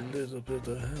ahead. A little bit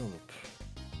of help.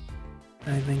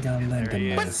 I think I'll lend him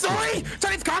my But sorry!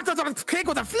 Chinese characters on a cake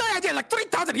was a fly idea like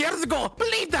 3,000 years ago!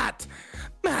 Believe that!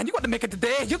 Man, you want to make it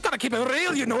today, you gotta keep it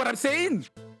real, you know what I'm saying?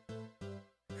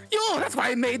 Yo, that's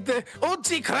why I made the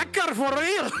OG cracker for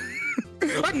real!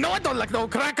 I know I don't like the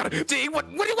old cracker! Gee, what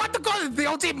do you want to call it? The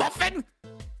OG muffin?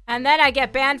 And then I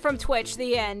get banned from Twitch,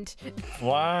 the end.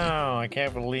 Wow, I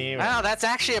can't believe it. Wow, that's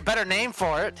actually a better name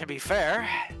for it, to be fair.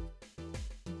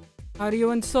 Are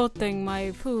you insulting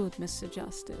my food, Mr.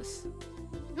 Justice?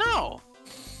 No.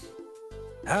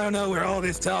 I don't know where all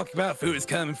this talk about food is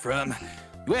coming from.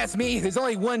 You ask me, there's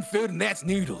only one food and that's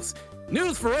noodles.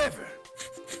 Noodles forever.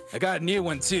 I got a new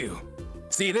one too.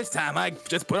 See, this time I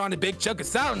just put on a big chunk of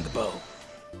salt in the bowl.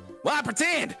 Why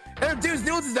pretend? Every dude's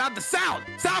noodles is out the salt.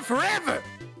 Salt forever.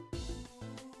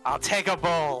 I'll take a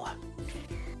bowl.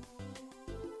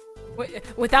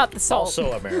 Without the salt.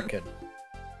 Also American.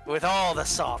 With all the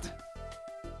salt.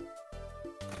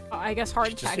 I guess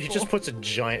hard attack. He just puts a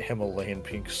giant Himalayan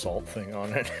pink salt thing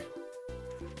on it.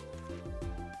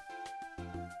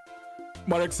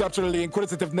 My exceptionally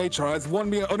inquisitive nature has won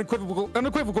me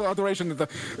unequivocal adoration.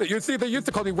 You see, they used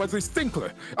to call me Wesley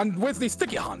Stinkler and Wesley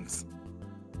Sticky Hands.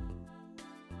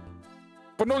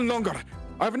 But no longer.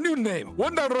 I have a new name,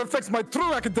 one that reflects my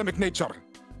true academic nature.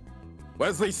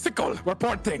 Wesley Sickle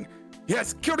reporting.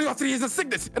 Yes, curiosity is a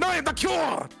sickness, and I am the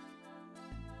cure!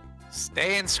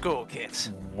 Stay in school,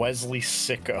 kids. Wesley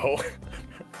Sicko.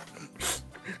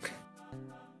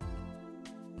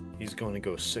 He's going to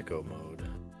go sicko mode.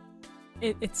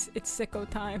 It's sicko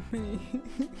time.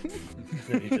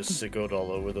 Then he just sickoed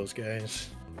all over those guys.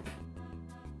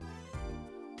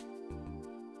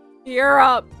 You're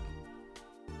up.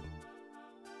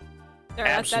 There,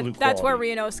 Absolute that's where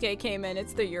quality. Ryunosuke came in.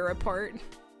 It's the Europe part.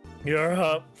 You're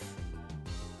up.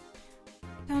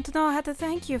 Don't know how to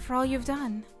thank you for all you've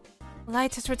done.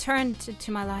 Light has returned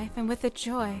to my life, and with it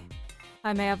joy.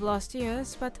 I may have lost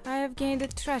years, but I have gained a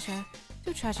treasure.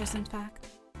 2 treasures, in fact.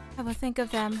 I will think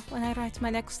of them when I write my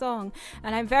next song,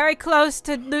 and I'm very close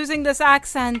to losing this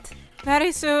accent.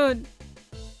 Very soon.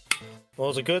 Well,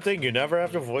 it's a good thing you never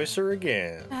have to voice her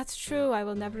again. That's true. I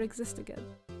will never exist again.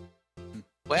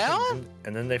 Well,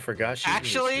 and then they forgot she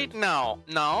actually, existed. no.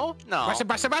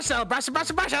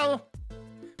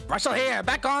 Russell here,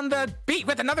 back on the beat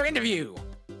with another interview.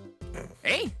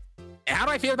 Hey, how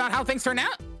do I feel about how things turn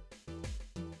out?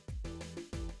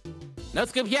 No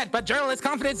scoop yet, but journalist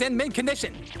confidence in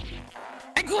mid-condition.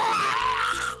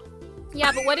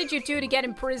 Yeah, but what did you do to get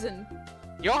in prison?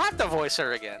 You'll have to voice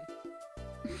her again.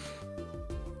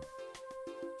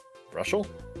 Russell?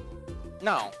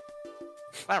 No.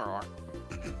 Never.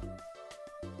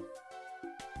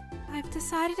 I've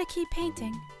decided to keep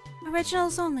painting.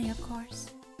 Originals only, of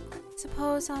course.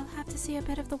 Suppose I'll have to see a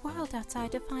bit of the world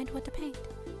outside to find what to paint.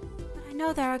 But I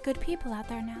know there are good people out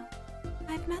there now.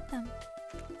 I've met them.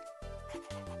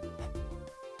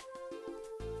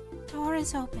 Door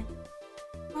is open.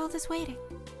 World is waiting.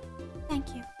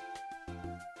 Thank you.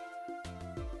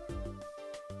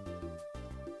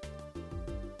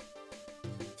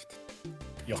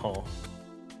 Yo.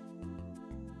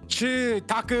 Chi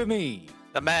Takumi.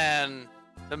 The man,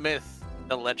 the myth,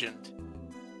 the legend.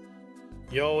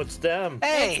 Yo, it's them.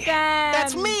 Hey, It's them.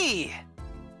 that's me.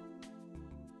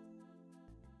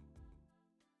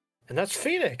 And that's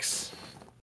Phoenix.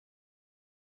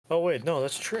 Oh, wait, no,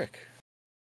 that's Trick.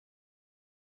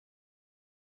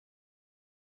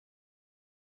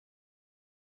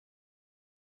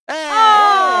 Hey.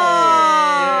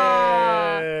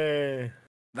 Yay.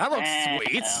 That looks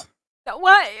sweet.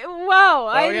 What? Whoa!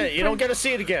 Oh, yeah, you don't get to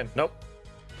see it again. Nope.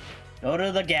 Go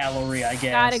to the gallery, I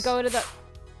guess. Gotta go to the.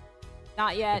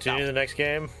 Not yet. Continue the next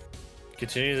game.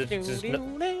 Continue the.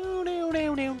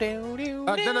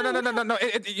 No.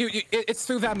 It's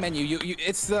through that menu.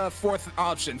 It's the fourth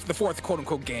option, the fourth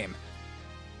quote-unquote game.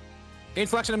 Game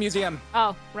selection of museum.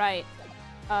 Oh, right.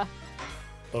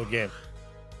 Load game.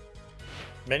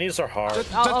 Menus are hard.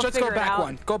 Just go figure it back out.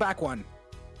 one. Go back one.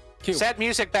 Q. Set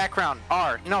music background.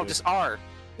 R. No, just R.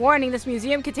 Warning, this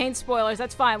museum contains spoilers.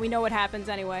 That's fine. We know what happens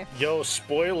anyway. Yo,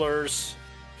 spoilers.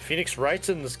 Phoenix Wright's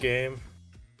in this game.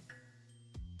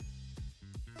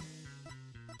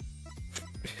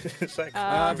 It's like,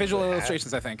 visual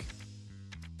illustrations, I think.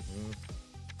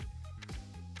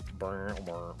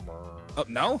 Oh,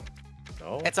 no?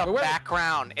 No? It's a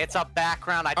background. It's a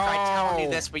background. I tried telling you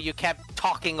this, but you kept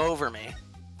talking over me.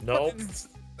 Nope.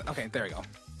 Okay, there we go.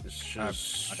 It's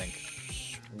just... I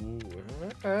think.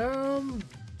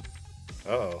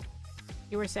 Uh-oh.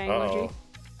 You were saying, Woodry?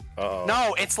 Uh-oh.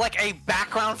 No, it's like a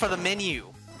background for the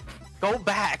menu. Go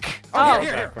back. Oh,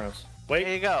 here. Wait.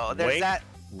 There you go. There's that.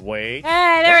 Wait.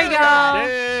 Hey, there we go.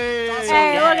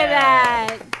 Hey, look at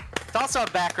that. It's also a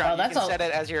background. Oh, you can set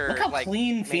it as your look how like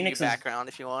clean menu Phoenix's background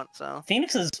if you want. So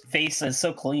Phoenix's face is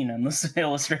so clean in this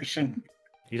illustration.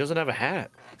 He doesn't have a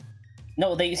hat.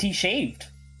 No, he shaved.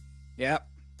 Yeah.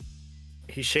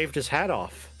 He shaved his hat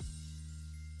off.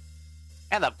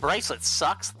 And the bracelet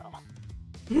sucks though.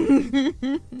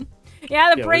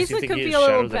 Yeah, the bracelet could be a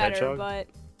little better, but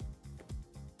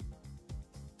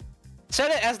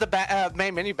set it as the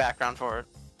main menu background for it.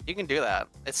 You can do that.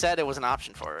 It said it was an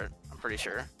option for it. I'm pretty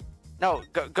sure. No,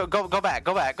 go back.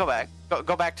 Go back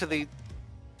to the.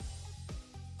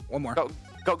 One more.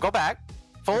 Go back.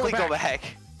 Fully go back.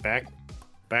 Back.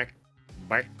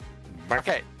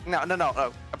 Okay.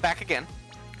 No. Back again.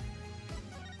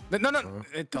 No.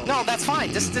 No, that's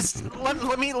fine. Just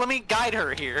let me guide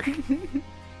her here.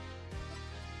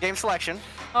 Game selection.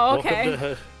 Oh,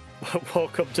 okay.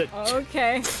 Welcome to.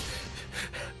 Okay.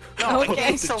 No, okay.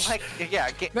 game select.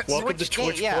 Yeah. Welcome to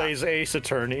Twitch Plays Ace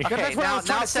Attorney. Okay, now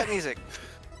set music.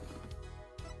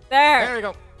 There we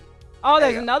go. Oh,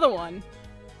 there's another one.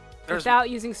 Without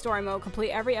using story mode,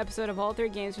 complete every episode of all 3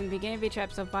 games from the beginning of each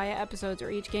episode via episodes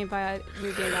or each game via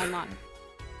New Game Online.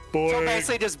 So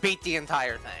basically just beat the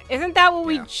entire thing. Isn't that what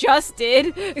we just did?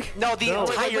 No, the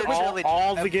entire trilogy.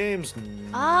 All the games.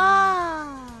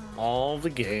 Oh. All the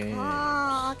games.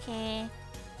 Oh, okay.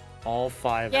 All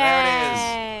 5. Yay.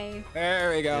 There it is.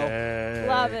 There we go. Yay.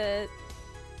 Love it.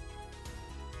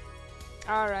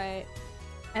 Alright.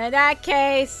 And in that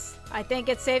case, I think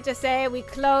it's safe to say we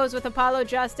close with Apollo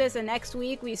Justice, and next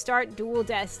week we start Dual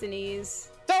Destinies.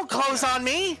 Don't close on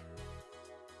me!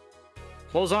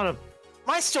 Close on him.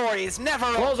 My story is never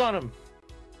Close on him.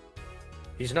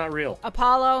 He's not real.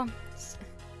 Apollo,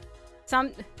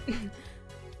 sometimes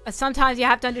you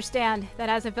have to understand that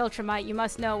as a Viltrumite, you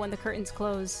must know when the curtains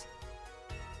close.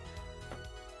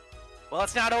 Well,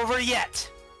 it's not over yet.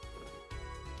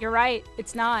 You're right,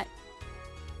 it's not.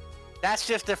 That's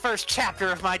just the first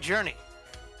chapter of my journey.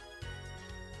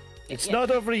 It's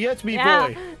not over yet, me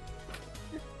boy.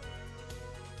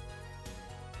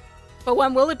 But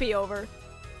when will it be over?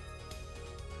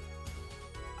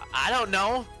 I don't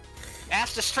know.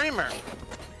 Ask the streamer.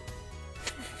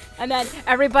 And then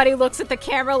everybody looks at the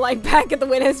camera, like back at the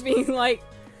witness, being like,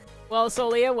 "Well,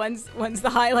 Solia, when's the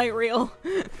highlight reel?"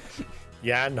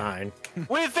 Yeah, 9.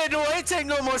 We've been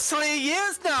waiting almost 3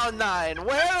 years now, 9.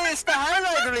 Where is the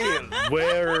highlight reel?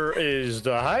 Where is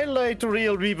the highlight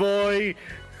reel, me boy?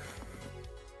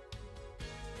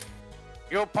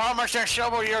 You promised us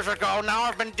several years ago. Now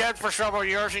I've been dead for several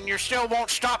years, and you still won't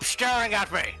stop staring at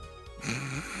me.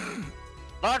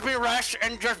 Let me rest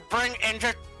and just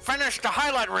finish the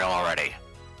highlight reel already.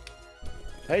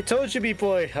 I told you, me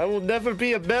boy, I will never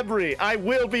be a memory. I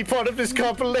will be part of this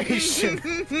compilation.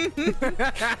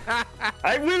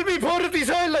 I will be part of these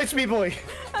highlights, me boy.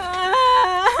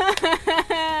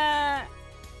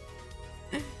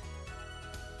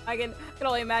 I can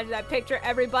only imagine that picture.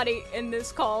 Everybody in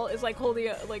this call is like holding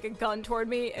a gun toward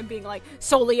me and being like,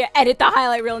 "Solia, edit the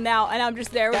highlight reel now," and I'm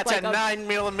just there with That's like a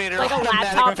 9mm like a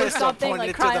laptop or something,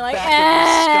 like crying like,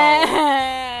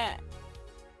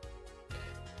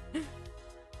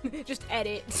 just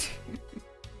edit.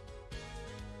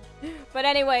 But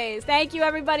anyways, thank you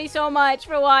everybody so much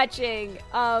for watching.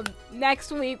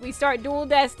 Next week we start Dual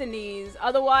Destinies.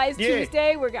 Otherwise,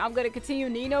 Tuesday I'm gonna continue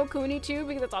Ni no Kuni 2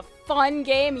 because it's a fun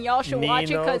game and y'all should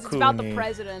watch it because it's about the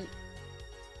president.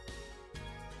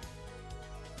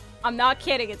 I'm not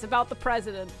kidding. It's about the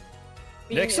president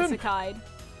being isekai'd.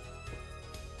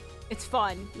 It's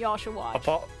fun. Y'all should watch.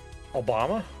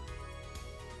 Obama?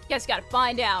 You guys gotta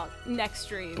find out next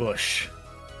stream. Bush.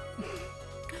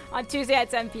 On Tuesday at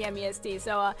 7 p.m. EST.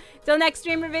 So, till next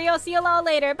stream or video, see you all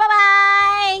later.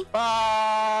 Bye-bye!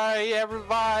 Bye,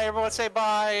 everybody. Everyone say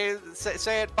bye.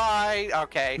 Say it bye.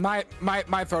 Okay. My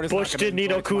throat is Bush did Ni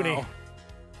no Kuni.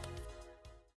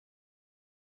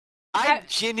 I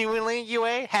genuinely,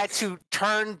 Yue, had to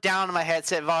turn down my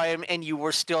headset volume, and you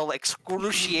were still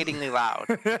excruciatingly loud.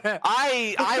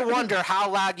 I wonder how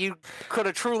loud you could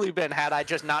have truly been had I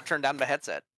just not turned down my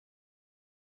headset.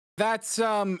 That's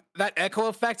that echo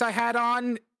effect I had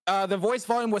on. The voice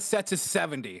volume was set to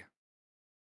 70.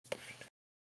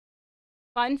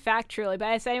 Fun fact, truly.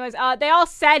 But anyways, they all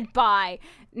said bye.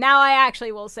 Now I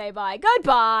actually will say bye.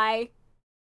 Goodbye.